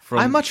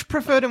 I much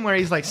preferred him where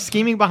he's like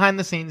scheming behind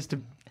the scenes,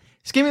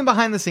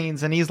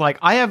 and he's like,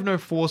 I have no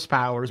force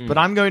powers, but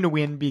I'm going to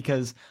win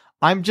because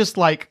I'm just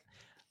like,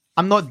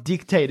 I'm not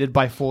dictated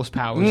by force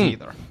powers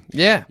either.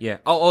 Yeah. Yeah.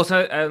 Oh,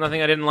 also, another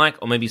thing I didn't like,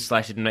 or maybe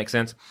slash didn't make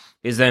sense,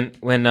 is then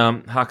when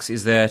Hux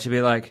is there to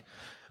be like,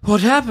 what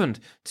happened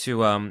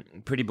to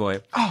Pretty Boy?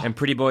 And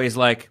Pretty Boy is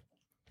like,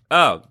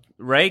 oh,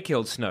 Rey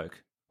killed Snoke.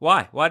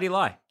 Why? Why did he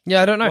lie?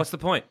 Yeah, I don't know. What's the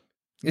point?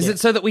 Is it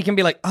so that we can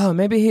be like, oh,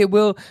 maybe he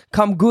will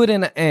come good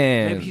in the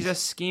end? Maybe he's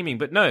just scheming,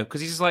 but no,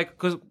 because he's just like,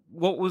 because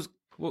why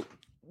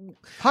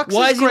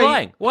Hux is he great.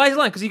 lying? Why is he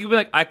lying? Because he could be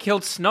like, I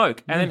killed Snoke,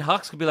 and then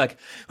Hux could be like,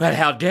 well,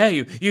 how dare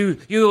you?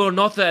 You are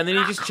not there, and then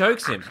he just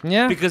chokes him.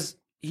 Yeah. Because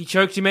he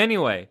choked him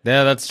anyway.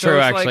 Yeah, that's So true,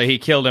 it's actually. like- He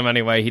killed him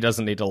anyway. He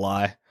doesn't need to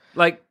lie.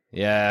 Like,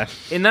 Yeah.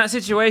 in that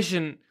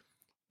situation,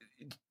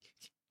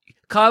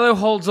 Kylo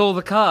holds all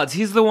the cards.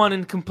 He's the one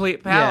in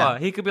complete power. Yeah.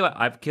 He could be like,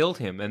 I've killed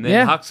him. And then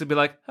Yeah. Hux would be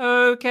like,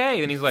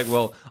 okay. And he's like,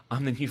 well,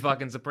 I'm the new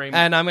fucking Supreme.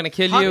 And I'm going to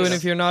kill you, Hux- and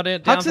if you're not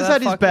down Hux for is that,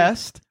 at his fuck you.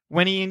 best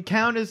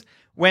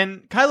when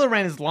Kylo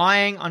Ren is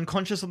lying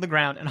unconscious on the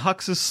ground and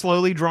Hux is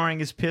slowly drawing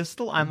his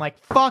pistol. I'm like,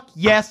 fuck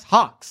yes,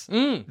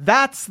 Hux.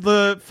 That's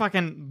the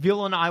fucking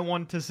villain I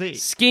want to see.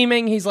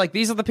 Scheming, he's like,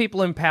 these are the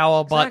people in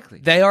power, but Exactly.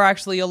 they are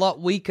actually a lot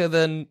weaker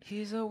than...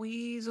 He's a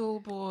weasel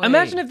boy.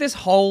 Imagine if this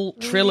whole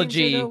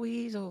trilogy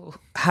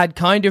had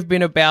kind of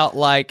been about,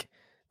 like,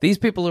 these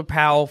people are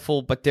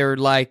powerful, but they're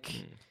like...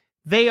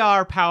 They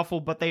are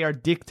powerful, but they are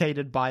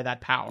dictated by that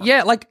power.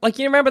 Yeah, like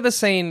you remember the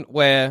scene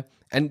where...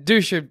 And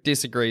Dusha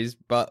disagrees,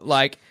 but,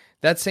 like,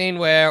 that scene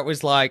where it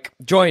was like,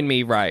 join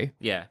me, Rey.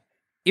 Yeah.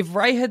 If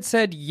Rey had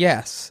said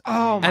yes,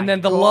 Oh my and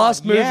then the God,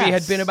 last movie yes.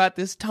 had been about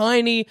this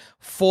tiny,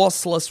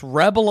 forceless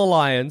rebel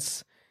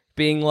alliance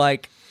being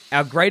like,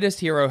 our greatest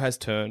hero has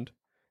turned.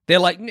 They're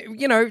like,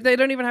 you know, they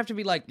don't even have to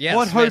be like, yes,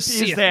 What they're hope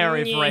Sith. is there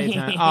if Rey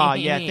turns? Oh,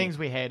 yeah, things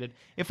we hated.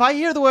 If I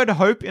hear the word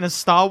hope in a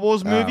Star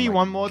Wars movie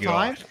one more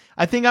time,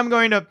 I think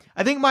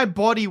my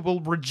body will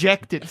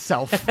reject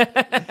itself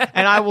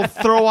and I will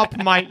throw up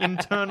my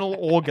internal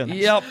organs.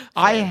 Yep.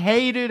 I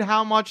hated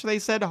how much they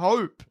said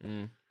hope.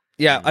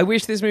 Yeah, I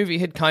wish this movie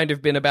had kind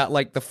of been about,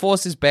 like, the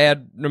Force is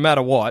bad no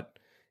matter what.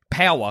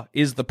 Power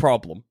is the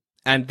problem.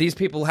 And these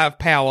people have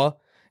power,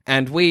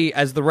 and we,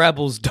 as the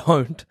rebels,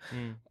 don't.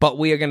 But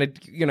we are going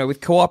to, you know,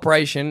 with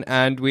cooperation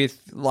and with,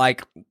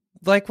 like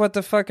what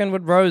the fucking,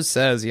 what Rose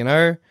says, you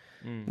know?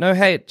 No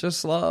hate,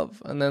 just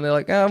love. And then they're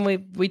like,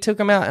 we took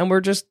them out, and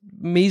we're just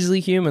measly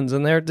humans,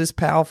 and they're this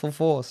powerful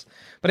force.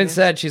 But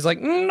instead, she's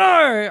like, no,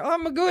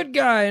 I'm a good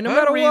guy, no Her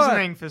matter what.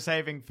 reasoning for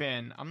saving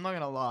Finn, I'm not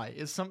gonna lie,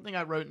 is something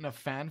I wrote in a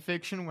fan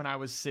fiction when I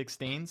was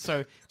 16.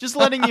 So just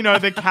letting you know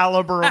the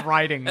caliber of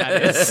writing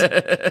that is.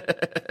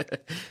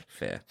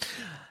 Fair.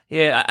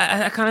 Yeah,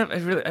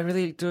 I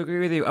really do agree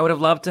with you. I would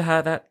have loved to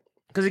have that.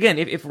 Because again,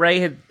 if Rey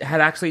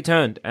had actually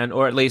turned,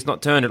 or at least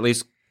not turned, at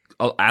least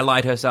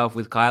allied herself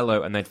with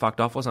Kylo and they'd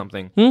fucked off or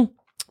something,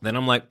 then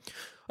I'm like,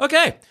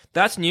 okay,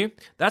 that's new,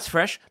 that's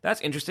fresh, that's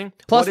interesting.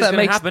 Plus, what is that going to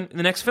makes- happen in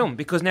the next film?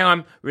 Because now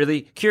I'm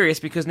really curious,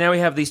 because now we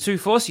have these two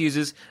Force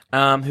users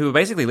who are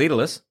basically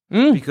leaderless,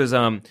 because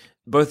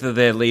both of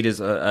their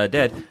leaders are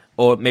dead.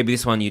 Or maybe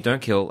this one you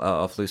don't kill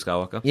off Luke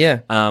Skywalker.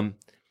 Yeah.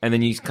 And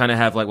then you kind of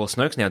have like, well,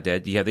 Snoke's now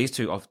dead. You have these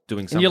two off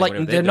doing something. And you're like,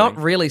 whatever they're not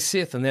doing. really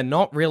Sith and they're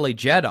not really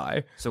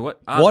Jedi. So what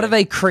Are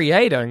they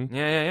creating?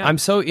 Yeah. I'm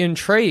so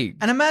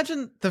intrigued. And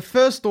imagine the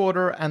First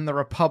Order and the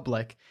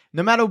Republic.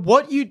 No matter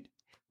what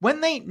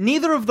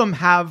neither of them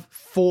have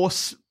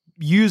Force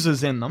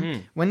users in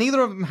them. When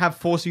neither of them have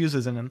Force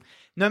users in them,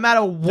 no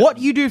matter what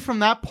you do from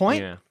that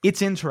point,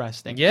 it's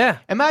interesting. Yeah.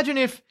 Imagine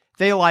if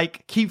they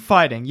like keep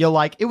fighting. You're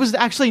like, it was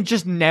actually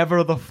just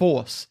never the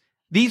Force.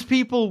 These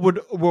people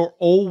were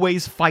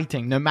always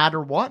fighting, no matter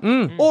what.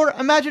 Or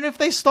imagine if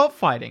they stopped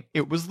fighting.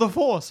 It was the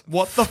Force.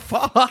 What the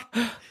fuck?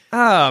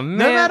 Oh, man.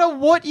 No matter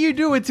what you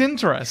do, it's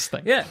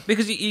interesting. Yeah,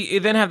 because you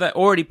then have that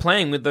already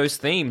playing with those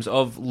themes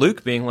of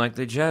Luke being like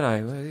the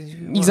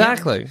Jedi.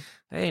 Exactly.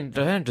 They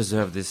don't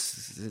deserve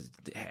this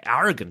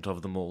arrogant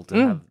of them all to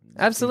have.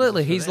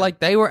 Absolutely. He's like,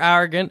 they were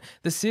arrogant.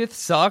 The Sith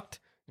sucked.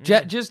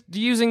 Just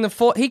using the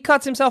Force. He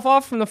cuts himself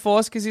off from the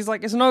Force because he's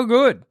like, it's no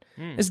good.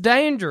 It's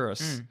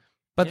dangerous.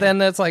 But then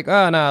that's like,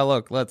 oh no,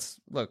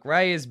 look,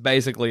 Rey is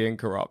basically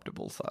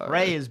incorruptible. So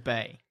Rey is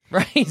Bay.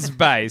 Rey's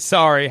Bay.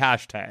 Sorry,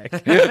 hashtag.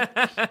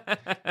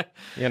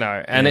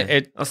 And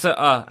it Also,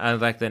 I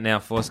like that now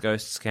Force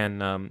Ghosts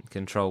can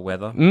control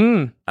weather.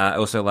 I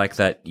also like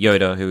that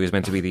Yoda, who is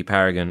meant to be the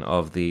paragon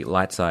of the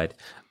light side,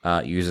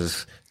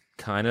 uses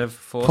kind of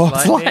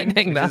Force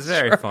lightning. Which That's is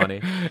very true.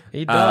 funny.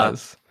 He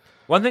does.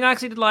 One thing I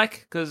actually did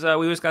like, because we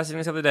were discussing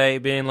this the other day,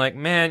 being like,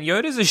 man,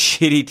 Yoda's a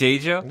shitty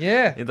teacher.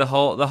 Yeah. The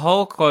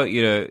whole quote,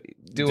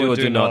 do or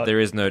do not, not. there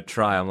is no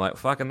try. I'm like,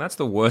 fucking, that's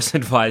the worst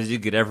advice you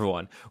get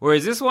everyone.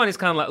 Whereas this one is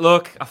kind of like,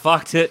 look, I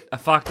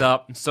fucked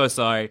up. I'm so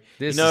sorry.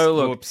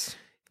 Whoops.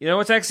 You know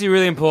what's actually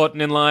really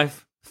important in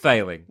life?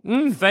 Failing.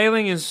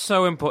 Failing is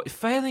so important.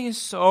 Failing is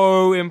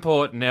so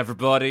important,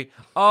 everybody.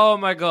 Oh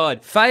my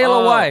god.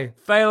 Fail away.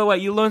 Fail away.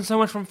 You learn so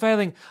much from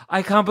failing.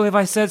 I can't believe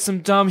I said some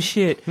dumb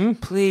shit.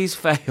 Please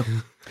fail.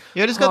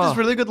 Yoda's got this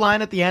really good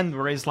line at the end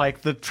where he's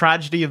like, the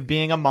tragedy of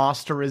being a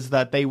master is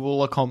that they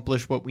will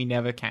accomplish what we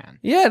never can.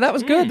 Yeah, that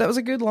was good. That was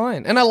a good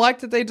line. And I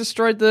liked that they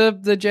destroyed the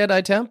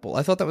Jedi Temple.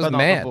 I thought that was But not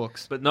mad. the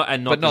books. But not But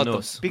not the the-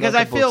 Nus. Because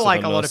Not I the feel books like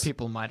of a the lot Nus. of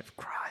people might have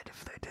cried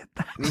if they did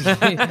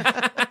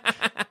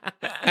that.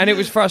 And it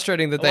was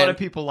frustrating that A lot of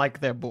people like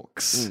their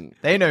books.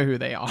 They know who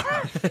they are.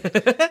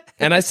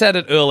 And I said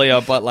it earlier,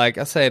 but like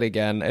I say it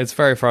again, it's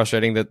very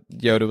frustrating that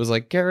Yoda was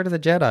like, get rid of the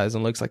Jedis,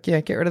 and Luke's like,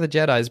 yeah, get rid of the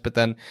Jedis, but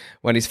then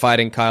when he's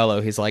fighting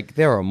Kylo, he's like,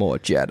 there are more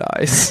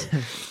Jedis.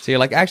 So you're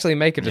like, actually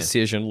make a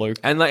decision, Luke.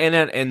 And that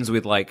ends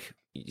with like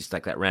just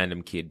like that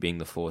random kid being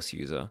the Force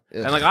user.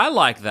 And like I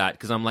like that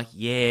because I'm like,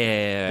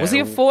 yeah. Was he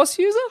a Force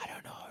user? I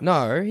don't know.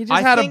 No, he just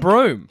I had a think-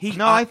 broom.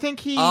 I think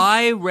he...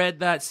 I read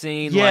that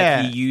scene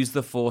Yeah. like he used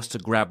the Force to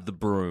grab the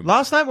broom.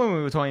 Last night when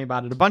we were talking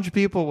about it, a bunch of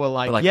people were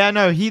like, Like- yeah,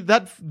 no,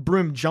 that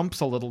broom jumps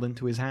a little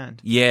into his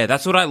hand. Yeah,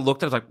 that's what I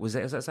looked at. I was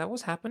like, is that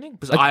what's happening?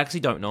 Because I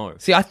actually don't know.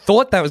 See, I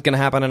thought that was going to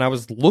happen, and I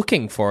was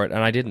looking for it,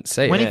 and I didn't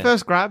see When it. he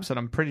first grabs it,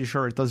 I'm pretty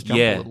sure it does jump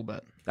a little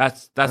bit.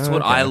 That's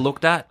what I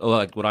looked at, or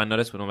like what I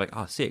noticed when I'm like,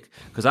 oh, sick.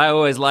 Because I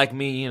always like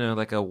me,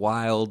 like a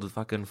wild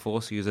fucking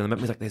Force user, and it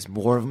makes me like, there's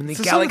more of them in the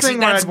It's the sort of galaxy. thing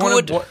where That's I'd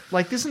wanna good.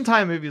 like this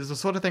entire movie is the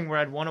sort of thing where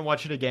I'd want to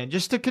watch it again,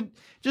 just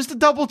to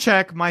double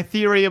check my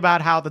theory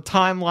about how the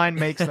timeline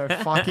makes no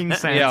fucking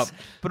sense, Yep.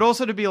 but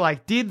also to be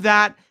like, did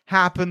that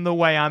happen the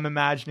way I'm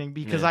imagining?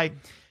 Because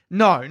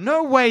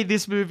no way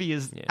this movie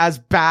is as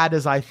bad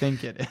as I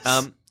think it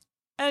is.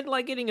 And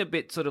like getting a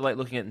bit sort of like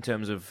looking at it in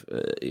terms of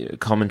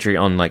commentary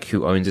on like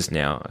who owns this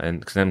now, and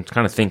because I'm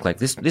trying to think like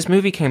this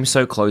movie came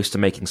so close to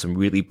making some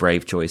really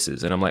brave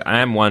choices, and I'm like I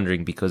am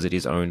wondering because it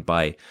is owned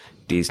by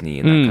Disney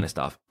and that kind of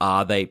stuff.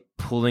 Are they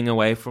pulling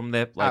away from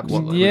their like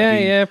what could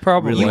be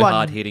probably. really You are-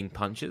 hard hitting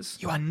punches?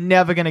 You are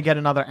never going to get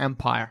another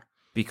Empire.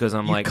 Because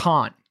I'm You like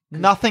can't.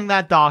 Nothing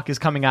that dark is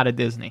coming out of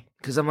Disney.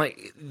 because I'm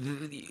like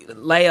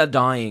Leia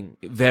dying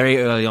very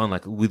early on,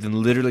 like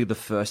within literally the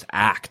first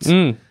act.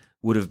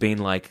 Would have been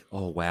like,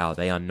 oh wow,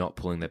 they are not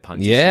pulling their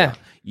punches. Yeah. here.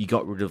 You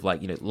got rid of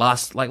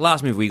last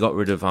movie we got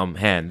rid of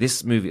Han.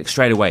 This movie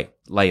straight away,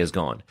 Leia's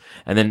gone,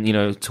 and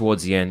then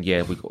towards the end,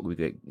 we got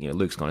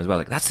Luke's gone as well.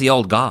 Like that's the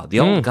old guard. The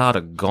old guard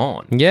are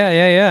gone.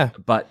 Yeah.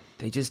 But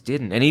they just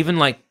didn't, and even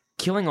like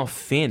killing off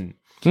Finn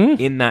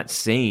in that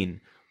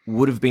scene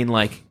would have been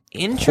like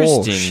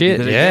interesting. Oh, shit,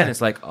 because yeah. again,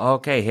 it's like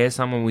okay, here's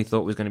someone we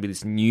thought was going to be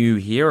this new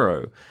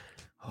hero.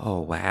 Oh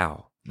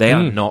wow, they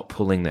are not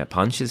pulling their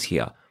punches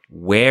here.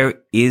 Where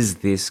is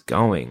this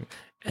going?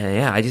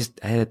 And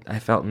I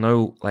felt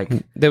no like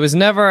There was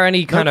never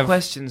any kind no of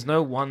questions,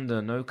 no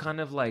wonder, no kind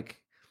of like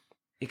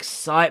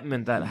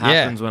excitement that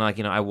happens when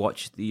I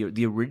watch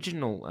the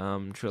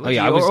original trilogy,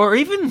 or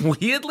even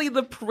weirdly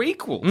the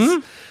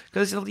prequels,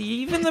 because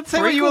even the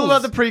Say what you will prequels,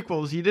 about the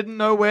prequels. You didn't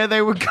know where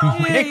they were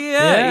going.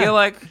 yeah, you're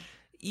like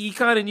you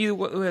kind of knew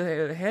where they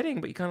were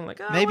heading, but you kind of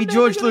like Maybe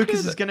George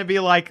Lucas is going to be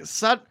like,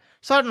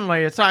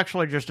 suddenly it's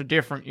actually just a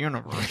different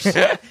universe.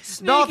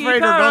 Sneaky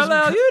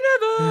parallel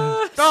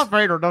universe. Darth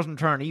Vader doesn't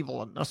turn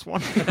evil in this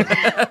one.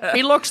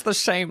 He looks the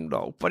same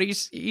though, but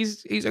he's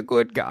a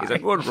good guy. He's a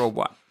good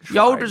robot.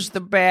 Yoda's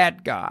the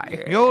bad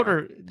guy.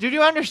 Yoda, did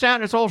you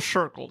understand? It's all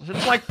circles.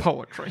 It's like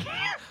poetry.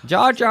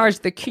 Jar Jar's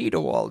the key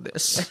to all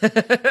this.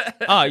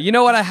 Oh, you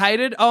know what I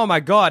hated? Oh my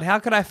god, how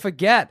could I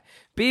forget?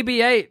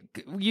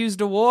 BB-8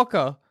 used a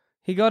walker.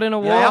 He got in a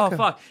walker. Oh,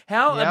 fuck.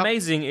 How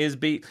amazing is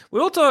we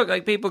all talk,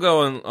 like, people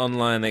go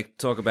online, they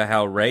talk about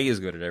how Rey is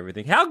good at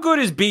everything. How good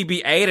is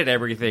BB-8 at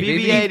everything?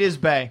 BB-8 is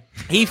bae.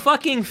 He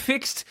fucking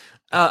fixed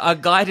a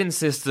guidance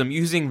system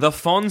using the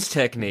Fonz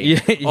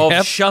technique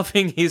of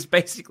shoving his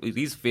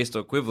fist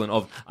equivalent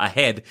of a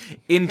head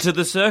into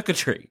the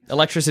circuitry.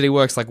 Electricity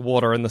works like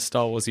water in the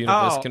Star Wars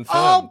universe,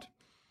 confirmed.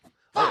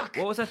 Fuck.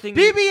 What was that thing?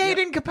 BB-8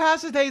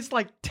 incapacitates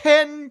like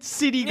 10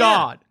 city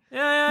guard.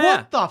 Yeah.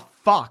 What the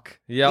fuck?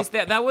 Yep.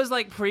 That was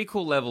like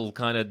prequel level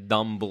kind of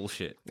dumb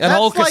bullshit. That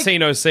whole That's like-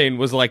 casino scene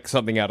was like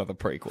something out of the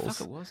prequels.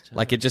 Fuck, it was, too.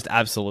 Like it just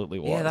absolutely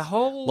was. Yeah, the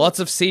whole lots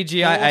of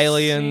CGI horse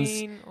aliens,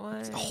 scene,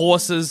 what?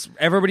 horses.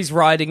 Everybody's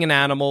riding an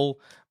animal.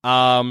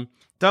 Don't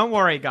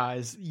worry,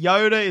 guys.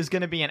 Yoda is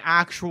going to be an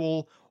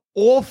actual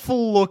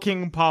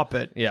awful-looking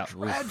puppet. Yeah.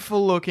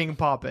 Dreadful-looking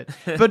puppet.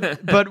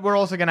 But we're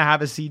also going to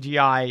have a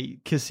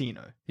CGI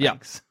casino. Yeah.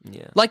 Thanks.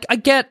 Yeah. Like, I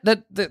get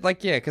that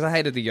like, yeah, because I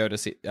hated the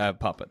Yoda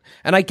puppet.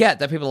 And I get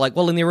that people are like,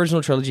 well, in the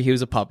original trilogy, he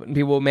was a puppet. And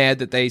people were mad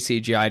that they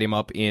CGI'd him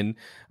up in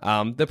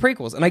the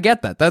prequels. And I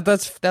get that.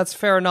 That's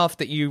fair enough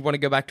that you want to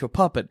go back to a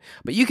puppet.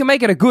 But you can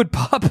make it a good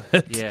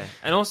puppet. Yeah.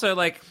 And also,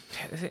 like,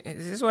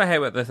 this is what I hate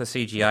about the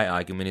CGI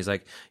argument is,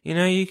 like,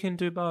 you can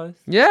do both.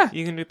 Yeah.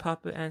 You can do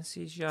puppet and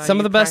CGI. Some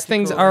of the best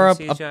things are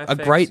a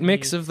great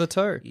mix of the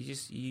two. You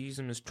use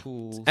them as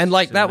tools. And,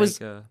 like, to that was...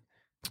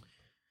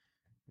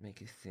 Make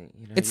a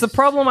thing, It's the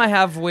problem I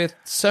have with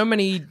so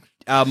many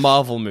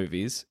Marvel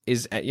movies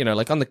is,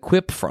 like on the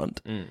quip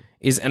front, and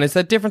it's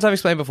that difference I've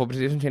explained before, but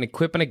the difference between a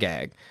quip and a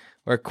gag,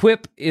 where a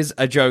quip is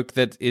a joke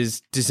that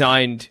is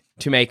designed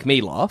to make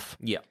me laugh,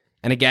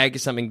 and a gag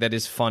is something that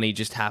is funny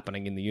just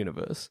happening in the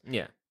universe.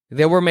 Yeah.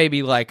 There were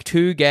maybe like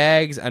 2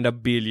 gags and 1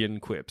 billion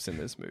quips in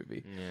this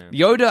movie.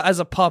 Yeah. Yoda as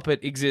a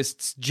puppet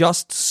exists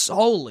just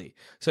solely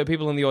so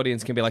people in the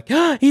audience can be like,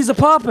 he's a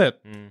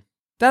puppet!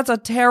 That's a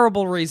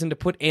terrible reason to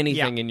put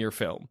anything in your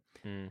film.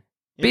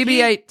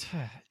 BB-8...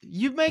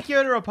 You make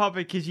Yoda a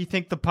puppet because you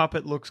think the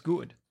puppet looks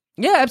good.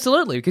 Yeah,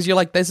 absolutely. Because you're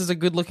like, this is a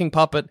good-looking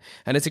puppet,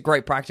 and it's a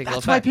great practical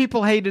That's effect. why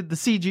people hated the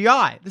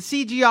CGI. The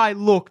CGI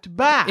looked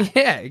bad.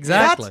 Yeah,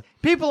 exactly.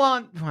 People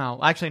aren't...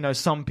 Well, actually, no,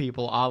 some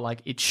people are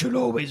like, it should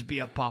always be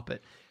a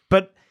puppet.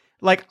 But,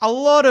 like, a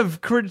lot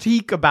of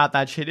critique about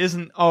that shit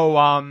isn't,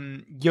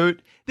 Yoda...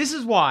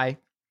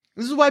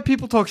 This is why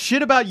people talk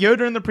shit about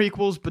Yoda in the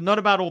prequels, but not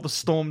about all the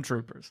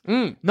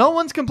stormtroopers. No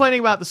one's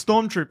complaining about the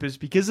stormtroopers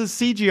because of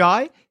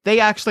CGI, they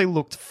actually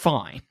looked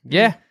fine.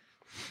 Yeah.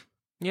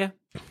 Yeah.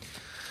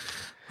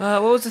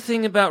 What was the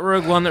thing about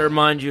Rogue One that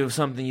reminded you of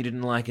something you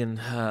didn't like in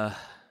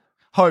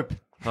Hope.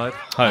 Hope?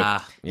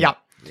 Yeah.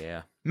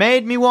 Yeah.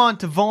 Made me want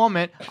to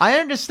vomit. I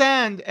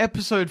understand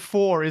episode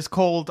 4 is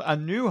called A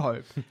New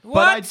Hope.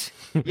 What?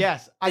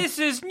 Yes. This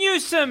is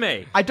news to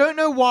me. I don't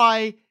know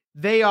why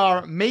they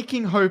are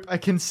making Hope a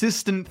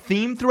consistent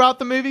theme throughout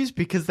the movies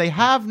because they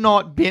have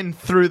not been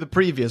through the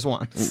previous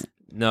ones.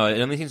 No,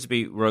 it only seems to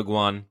be Rogue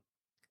One.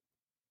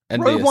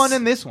 And Rogue One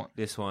and this one.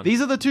 This one.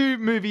 These are the 2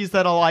 movies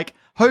that are like,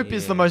 Hope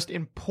is the most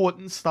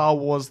important Star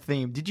Wars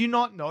theme. Did you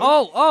not know?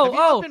 Have you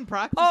not been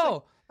practicing?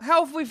 How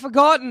have we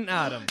forgotten,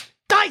 Adam?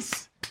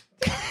 Dice!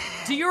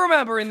 Do you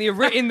remember in the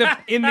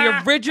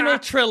original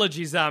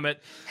trilogy, Zamet,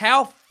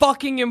 how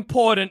fucking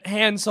important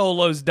Han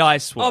Solo's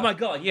dice were? Oh my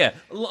god, yeah.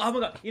 Oh my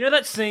god. You know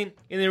that scene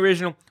in the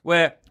original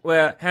where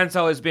Han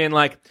Solo's being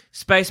like,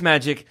 space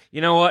magic,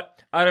 you know what?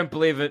 I don't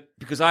believe it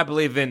because I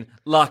believe in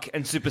luck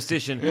and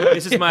superstition.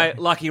 This is my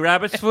lucky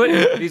rabbit's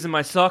foot. These are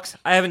my socks.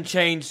 I haven't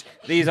changed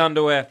these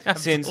underwear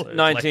since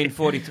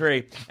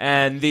 1943.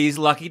 And these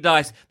lucky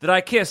dice that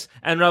I kiss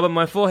and rub on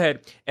my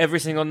forehead every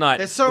single night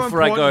They're so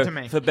before I go important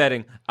to me. for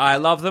bedding. I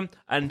love them,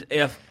 and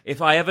if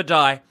I ever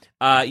die,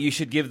 you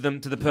should give them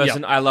to the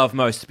person I love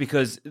most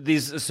because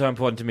these are so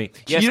important to me.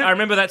 Yes, I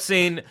remember that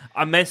scene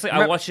immensely.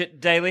 I watch it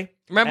daily.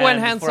 Remember when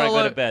Han before I go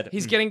Solo, to bed.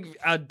 he's getting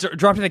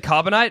dropped in the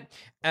carbonite,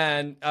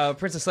 and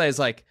Princess Leia's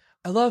like,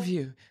 I love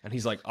you. And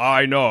he's like,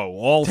 I know,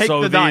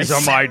 also these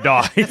are my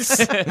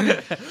dice.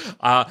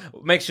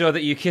 Make sure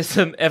that you kiss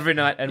them every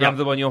night and rub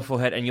them on your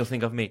forehead and you'll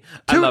think of me.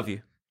 I love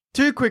you.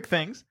 2 quick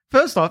things.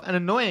 First off, an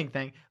annoying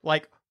thing.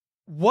 Like,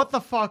 what the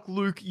fuck,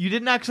 Luke? You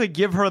didn't actually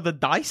give her the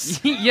dice?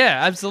 Yeah,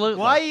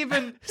 absolutely. Why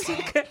even...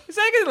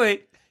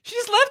 Secondly, she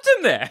just left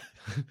him there.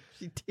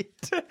 She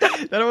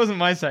did. That wasn't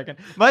my second.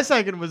 My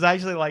second was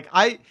actually like,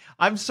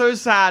 I'm so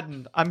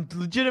saddened. I'm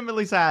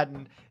legitimately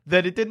saddened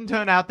that it didn't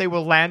turn out they were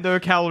Lando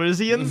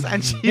Calrissians.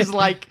 And she's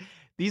like,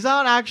 these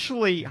aren't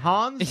actually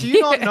Hans. Do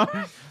you not know?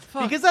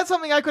 Because that's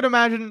something I could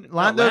imagine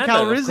Lando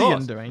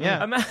Calrissian doing.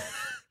 Yeah.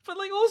 But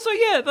like, also,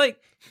 yeah, like,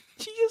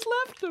 She just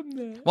left him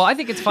there. Well, I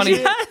think it's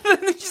funny.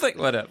 She's like,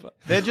 whatever.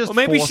 They're just or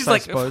maybe forced, she's I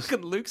like, suppose.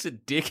 fucking Luke's a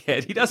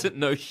dickhead. He doesn't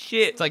know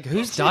shit. It's like,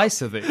 whose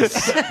dice are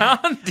these?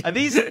 Are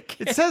these?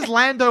 It says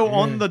Lando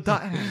on the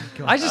dice.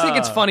 I just think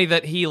it's funny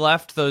that he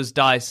left those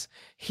dice.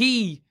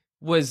 He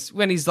was,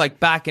 when he's like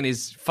back in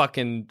his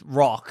fucking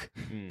rock,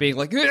 being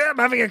like, "Yeah, I'm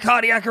having a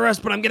cardiac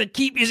arrest, but I'm going to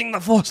keep using the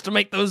Force to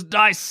make those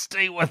dice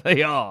stay where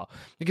they are."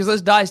 Because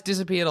those dice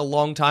disappeared a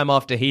long time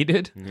after he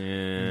did.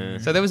 Yeah.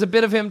 So there was a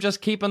bit of him just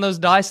keeping those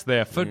dice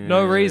there for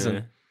no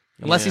reason.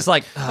 Unless he's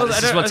like,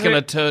 this is what's going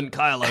to turn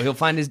Kylo. He'll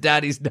find his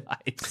daddy's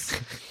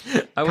dice.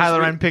 Kylo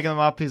Ren picking them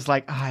up. He's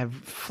like,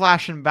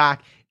 flashing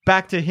back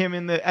to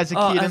him as a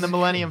kid in the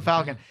Millennium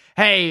Falcon.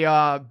 Hey,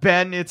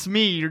 Ben, it's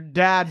me, your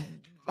dad,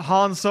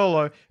 Han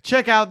Solo.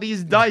 Check out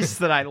these dice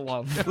that I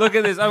love. Look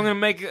at this. I'm going to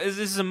make... This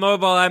is a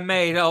mobile I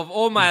made of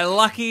all my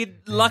lucky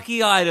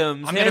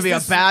items. I'm going to be a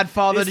bad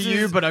father to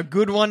you, but a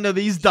good one to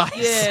these dice.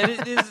 Yeah,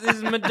 this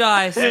is my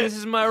dice. This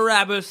is my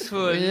rabbit's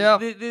foot. Yep.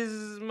 This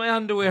is my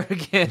underwear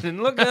again.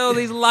 And look at all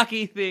these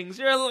lucky things.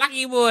 You're a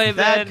lucky boy,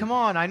 Dad, man. come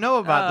on. I know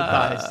about the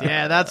dice.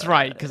 Yeah, that's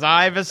right, because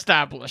I've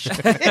established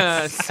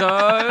it.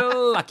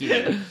 So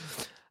lucky.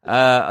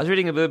 I was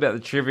reading a bit about the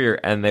trivia,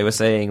 and they were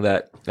saying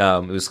that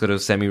it was sort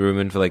of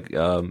semi-rumored for like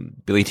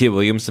Billy T.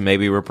 Williams to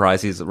maybe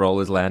reprise his role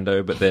as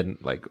Lando, but then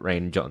like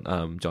Rain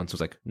Johnson was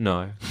like,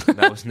 no,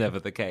 that was never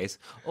the case.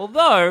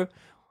 Although,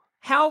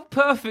 how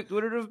perfect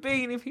would it have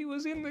been if he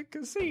was in the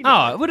casino?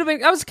 Oh, it would have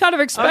been. I was kind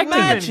of expecting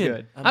Imagine.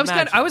 it.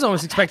 I was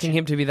almost expecting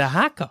him to be the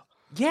hacker.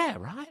 Yeah,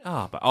 right.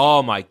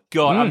 Oh my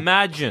god!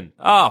 Imagine.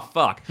 Oh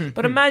fuck!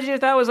 But imagine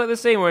if that was like the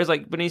scene where it's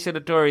like Benicio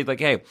del Toro, like,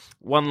 "Hey,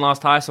 one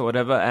last heist or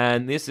whatever,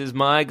 and this is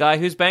my guy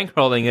who's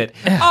bankrolling it."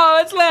 Oh,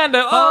 it's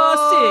Lando.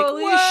 Oh,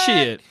 sick! What?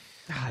 Shit!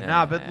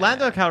 Nah, but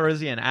Lando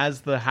Calrissian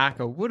as the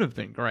hacker would have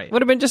been great.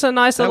 Would have been just a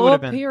nice little. would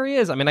have been. Here he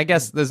is. I mean, I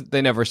guess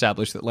they never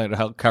established that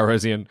Lando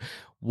Calrissian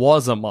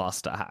was a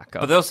master hacker.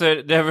 But they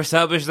also never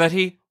established that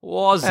he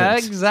wasn't.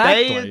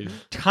 Exactly. They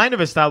kind of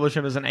established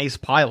him as an ace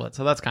pilot,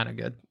 so that's kind of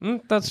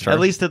good. That's true. At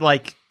least it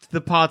like the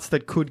parts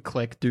that could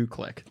click do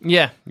click.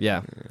 Yeah.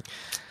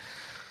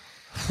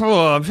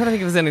 Oh, I'm trying to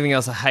think if there's anything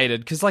else I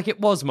hated, because like it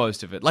was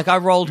most of it. Like I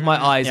rolled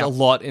my eyes a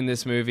lot in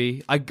this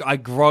movie. I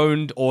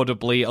groaned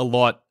audibly a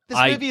lot. This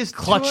I movie is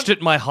clutched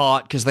at my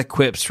heart because the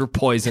quips were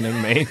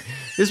poisoning me.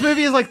 This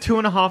movie is like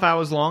 2.5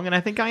 hours long, and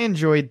I think I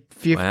enjoyed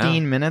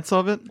 15 minutes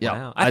of it. Yeah.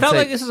 Wow. I felt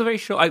like this was a very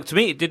short. To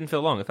me, it didn't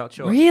feel long. It felt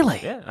short. Really?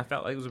 Yeah, I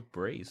felt like it was a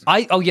breeze.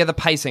 The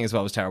pacing as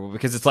well was terrible,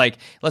 because it's like,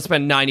 let's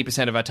spend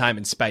 90% of our time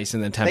in space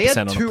and then 10% They had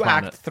on a 2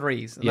 planet. act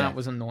threes, and Yeah. that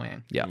was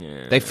annoying. Yeah.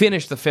 They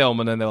finished the film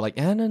and then they were like,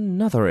 and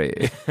another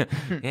E.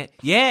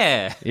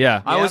 Yeah.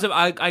 Yeah.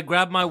 I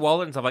grabbed my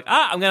wallet and stuff like,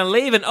 I'm going to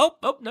leave, and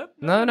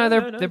no,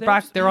 they're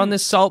back. They're on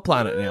this salt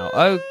planet now.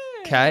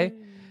 Okay.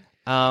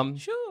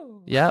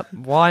 Sure. Yep.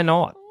 Why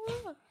not?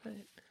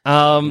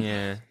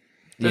 Yeah.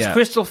 Those Yeah.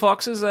 crystal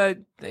foxes,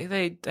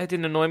 they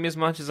didn't annoy me as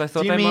much as I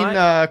thought Do you they mean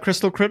might.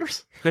 crystal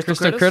critters?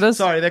 Crystal critters?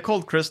 Sorry, they're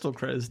called crystal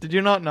critters. Did you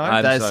not know?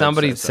 I'm sorry,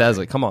 Somebody I'm so sorry. says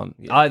it. Come on.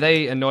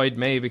 They annoyed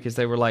me because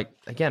they were like,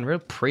 again, real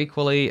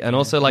prequely, and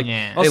also like.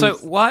 Yeah. Also,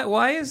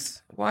 why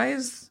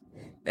is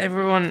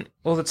everyone,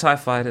 all the TIE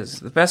fighters,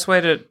 the best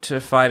way to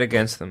fight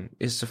against them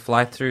is to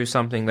fly through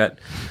something that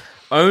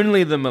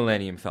only the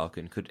Millennium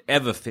Falcon could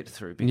ever fit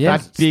through. Because Yeah.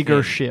 That it's bigger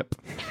thin. ship.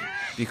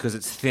 Because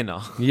it's thinner.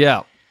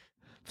 Yeah.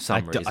 For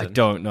some reason. I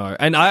don't know.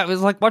 And I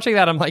was like watching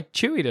that, I'm like,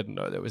 Chewie didn't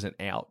know there was an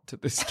out to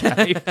this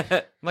game.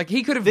 Like,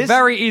 he could have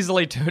very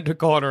easily turned a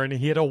corner and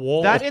hit a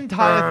wall. That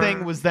entire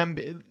thing was them.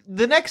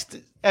 The next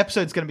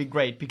episode's going to be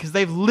great because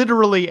they've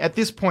literally, at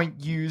this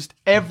point, used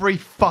every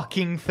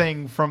fucking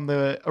thing from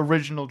the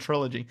original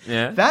trilogy.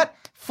 Yeah. That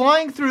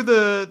flying through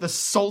the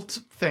salt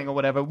thing or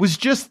whatever was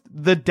just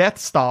the Death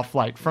Star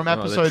flight from the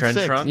episode trench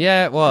 6. run?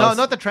 Yeah, it was.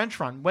 No, not the trench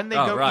run. When they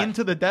go right.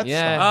 into the Death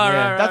Yeah. Star. Oh,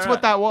 right, That's right.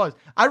 what that was.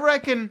 I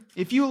reckon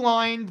if you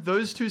lined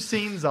those two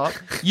scenes up,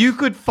 you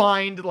could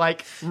find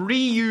like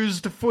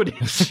reused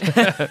footage.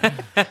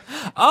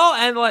 Oh,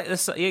 and like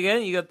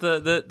again, you got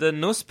the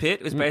Nuss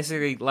pit was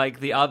basically like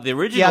the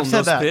original Yeah, I've said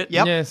Nuss that. pit.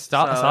 Yep. Yeah,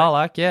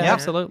 Sarlacc. Yeah, Yep.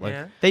 absolutely.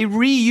 Yeah. They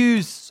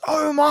reuse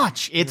so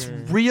much. It's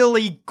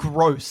really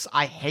gross.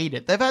 I hate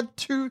it. They had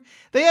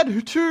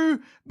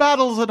two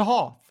battles at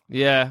Hoth.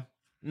 Yeah.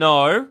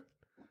 No,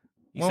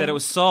 you said it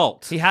was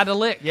salt. He had a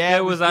lick. Yeah, There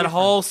it was that different.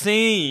 whole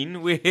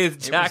scene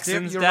with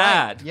Jackson's You're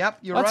dad. Right. Yep,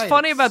 you're What's right.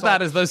 funny It's about that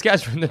salt. is those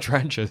guys were in the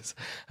trenches,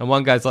 and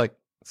one guy's like,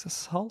 "Is this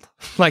salt?"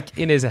 Like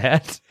in his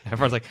head.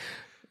 Everyone's like,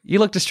 "You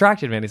look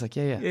distracted, man." He's like,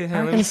 "Yeah, Yeah,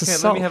 I reckon it's let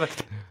salt. me have a. I'm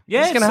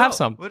Yeah, just gonna have salt.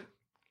 some. What?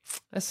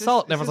 It's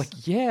salt." And is everyone's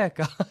this- like, "Yeah,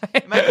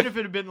 guy." Imagine if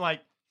it had been like,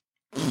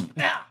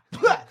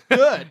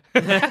 good.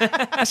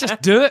 That's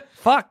just dirt.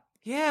 Fuck.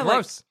 Yeah,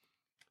 Gross.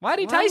 Why'd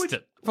he why taste would-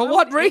 it? For why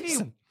what would any-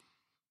 reason?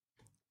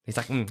 He's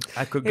like,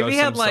 I could If go he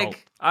some had like salt.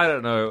 I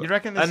don't know, You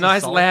reckon this a is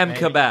nice salt, lamb maybe?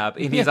 kebab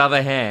in his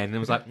other hand, and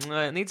was like,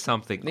 it needs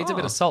something. Needs a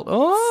bit Oh, of salt.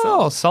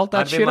 Oh, salt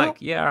that I'd shit been up. like,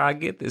 yeah, I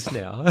get this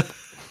now.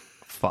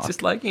 Fuck.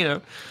 Just like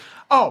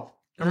Oh,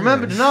 I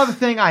remembered another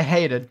thing I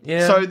hated.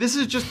 Yeah. So this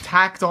is just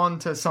tacked on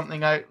to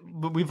something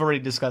we've already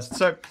discussed.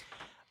 So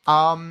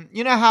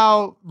you know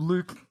how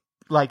Luke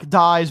like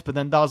dies, but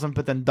then doesn't,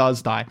 but then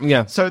does die.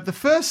 Yeah. So the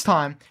first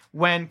time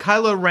when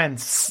Kylo Ren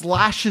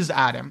slashes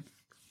at him,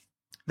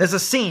 there's a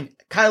scene.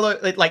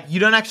 Like you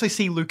don't actually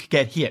see Luke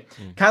get hit.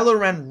 Kylo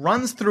Ren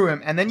runs through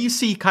him, and then you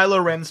see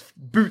Kylo Ren's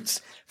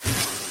boots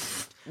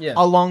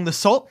along the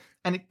salt,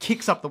 and it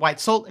kicks up the white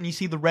salt, and you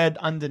see the red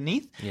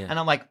underneath. Yeah. And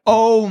I'm like,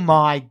 oh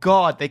my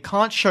god, they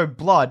can't show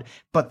blood,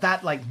 but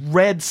that like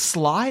red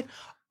slide,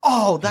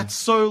 oh, that's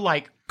so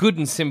like Good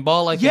and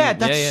symbolic. yeah, and,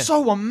 that's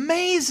so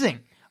amazing.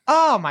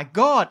 Oh my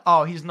god.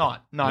 Oh, he's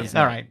not. No, He's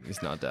all not, right.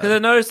 He's not Because I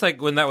dead. noticed,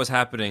 like, when that was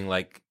happening,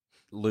 like,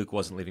 Luke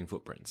wasn't leaving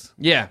footprints.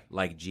 Yeah.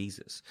 Like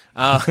Jesus.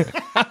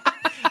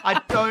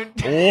 I don't.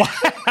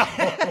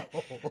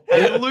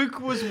 And Luke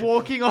was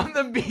walking on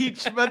the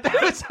beach, but there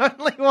was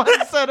only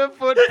one set of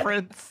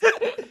footprints.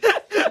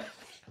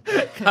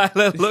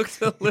 Kylo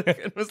looked at Luke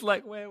and was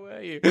like, where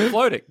were you?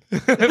 Floating.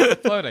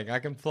 Floating. I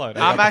can float.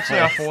 I'm actually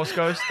a Force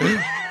ghost.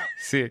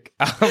 sick.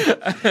 And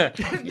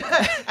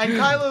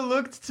Kylo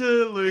looked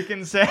to Luke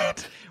and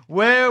said,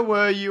 "Where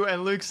were you?"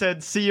 And Luke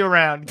said, "See you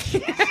around."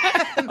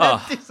 And then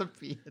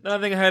disappeared.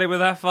 Another thing I hated with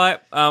that fight,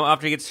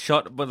 after he gets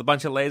shot with a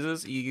bunch of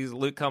lasers,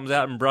 Luke comes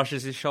out and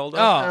brushes his shoulder.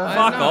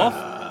 Fuck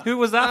off. Who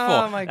was that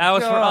for? my That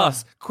was for God.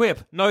 us. Quip.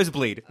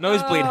 Nosebleed.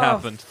 Nosebleed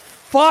happened.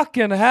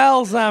 Fucking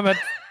hell, Zamet.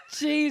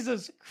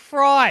 Jesus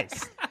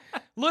Christ.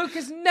 Luke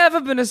has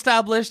never been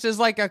established as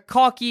like a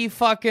cocky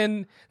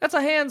fucking... That's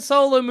a Han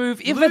Solo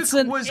move if Luke it's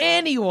an was-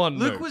 anyone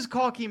Luke move. was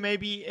cocky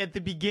maybe at the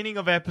beginning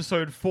of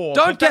episode 4.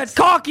 Don't but get that's-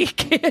 cocky,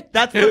 kid.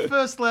 That's the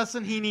first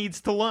lesson he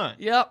needs to learn.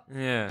 Yep.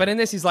 Yeah. But in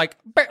this, he's like,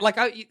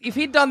 if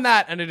he'd done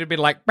that and it'd been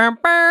like,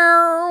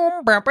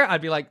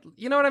 I'd be like,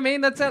 you know what I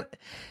mean? It felt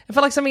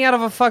like something out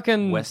of a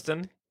fucking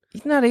Western?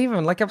 Not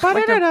even like a. I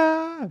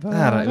don't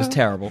know, it was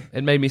terrible.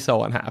 It made me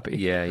so unhappy.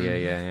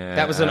 Yeah.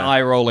 That was an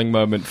eye-rolling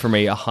moment for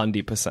me,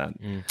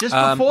 100%. Just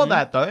before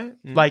that, though,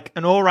 like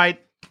an all right.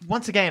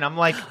 Once again, I'm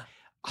like,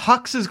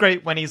 Hux is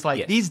great when he's like,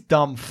 Yes. these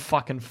dumb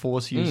fucking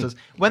Force users.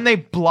 When they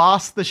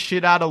blast the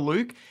shit out of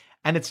Luke,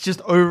 and it's just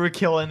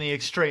overkill in the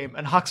extreme,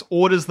 and Hux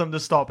orders them to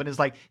stop, and is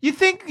like, "You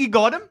think you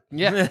got him?"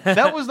 Yeah.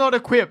 That was not a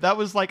quip. That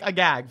was like a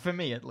gag for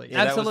me, at least.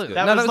 Yeah, that was Absolutely. good.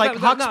 That No, was like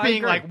Hux I being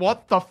agree. like,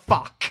 "What the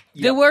fuck?"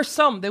 There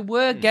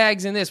were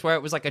gags in this where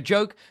it was like a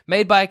joke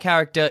made by a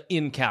character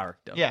in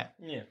character. Yeah.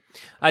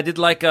 I did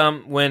like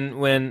when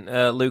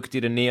Luke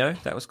did a Neo.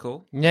 That was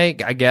cool. Yeah,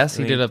 I guess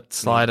he I did mean, a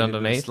slide he did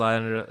underneath. Slide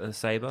under a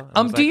saber.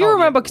 I was Do like, you oh,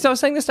 remember? yeah. Because I was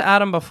saying this to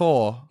Adam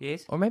before.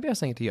 Yes. Or maybe I was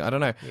saying it to you. I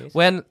don't know.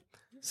 Yes.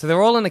 So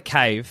they're all in a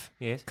cave.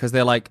 Yes. Because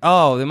they're like,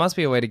 oh, there must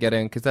be a way to get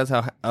in because that's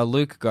how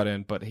Luke got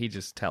in, but he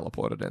just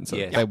teleported in. So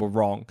Yes. they were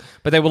wrong.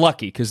 But they were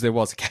lucky because there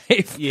was a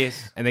cave.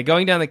 Yes. And they're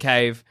going down the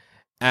cave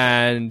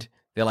and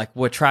they're like,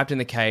 we're trapped in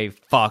the cave.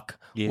 Fuck.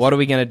 Yes. What are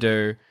we going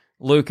to do?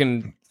 Luke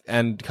and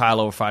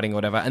Kylo are fighting or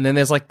whatever. And then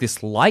there's like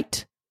this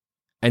light.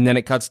 And then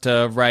it cuts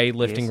to Rey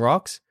lifting Yes.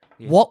 rocks.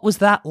 What was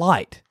that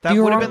light? That Do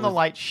you would have remember? been the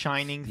light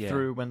shining Yeah.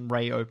 through when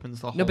Rey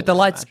opens the hole. No, but the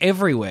light's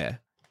everywhere.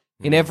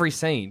 In every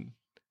scene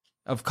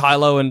of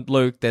Kylo and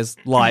Luke, there's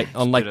light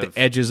on like bit the of-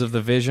 edges of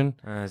the vision.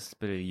 It's a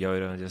bit of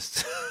Yoda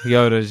just.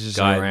 Yoda's just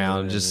Guiding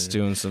around, it, just yeah.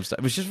 doing some stuff.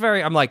 It was just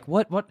very. I'm like,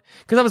 what?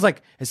 Because I was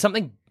like, has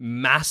something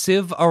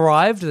massive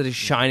arrived that is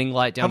shining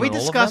light down? Have we on all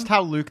of discussed them?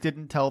 how Luke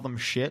didn't tell them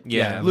shit?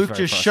 Yeah, it was Luke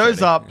very just shows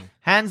frustrating. up,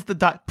 hands the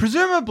die.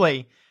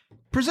 Presumably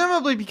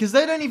because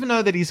they don't even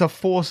know that he's a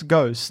Force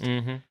ghost.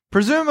 Mm-hmm.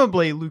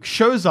 Presumably, Luke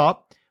shows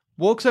up,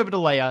 walks over to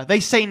Leia. They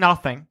say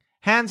nothing.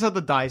 Hands her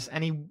the dice,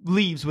 and he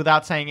leaves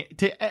without saying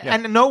it.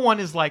 And no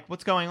one is like,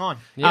 "What's going on?"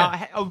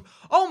 Yeah.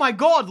 Oh my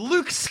God,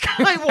 Luke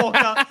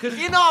Skywalker!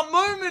 In our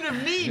moment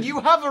of need,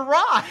 you have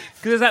arrived.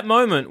 Because there's that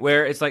moment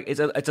where it's like it's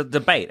a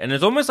debate, and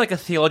it's almost like a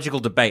theological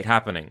debate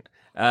happening.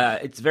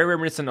 It's very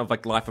reminiscent of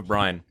like Life of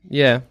Brian,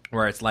 Yeah,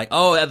 where it's like,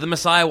 oh, the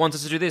Messiah wants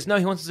us to do this. No,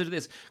 he wants us to do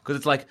this. Because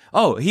it's like,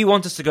 oh, he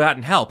wants us to go out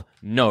and help.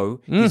 No,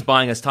 he's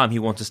buying us time. He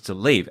wants us to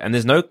leave. And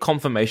there's no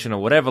confirmation or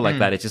whatever like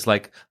that. It's just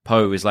like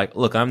Poe is like,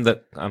 look, I'm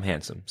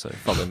handsome, so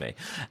follow me.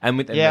 And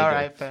with Yeah, all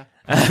right, fair.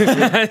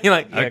 You're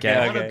like, yeah, Okay.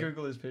 I want to okay.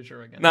 Google his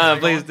picture again. No,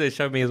 please do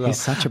show me as well. he's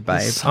such a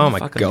babe. So Oh my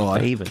fucking god.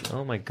 babe.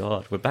 Oh my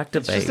god, we're back to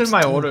It's babes. just in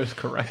my orders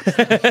correct.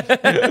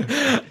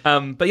 But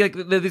like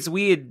there's this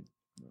weird,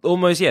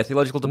 almost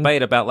theological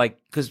debate about like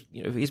because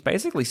he's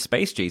basically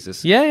space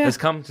Jesus. Yeah, yeah. Has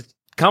come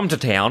to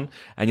town,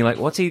 and you're like,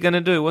 what's he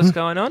gonna do? What's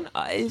going on?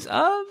 He's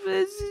so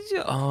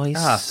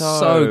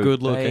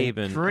good looking. babe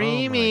and-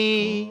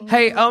 Dreamy.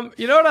 Hey,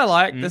 you know what I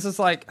like? This is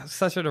like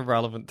such an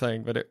irrelevant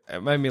thing, but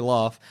it made me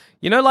laugh.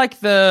 You know, like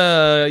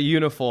the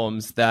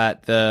uniforms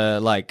that the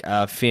like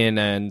Finn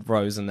and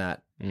Rose and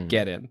that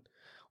get in.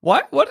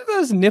 What are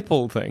those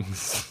nipple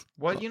things?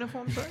 What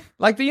uniform, sorry?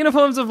 Like the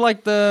uniforms of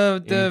like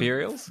the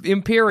Imperials?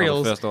 Imperials.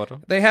 Oh, the First Order?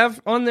 They have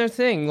on their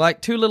thing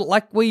like two little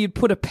like where you'd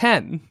put a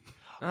pen.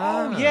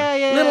 Oh,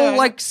 yeah. Little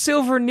like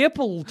silver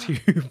nipple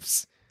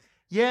tubes.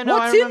 Yeah, no,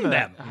 What's I in remember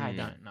them? that. I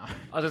don't know.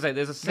 I was gonna say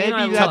there's a scene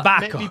Maybe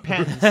Tobacco. Maybe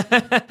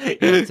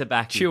pens.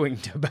 tobacco. Chewing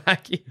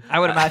tobacco. I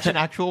would imagine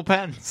actual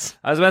pens.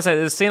 I was about to say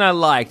there's a scene I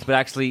liked, but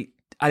actually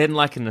I didn't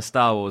like in the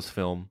Star Wars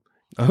film.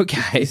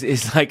 Okay.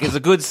 It's like it's a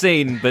good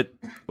scene, but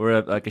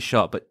or like a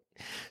shot, but.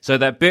 So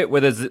that bit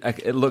where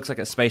it looks like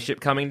a spaceship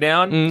coming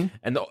down,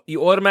 and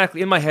you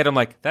automatically, in my head, I'm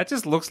like, that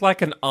just looks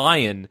like an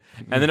iron.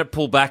 And then it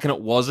pulled back and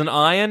it was an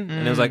iron.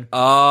 And it was like,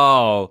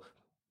 oh,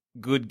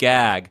 good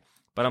gag.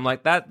 But I'm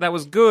like, that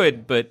was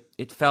good, but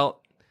it felt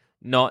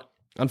not...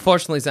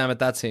 Unfortunately, Zamet,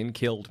 that scene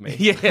killed me.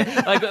 Yeah,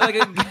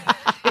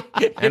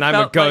 and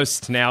I'm a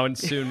ghost now, and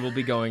soon will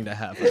be going to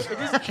heaven.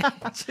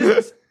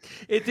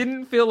 It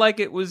didn't feel like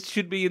it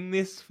should be in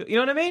this. You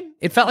know what I mean?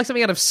 It felt like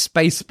something out of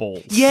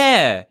Spaceballs.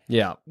 Yeah,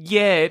 yeah.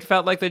 It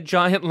felt like the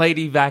giant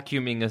lady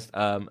vacuuming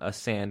a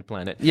sand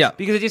planet. Yeah,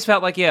 because it just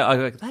felt like I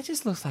was like, that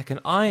just looks like an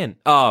iron.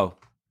 Oh,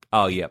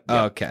 yeah.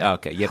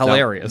 Okay. Yeah,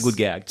 hilarious. Good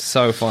gag.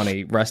 So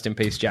funny. Rest in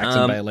peace,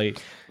 Jackson Bailey.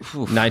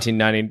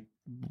 1990.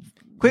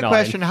 Quick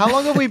question: how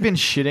long have we been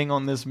shitting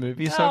on this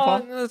movie so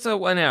far? It's a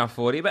 1 hour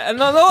 40. But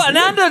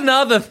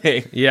another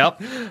thing.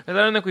 Yep. And I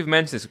don't think we've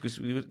mentioned this because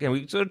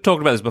we sort of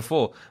talked about this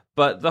before.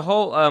 But the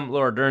whole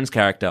Laura Dern's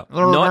character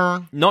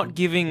not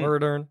giving Laura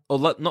Dern or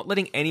not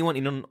letting anyone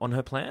in on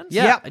her plans.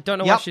 Yeah, Yep. I don't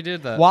know Yep. why she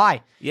did that.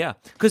 Why? Yeah,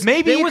 because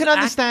Maybe you can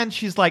understand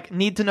she's like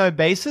need to know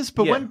basis,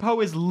 but Yeah. when Poe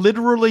is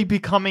literally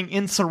becoming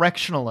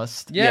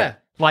insurrectionalist, Yeah.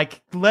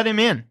 like let him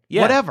in,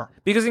 whatever.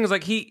 Because things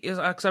like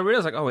because I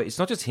realized like, oh wait, it's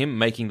not just him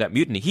making that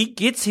mutiny. He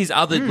gets his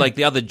other like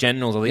the other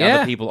generals or the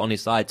other people on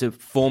his side to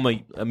form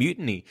a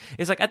mutiny.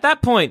 It's like at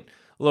that point,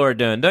 Laura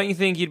Dern, don't you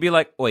think you'd be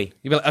like, oi,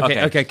 You'd be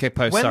like, okay,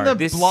 Poe, When sorry.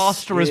 the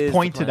blaster is is the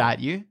pointed plan. at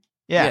you,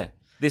 yeah.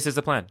 this is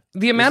the plan.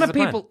 The amount This of is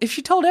the people, plan. if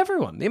she told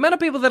everyone, the amount of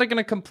people that are going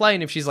to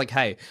complain if she's like,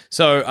 hey,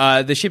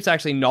 so the ship's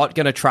actually not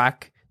going to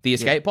track the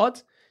escape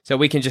pods, so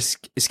we can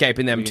just escape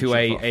in them to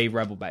a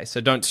rebel base.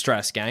 So don't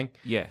stress, gang.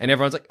 Yeah. And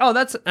everyone's like, oh,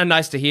 that's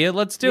nice to hear.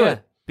 Let's do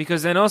it.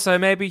 Because then also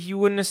maybe you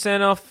wouldn't have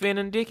sent off Finn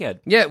and Dickhead.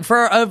 Yeah,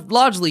 for a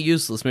largely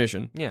useless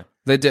mission. Yeah.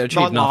 They did achieve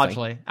Not nothing.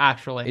 largely,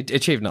 actually. It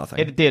achieved nothing.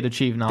 It did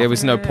achieve nothing. There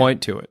was no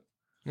point to it.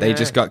 They Yeah.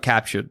 just got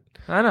captured.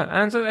 I know,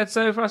 and so that's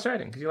so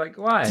frustrating because you're like,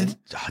 why?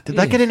 Did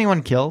that get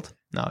anyone killed?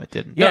 No, it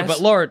didn't. Yes. No,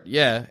 but Laura,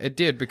 yeah, it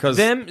did because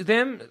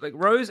them like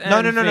Rose and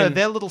No, Finn,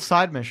 their little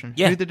side mission.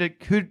 Yeah. Who did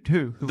it?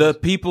 Who the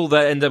people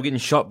that end up getting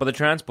shot by the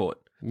transport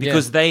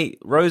because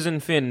Rose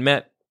and Finn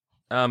met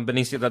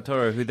Benicio del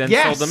Toro, who then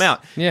sold them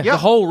out. Yeah. The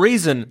whole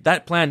reason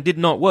that plan did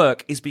not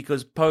work is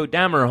because Poe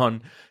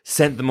Dameron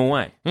sent them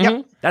away.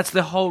 Yep. That's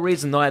the whole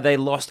reason why they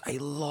lost a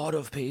lot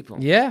of people.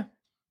 yeah,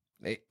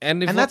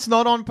 and that's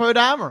not on Poe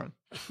Dameron.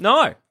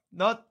 No,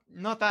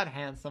 Not that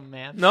handsome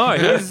man. no,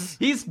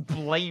 He's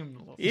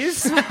blameless.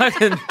 he's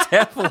fucking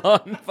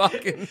Teflon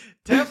fucking.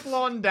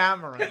 Teflon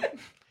Dameron.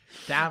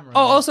 Dameron.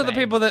 oh, also the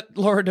people that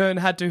Laura Dern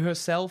had to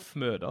herself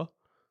murder.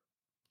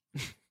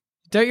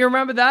 Don't you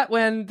remember that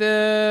when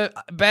the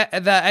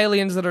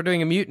aliens that are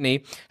doing a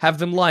mutiny have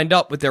them lined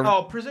up with their?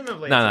 Oh,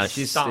 presumably. No, it's a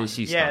she's stunt.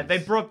 stunned. Yeah, they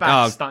brought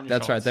back stun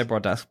that's shots. right. They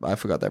brought back. I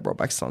forgot they brought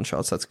back stun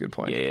shots. That's a good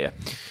point. Yeah.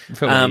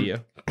 Film of the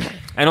year.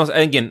 And also,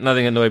 and again, another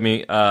thing that annoyed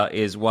me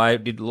is why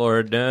did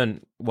Laura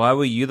Dern? Why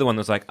were you the one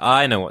that was like,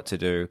 I know what to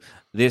do?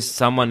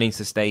 Someone needs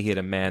to stay here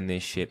to man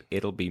this ship.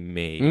 It'll be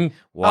me.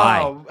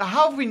 Why? Oh,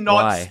 how have we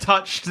not Why?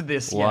 touched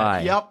this Why?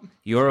 yet? Yep.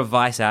 You're a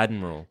vice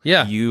admiral.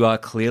 Yeah. You are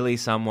clearly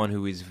someone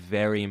who is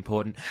very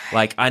important.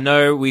 Like, I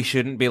know we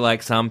shouldn't be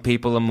like some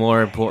people are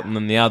more important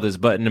than the others,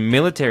 but in a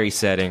military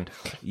setting,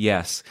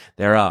 yes,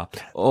 there are.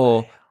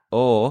 Or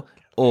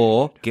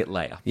get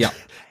Leia. Yeah.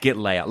 Get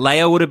Leia.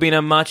 Leia would have been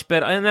a much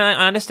better. And I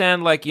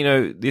understand, like, you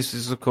know, this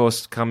is, of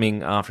course,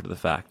 coming after the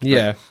fact. But,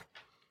 Yeah.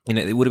 you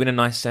know, it would have been a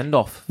nice send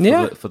off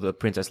for the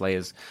Princess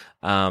Leia's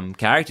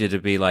character to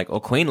be like,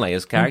 or Queen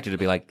Leia's character to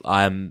be like,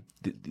 I'm,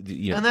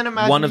 you know, And then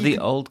imagine one of you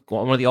the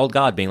old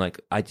guard being like,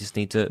 I just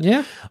need to.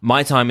 Yeah.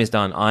 My time is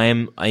done.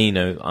 I'm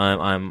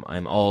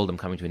old. I'm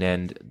coming to an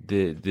end.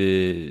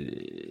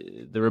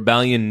 The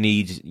rebellion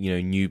needs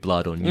new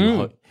blood or new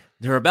hope.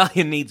 The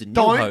rebellion needs new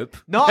hope.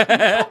 Not.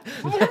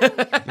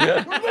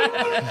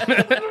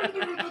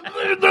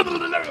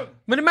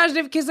 But imagine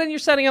if, because then you're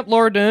setting up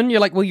Laura Dern, you're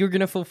like, well, you're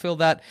going to fulfill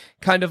that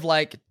kind of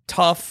like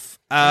tough,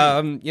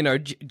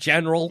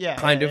 general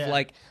kind of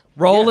like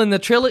role in the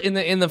trilogy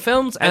in the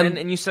films,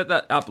 and you set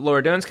that up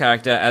Laura Dern's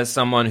character as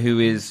someone who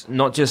is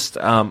not just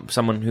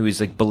someone who is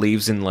like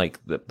believes in like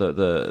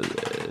the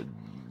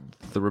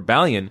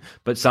rebellion,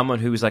 but someone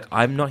who is like,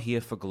 I'm not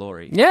here for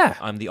glory. Yeah.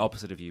 I'm the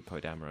opposite of you, Poe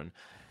Dameron.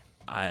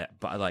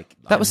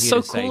 That was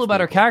so cool about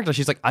her character.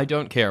 She's like, I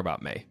don't care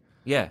about me.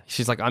 Yeah.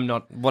 She's like, I'm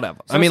not, whatever.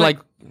 So I mean, it's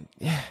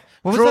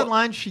What was that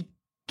line? She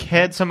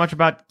cared so much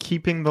about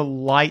keeping the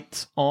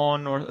light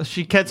on, or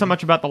she cared so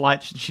much about the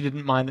light she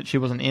didn't mind that she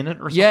wasn't in it,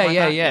 or something like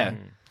that? yeah.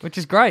 Which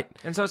is great.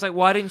 And so it's like,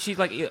 why didn't she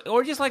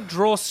or just like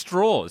draw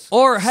straws,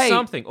 Or hey,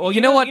 something, or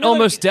you know what?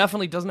 Almost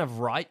definitely doesn't have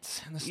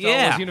rights in the Star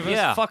Wars universe.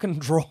 Yeah. Fucking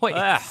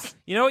droids.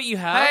 You know what you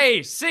have?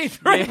 Hey,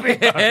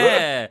 C3PO.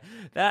 Yeah.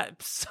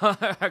 That's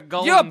a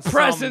golden Your son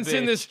presence bitch.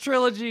 in this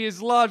trilogy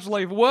is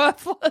largely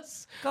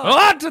worthless.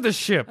 On to the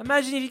ship.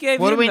 Imagine if you gave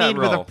What him do we that need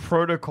role. with a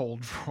protocol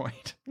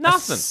droid?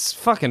 Nothing. It's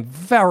fucking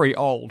very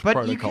old But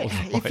protocol.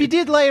 if you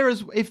did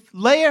Leia if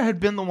Leia had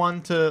been the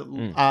one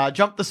to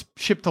jump the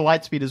ship to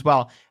lightspeed as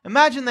well,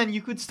 imagine then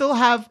you could still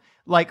have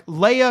like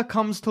Leia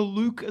comes to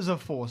Luke as a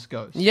Force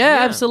ghost. Yeah,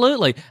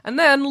 absolutely. And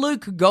then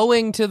Luke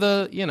going to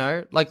the,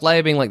 like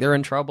Leia being like they're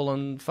in trouble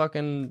and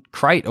fucking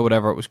crate or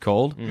whatever it was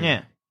called.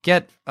 Yeah.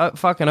 Get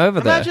fucking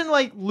over there. Imagine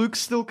like Luke's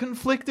still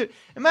conflicted.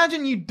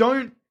 Imagine you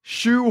don't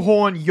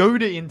shoehorn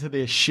Yoda into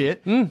this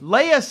shit.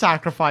 Leia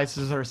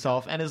sacrifices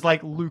herself and is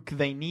like, Luke,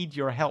 they need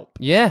your help.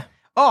 Yeah.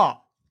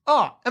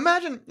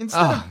 Imagine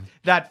instead of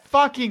that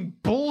fucking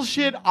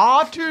bullshit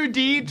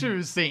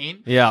R2D2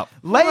 scene, Yeah.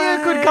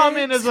 Leia could come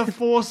in as a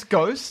Force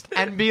ghost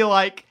and be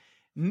like,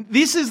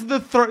 this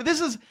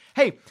is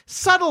hey,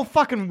 subtle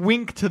fucking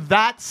wink to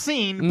that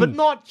scene, but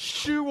not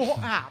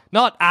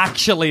Not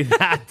actually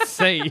that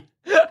scene.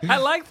 I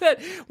like that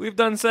we've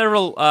done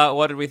several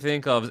what did we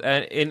think of,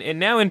 and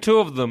now in two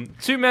of them,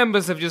 two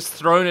members have just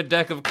thrown a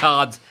deck of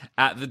cards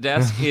at the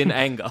desk in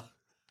anger.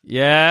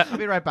 Yeah. I'll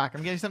be right back.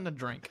 I'm getting something to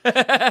drink.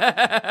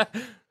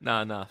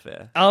 Nah,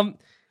 fair.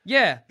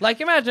 Yeah. Like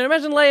imagine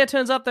Leia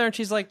turns up there and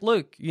she's like,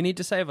 Luke, you need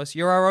to save us.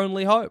 You're our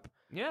only hope.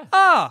 Yeah.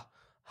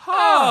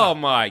 Oh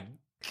my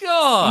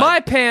god. my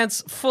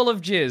pants full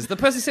of jizz. The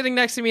person sitting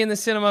next to me in the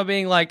cinema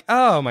being like,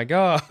 oh my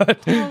god.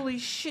 Holy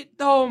shit.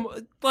 Oh,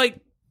 like,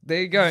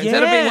 There you go.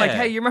 Instead of being like, Yeah.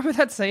 hey, you remember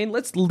that scene?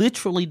 Let's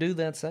literally do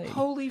that scene.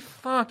 holy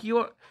fuck,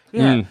 you're...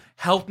 Yeah.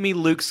 Help me,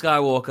 Luke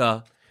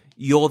Skywalker.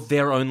 You're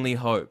their only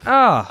hope.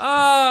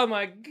 Ah. Oh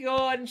my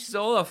god, and she's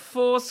all a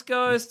Force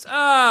ghost.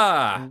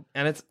 And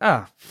it's,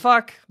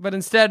 fuck. But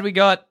instead we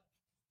got,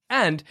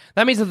 and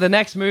that means that the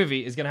next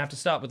movie is going to have to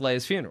start with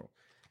Leia's funeral.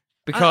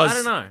 Because, I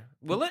don't know.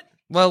 Will it?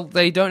 well,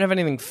 they don't have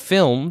anything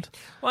filmed.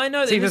 Well, I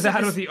know See, there's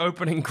out of the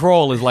opening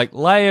crawl is like,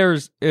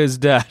 Leia is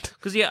dead.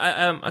 Because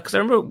because I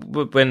remember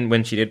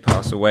when she did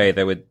pass away,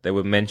 they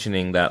were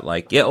mentioning that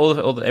like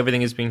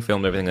everything is being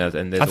filmed, everything else,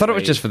 and I thought it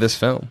was just for this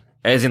film.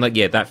 as in like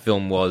that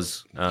film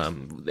was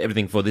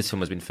everything for this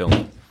film has been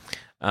filmed.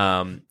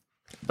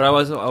 But I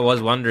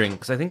was wondering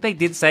because I think they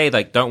did say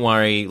like don't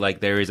worry, like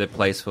there is a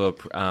place for.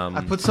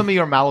 I put some of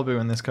your Malibu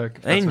in this Coke.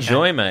 if that's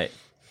Enjoy, okay. mate.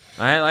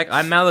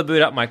 I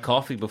Malibu'd up my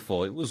coffee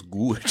before. It was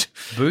good.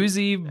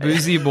 Boozy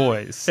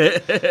boys.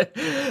 I've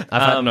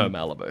had no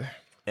Malibu.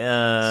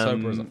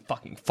 Sober as a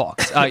fucking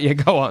fox. Yeah,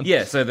 go on.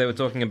 Yeah, so they were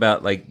talking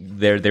about like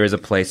there is a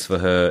place for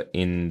her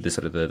in the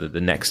sort of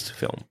the next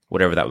film,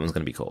 whatever that one's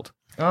going to be called.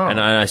 Oh. And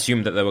I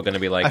assumed that they were going to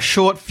be like A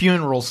short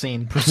funeral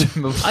scene,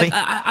 presumably.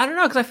 I don't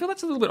know because I feel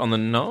that's a little bit on the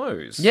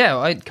nose. Yeah,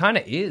 well, it kind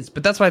of is.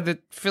 But that's why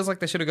it feels like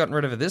they should have gotten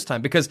rid of it this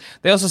time. Because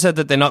they also said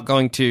that they're not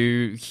going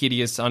to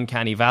hideous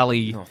Uncanny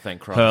Valley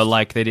thank Christ. her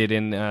like they did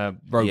in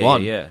Rogue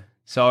One. Yeah.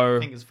 So,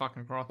 Fingers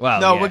fucking crossed. Well,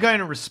 no, yeah. we're going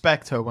to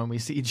respect her when we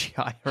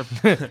CGI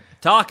her.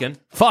 Tarkin.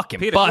 fuck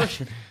him. Peter But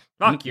Cushing.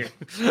 Fuck you.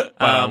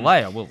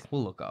 Leia, we'll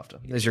look after.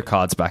 There's your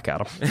cards back,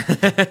 Adam.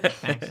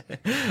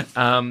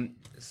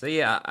 So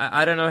yeah,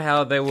 I don't know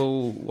what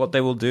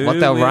they will do. What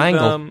they'll with,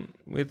 wrangle.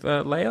 with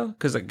Leia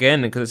because it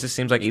just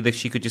seems like either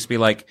she could just be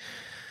like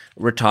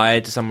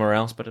retired to somewhere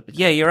else. But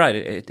yeah, you're right.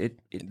 It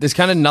There's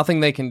kind of nothing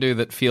they can do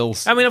that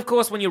feels. I mean, of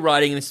course, when you're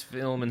writing this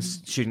film and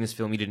shooting this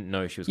film, you didn't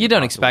know she was. You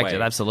gonna don't pass expect away.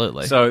 it,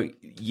 absolutely. So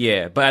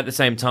yeah, but at the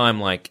same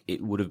time, like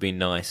it would have been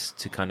nice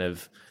to kind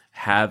of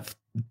have.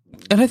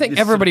 And I think this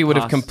everybody sort of would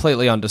have pass-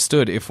 completely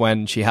understood if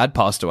when she had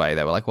passed away,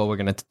 they were like, well, we're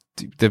going to,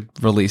 the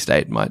release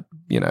date might,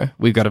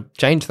 we've got to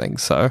change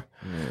things. So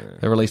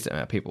the release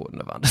date, people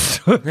wouldn't have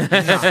understood.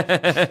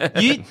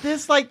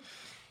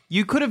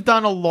 You could have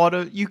done a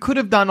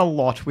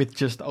lot with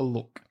just a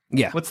look.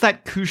 Yeah. What's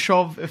that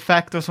Kushov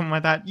effect or something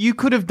like that? You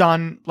could have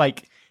done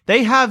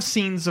they have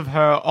scenes of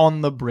her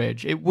on the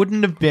bridge. It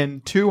wouldn't have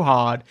been too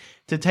hard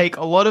to take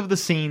a lot of the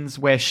scenes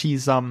where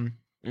she's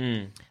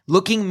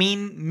looking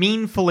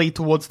meanfully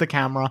towards the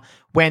camera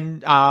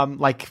when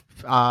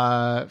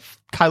Kylo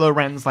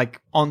Ren's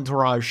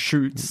entourage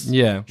shoots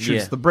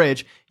the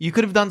bridge. You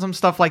could have done some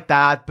stuff like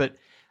that, but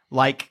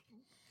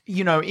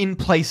in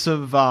place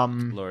of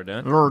Laura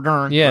Dern.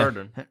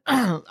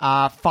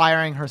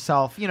 firing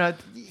herself, you could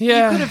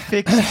have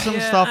fixed some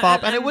stuff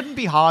up, and it wouldn't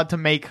be hard to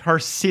make her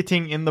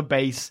sitting in the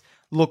base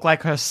look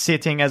like her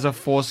sitting as a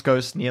Force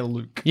ghost near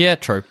Luke. Yeah,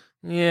 true.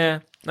 Yeah.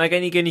 And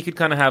again, you could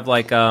kind of have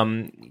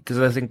because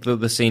I think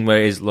the scene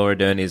where Laura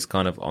Dern is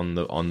kind of on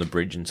the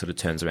bridge and sort of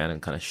turns around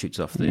and kind of shoots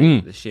off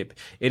the ship.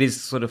 It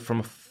is sort of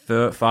from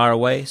far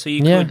away, so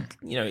you could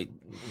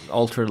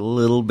alter it a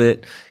little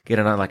bit, get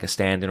it on like a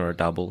stand-in or a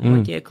double.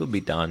 It could be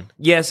done.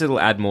 Yes,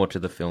 it'll add more to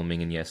the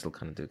filming, and yes, it'll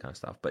kind of do kind of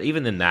stuff. But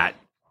even then, that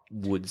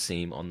would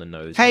seem on the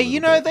nose. Hey, a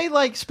little bit.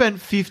 they spent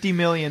 $50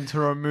 million to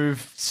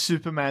remove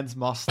Superman's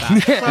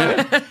mustache.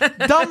 So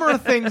dumber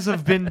things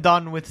have been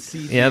done with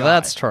CGI. Yeah,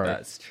 that's true.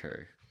 That's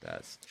true.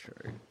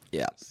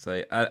 Yeah.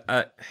 So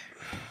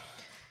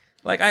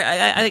Like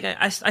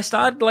I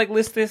started to like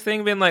list this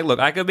thing, being like, look,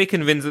 I could be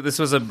convinced that this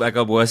was a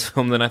worse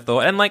film than I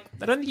thought, and like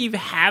I don't think you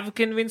have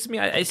convinced me.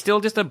 It's still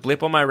just a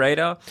blip on my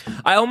radar.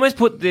 I almost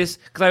put this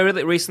because I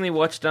really recently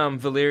watched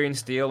Valerian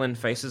Steel and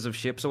Faces of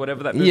Ships or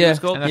whatever that movie was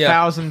called, and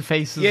 1,000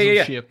 Faces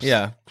of Ships.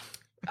 Yeah,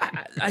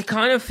 I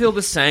kind of feel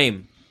the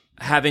same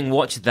having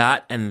watched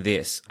that and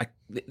this.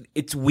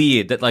 It's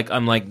weird that like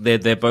I'm like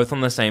they're both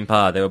on the same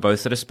par. They were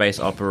both sort of space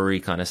opera-y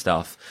kind of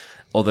stuff.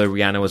 Although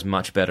Rihanna was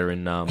much better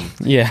in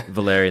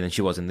Valerian than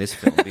she was in this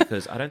film,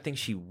 because I don't think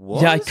she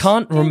was. Yeah, I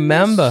can't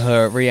remember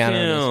her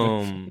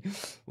Rihanna film,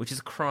 which is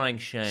a crying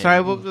shame.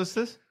 Sorry, what was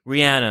this?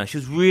 Rihanna, she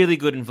was really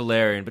good in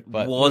Valerian,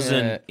 but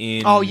wasn't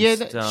in. Oh yeah,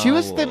 she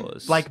was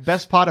the like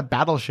best part of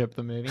Battleship,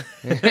 the movie.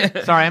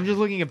 Sorry, I'm just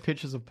looking at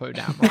pictures of Poe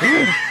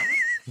Dameron.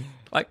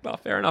 Like, well,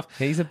 fair enough.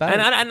 He's a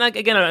bad. And like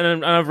again,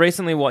 and I've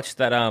recently watched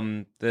that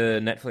the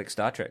Netflix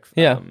Star Trek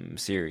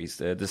series,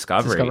 the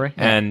Discovery.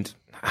 And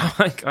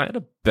I had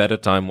a better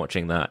time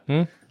watching that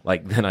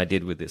like than I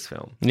did with this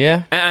film.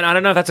 Yeah, and I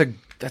don't know if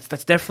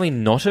that's definitely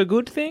not a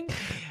good thing.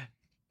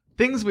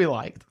 Things we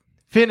liked.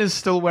 Finn is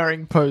still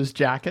wearing Poe's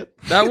jacket.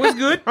 That was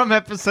good. From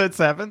episode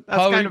 7.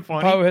 That's kind of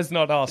funny. Poe has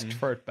not asked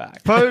for it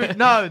back.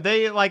 No,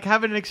 they like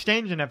have an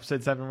exchange in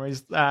episode 7 where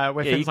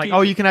Finn's like,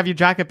 "Oh, you can have your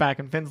jacket back,"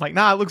 and Finn's like,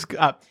 "Nah, it looks."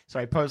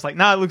 Poe's like,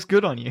 "Nah, it looks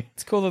good on you."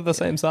 It's cool they're the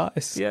same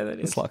size. Yeah, that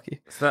is. It's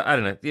lucky. So, I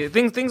don't know. Yeah,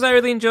 things I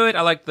really enjoyed.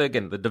 I like the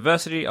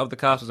diversity of the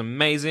cast was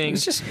amazing.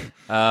 It's just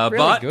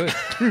really good.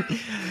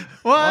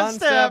 One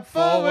step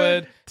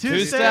forward,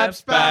 2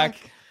 steps back.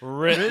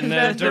 Written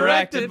and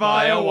directed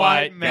by a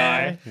white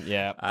guy.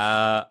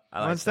 Yeah.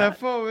 One step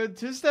forward,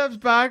 2 steps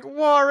back.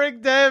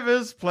 Warwick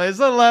Davis plays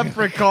a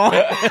leprechaun.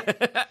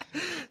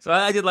 So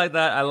I did like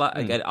that.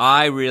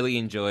 I really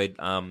enjoyed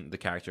the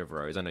character of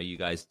Rose. I know you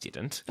guys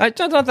didn't. It's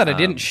not that I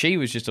didn't. She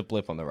was just a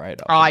blip on the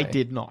radar. I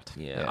did not.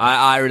 Yeah.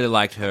 I really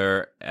liked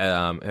her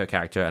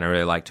character, and I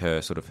really liked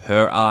her sort of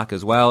her arc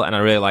as well. And I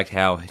really liked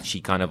how she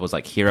kind of was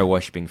like hero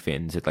worshipping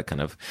Finn. It like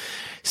kind of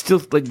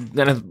still like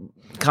kind of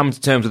come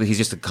to terms with he's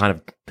just a kind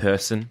of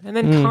person, and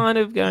then kind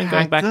of going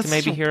back to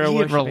maybe hero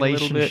worship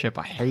relationship.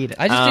 I hate it.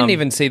 I just didn't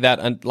even see that.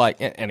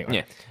 Anyway,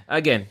 yeah.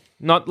 Again,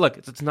 not look.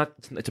 It's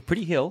a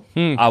pretty hill.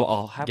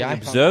 I'll happily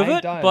observe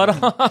it,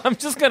 but I'm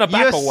just gonna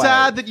back away. You're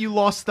sad that you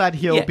lost that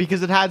hill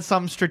because it had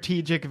some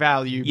strategic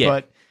value,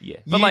 but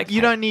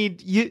you don't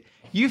need you.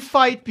 You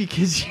fight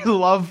because you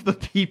love the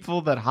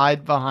people that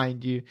hide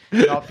behind you,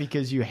 not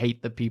because you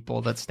hate the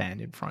people that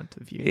stand in front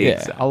of you. Yeah.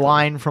 It's a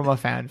line from a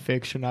fan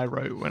fiction I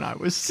wrote when I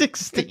was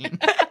 16.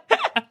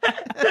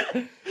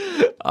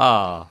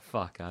 Oh,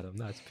 fuck, Adam.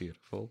 That's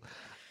beautiful.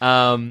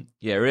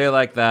 Really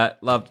like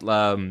that. Loved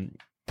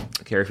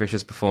Carrie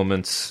Fisher's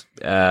performance.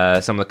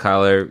 Some of the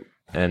Kylo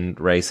and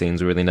Rey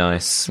scenes were really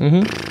nice.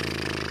 Mm-hmm.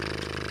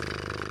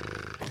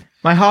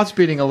 My heart's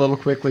beating a little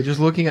quickly just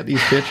looking at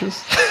these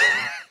pictures.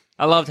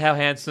 I loved how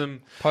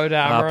handsome Poe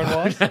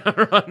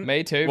Dameron was.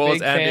 Me too.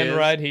 Big fan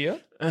right here.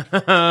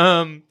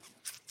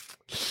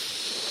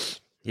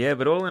 Yeah,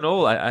 but all in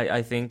all,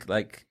 I think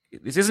like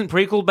this isn't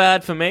prequel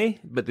bad for me,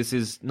 but this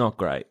is not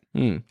great.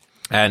 And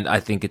I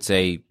think it's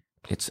an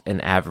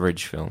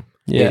average film.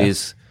 Yeah. It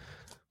is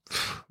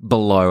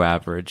below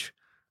average.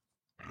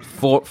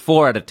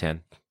 4 out of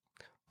 10.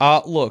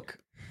 Look,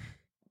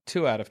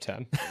 2 out of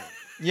 10.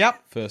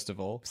 Yep. First of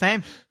all.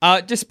 Same.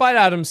 Despite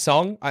Adam's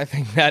song, I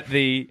think that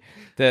the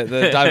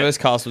diverse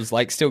cast was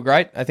like still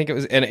great. I think it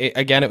was, and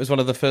it was one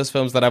of the first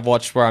films that I've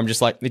watched where I'm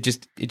just like, it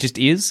just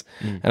is.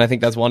 And I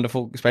think that's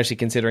wonderful, especially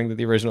considering that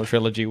the original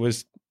trilogy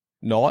was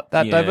not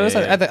that diverse.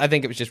 Yeah. I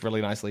think it was just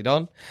really nicely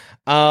done.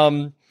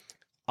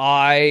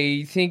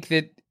 I think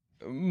that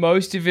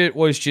most of it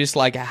was just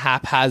like a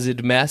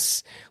haphazard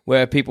mess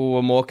where people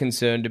were more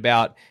concerned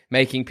about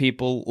making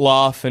people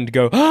laugh and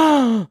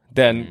go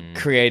than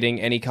creating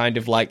any kind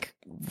of like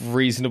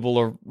reasonable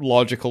or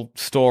logical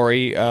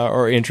story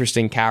or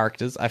interesting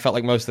characters. I felt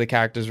like most of the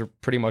characters were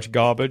pretty much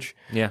garbage.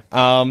 Yeah.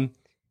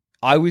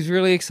 I was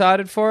really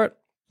excited for it.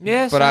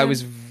 Yes, but I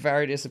was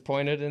very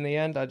disappointed in the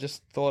end. I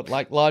just thought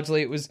like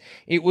largely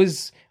it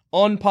was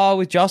on par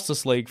with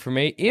Justice League for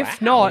me,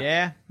 if not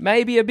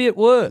maybe a bit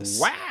worse.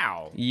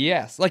 Wow.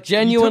 Yes, like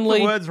genuinely.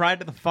 You took the words right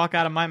to the fuck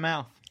out of my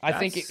mouth. I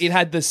think it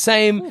had the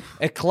same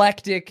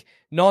eclectic,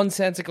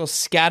 nonsensical,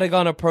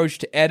 scattergun approach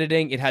to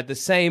editing. It had the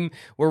same,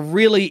 we're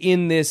really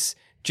in this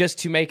just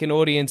to make an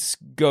audience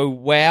go,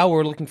 wow,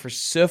 we're looking for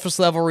surface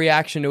level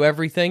reaction to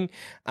everything.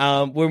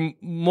 We're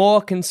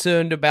more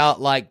concerned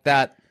about like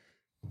that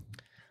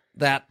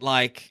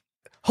like,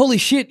 holy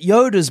shit,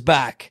 Yoda's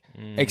back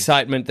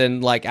excitement than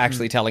like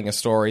actually telling a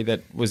story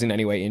that was in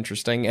any way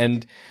interesting.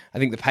 And I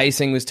think the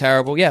pacing was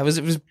terrible. Yeah, it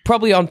was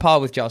probably on par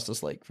with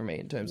Justice League for me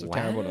in terms of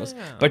terribleness.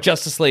 But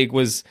Justice League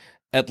was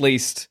at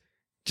least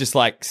just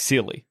like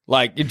silly.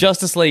 Like in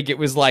Justice League, it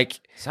was like,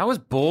 so I was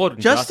bored.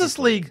 Justice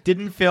League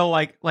didn't feel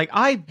like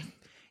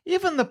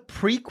even the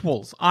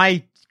prequels.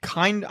 I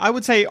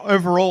would say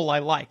overall I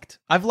liked.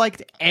 I've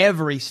liked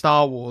every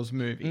Star Wars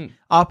movie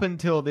up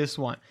until this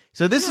one.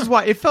 So this is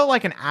why it felt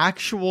like an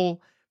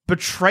actual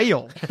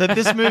betrayal that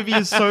this movie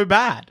is so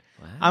bad.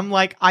 I'm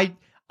like, I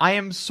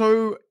am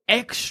so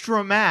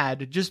extra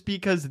mad just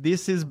because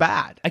this is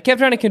bad. I kept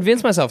trying to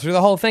convince myself through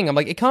the whole thing. I'm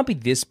like, it can't be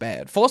this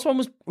bad. Force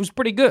One was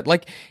pretty good.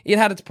 Like, it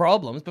had its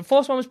problems, but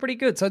Force One was pretty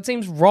good. So it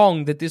seems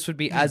wrong that this would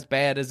be as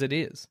bad as it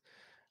is.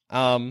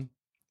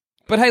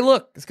 But hey,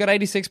 look, it's got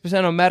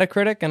 86% on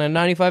Metacritic and a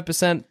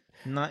 95%.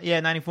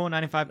 94,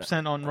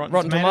 95% on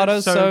Rotten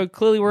Tomatoes. So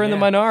clearly we're in the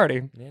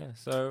minority. Yeah.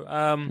 So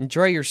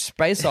Enjoy your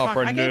space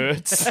opera,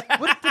 nerds.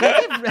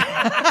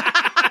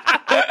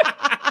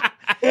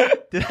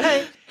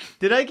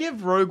 Did I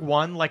give Rogue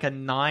One like a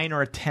 9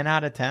 or a 10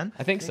 out of 10?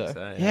 I think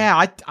so.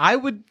 Yeah, I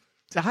would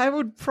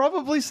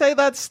probably say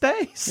that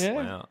stays. Yeah.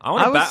 wow.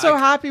 I was so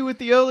happy with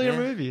the earlier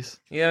movies.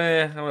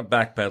 Yeah. I want to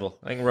backpedal.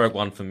 I think Rogue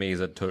One for me is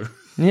a 2.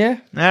 Yeah.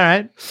 All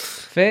right,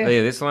 Fair. But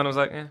yeah, this one I was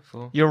like,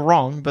 4. you're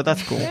wrong, but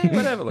that's cool. Yeah,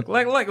 whatever. Look,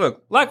 like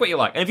what you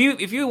like. And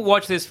if you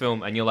watch this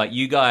film and you're like,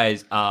 you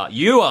guys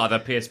you are the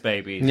piss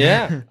babies.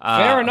 Yeah.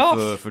 Fair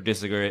enough. For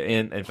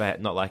disagreeing and for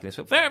not liking this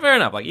film. Fair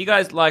enough. Like you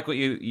guys like what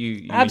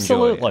you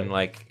Absolutely. enjoy. And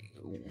like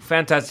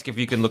fantastic if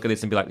you can look at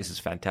this and be like, this is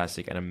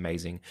fantastic and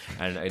amazing.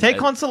 And Take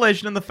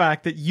consolation in the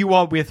fact that you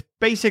are with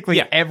basically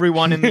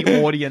everyone in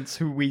the audience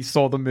who we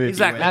saw the movie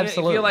exactly. with.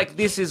 Absolutely. If you're like,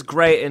 this is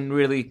great and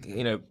really,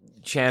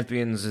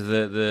 champions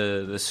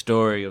the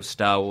story of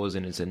Star Wars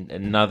and it's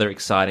another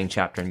exciting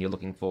chapter and you're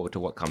looking forward to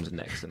what comes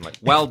next and like,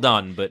 well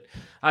done. But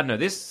I don't know,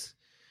 this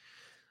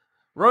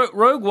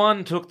Rogue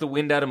One took the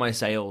wind out of my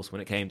sails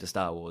when it came to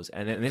Star Wars,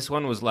 and then this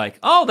one was like,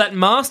 oh, that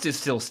mast is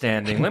still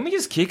standing, let me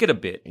just kick it a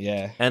bit.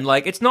 Yeah. And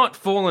like, it's not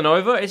falling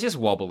over, it's just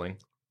wobbling.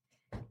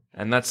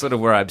 And that's sort of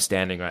where I'm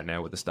standing right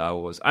now with the Star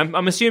Wars.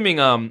 I'm assuming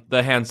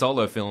the Han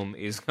Solo film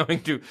is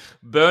going to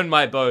burn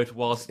my boat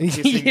whilst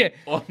kissing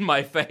on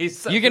my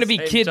face. You're gonna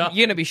be You're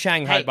gonna be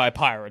shanghaied by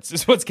pirates.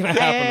 Is what's gonna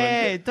happen.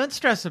 Hey, don't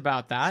stress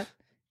about that.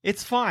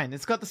 It's fine.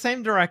 It's got the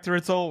same director.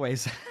 It's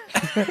always.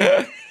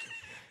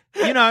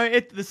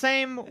 It's the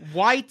same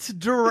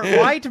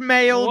white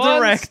male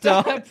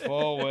director. Step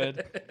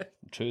forward.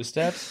 2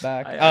 steps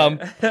back.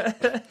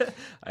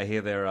 I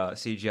hear they're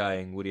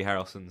CGIing Woody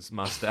Harrelson's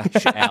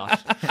mustache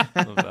out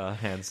of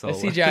Han Solo.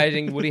 They're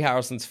CGIing Woody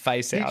Harrelson's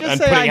face out and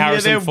say putting I hear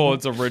Harrison their-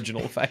 Ford's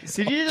original face.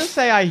 Did you just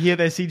say I hear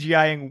they're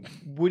CGIing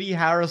Woody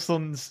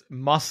Harrelson's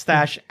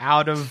mustache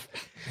out of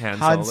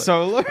Han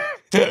Solo?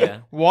 Yeah.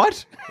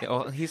 What? Yeah,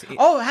 well, Han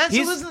Han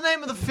Solo's the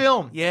name of the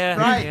film. Yeah.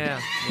 Right.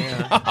 Yeah.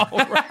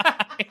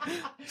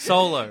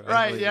 Solo.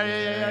 Right,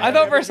 yeah. I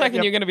thought for a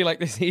second you're going to be like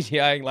the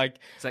CGI, like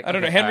like, I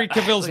don't know, okay, Henry all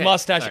right. Cavill's Okay,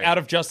 mustache sorry. out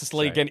of Justice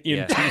League and Sorry,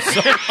 into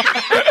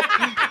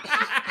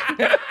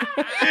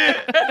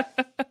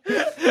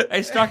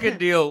They struck a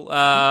deal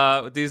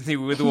with Disney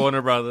with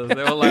Warner Brothers.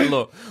 They were like,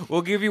 look,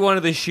 we'll give you one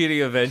of the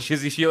shitty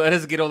Avengers if you let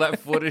us get all that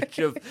footage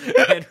of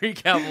Henry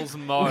Cavill's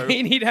mo.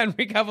 We need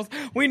Henry Cavill's.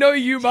 We know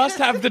you must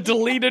have the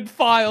deleted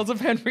files of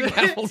Henry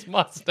Cavill's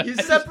mustache. You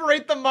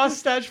separate the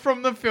mustache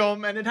from the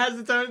film, and it has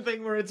its own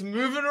thing where it's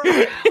moving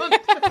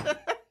around.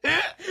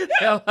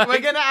 We're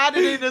gonna add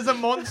it in as a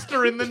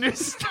monster in the new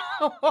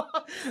Star Wars.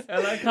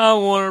 And like,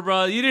 oh, Warner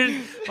Brothers, you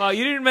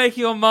didn't make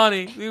your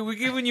money. We're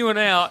giving you an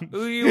out.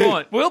 Who do you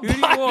want? We'll Who do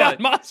you buy want? that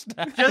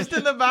mustache. Just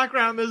in the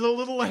background, there's a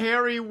little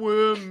hairy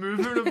worm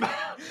moving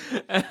about.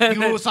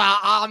 You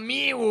are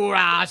me,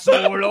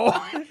 Solo.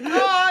 Oh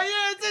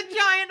yeah, it's a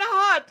giant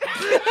heart.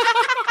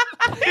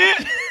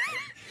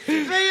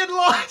 They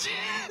enlarge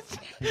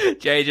it.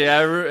 J.J.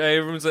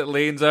 Abrams that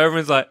leans over and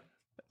is like,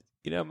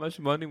 you know how much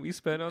money we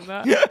spent on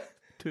that?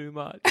 Too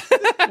much.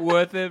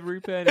 Worth every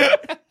penny.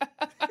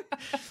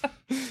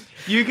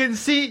 You can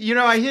see,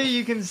 I hear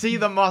you can see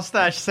the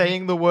mustache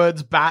saying the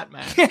words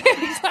Batman.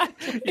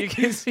 You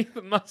can see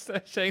the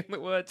mustache saying the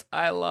words,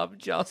 I love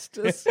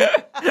justice.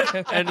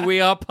 And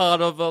we are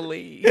part of a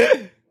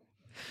league.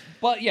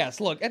 But yes,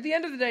 look, at the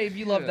end of the day, if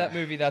you love that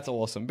movie, that's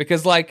awesome.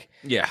 Because, like,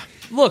 Yeah.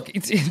 look,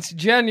 it's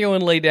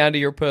genuinely down to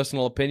your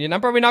personal opinion.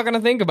 I'm probably not going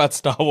to think about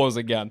Star Wars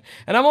again.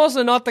 And I'm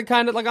also not the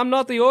kind of, I'm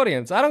not the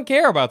audience. I don't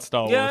care about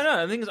Star Wars. Yeah, I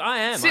know. The thing is, I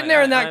am. Sitting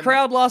there in that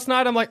crowd last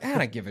night, I'm like, I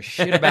don't give a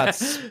shit about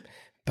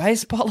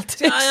space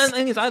politics. The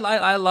thing is,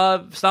 I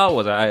love Star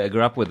Wars. I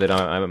grew up with it.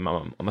 I'm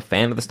a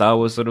fan of the Star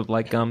Wars sort of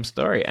like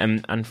story.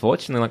 And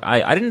unfortunately, like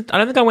I don't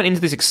think I went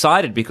into this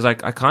excited because I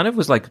kind of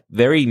was like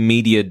very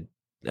media.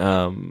 I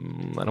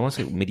don't want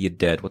to say media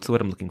dead. What's the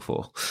word I'm looking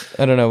for?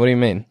 I don't know. What do you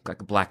mean?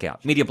 Like a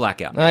blackout, media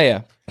blackout. Oh,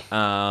 yeah.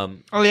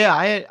 Oh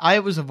yeah, I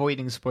was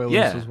avoiding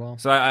spoilers as well.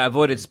 So I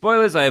avoided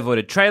spoilers. I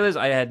avoided trailers.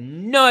 I had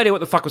no idea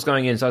what the fuck was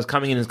going in. So I was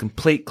coming in as a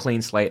complete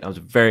clean slate. I was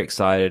very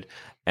excited,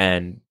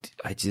 and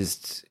I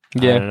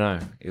don't know.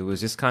 It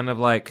was just kind of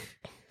like.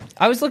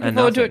 I was looking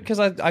forward to it because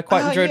I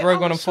quite enjoyed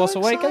Rogue One and Force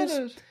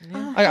Awakens.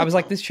 Yeah. I was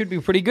like, this should be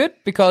pretty good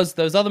because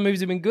those other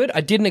movies have been good.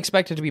 I didn't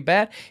expect it to be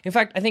bad. In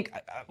fact, I think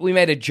we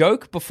made a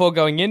joke before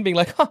going in, being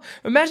like,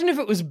 imagine if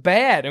it was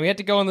bad. And we had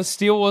to go on the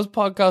Steel Wars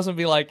podcast and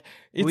be like,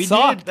 We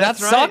sucked. did, that's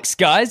That right. sucks,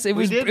 guys. It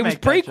was did it was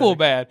make that prequel joke.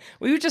 bad.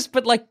 We were just,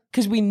 but like,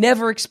 because we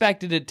never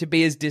expected it to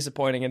be as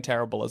disappointing and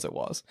terrible as it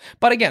was.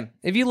 But again,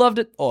 if you loved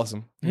it,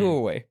 awesome. Who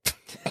are we?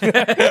 And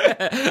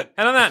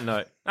on that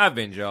note, I've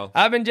been Joel.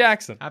 I've been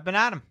Jackson. I've been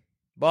Adam.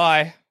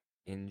 Bye.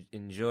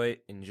 Enjoy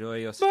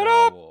your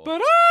Star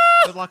Wars.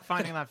 Good luck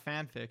finding that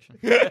fan fiction.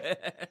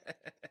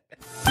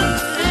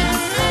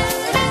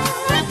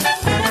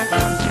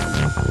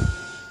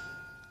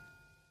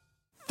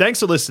 Thanks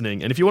for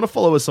listening, and if you want to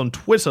follow us on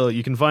Twitter,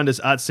 you can find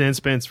us at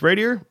Sanspants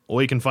Radio,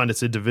 or you can find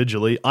us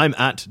individually. I'm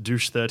at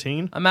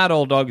Douche13. I'm at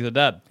All Dogs Are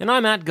Dead. And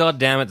I'm at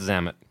Goddammit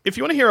Zammit. If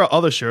you want to hear our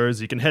other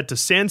shows, you can head to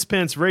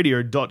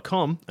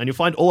sanspantsradio.com, and you'll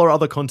find all our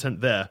other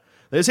content there.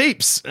 There's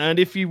heaps, and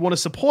if you want to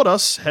support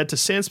us, head to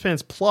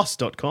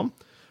sanspantsplus.com.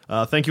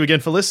 Thank you again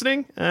for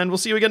listening, and we'll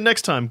see you again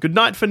next time. Good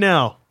night for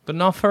now. But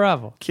not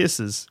forever.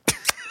 Kisses.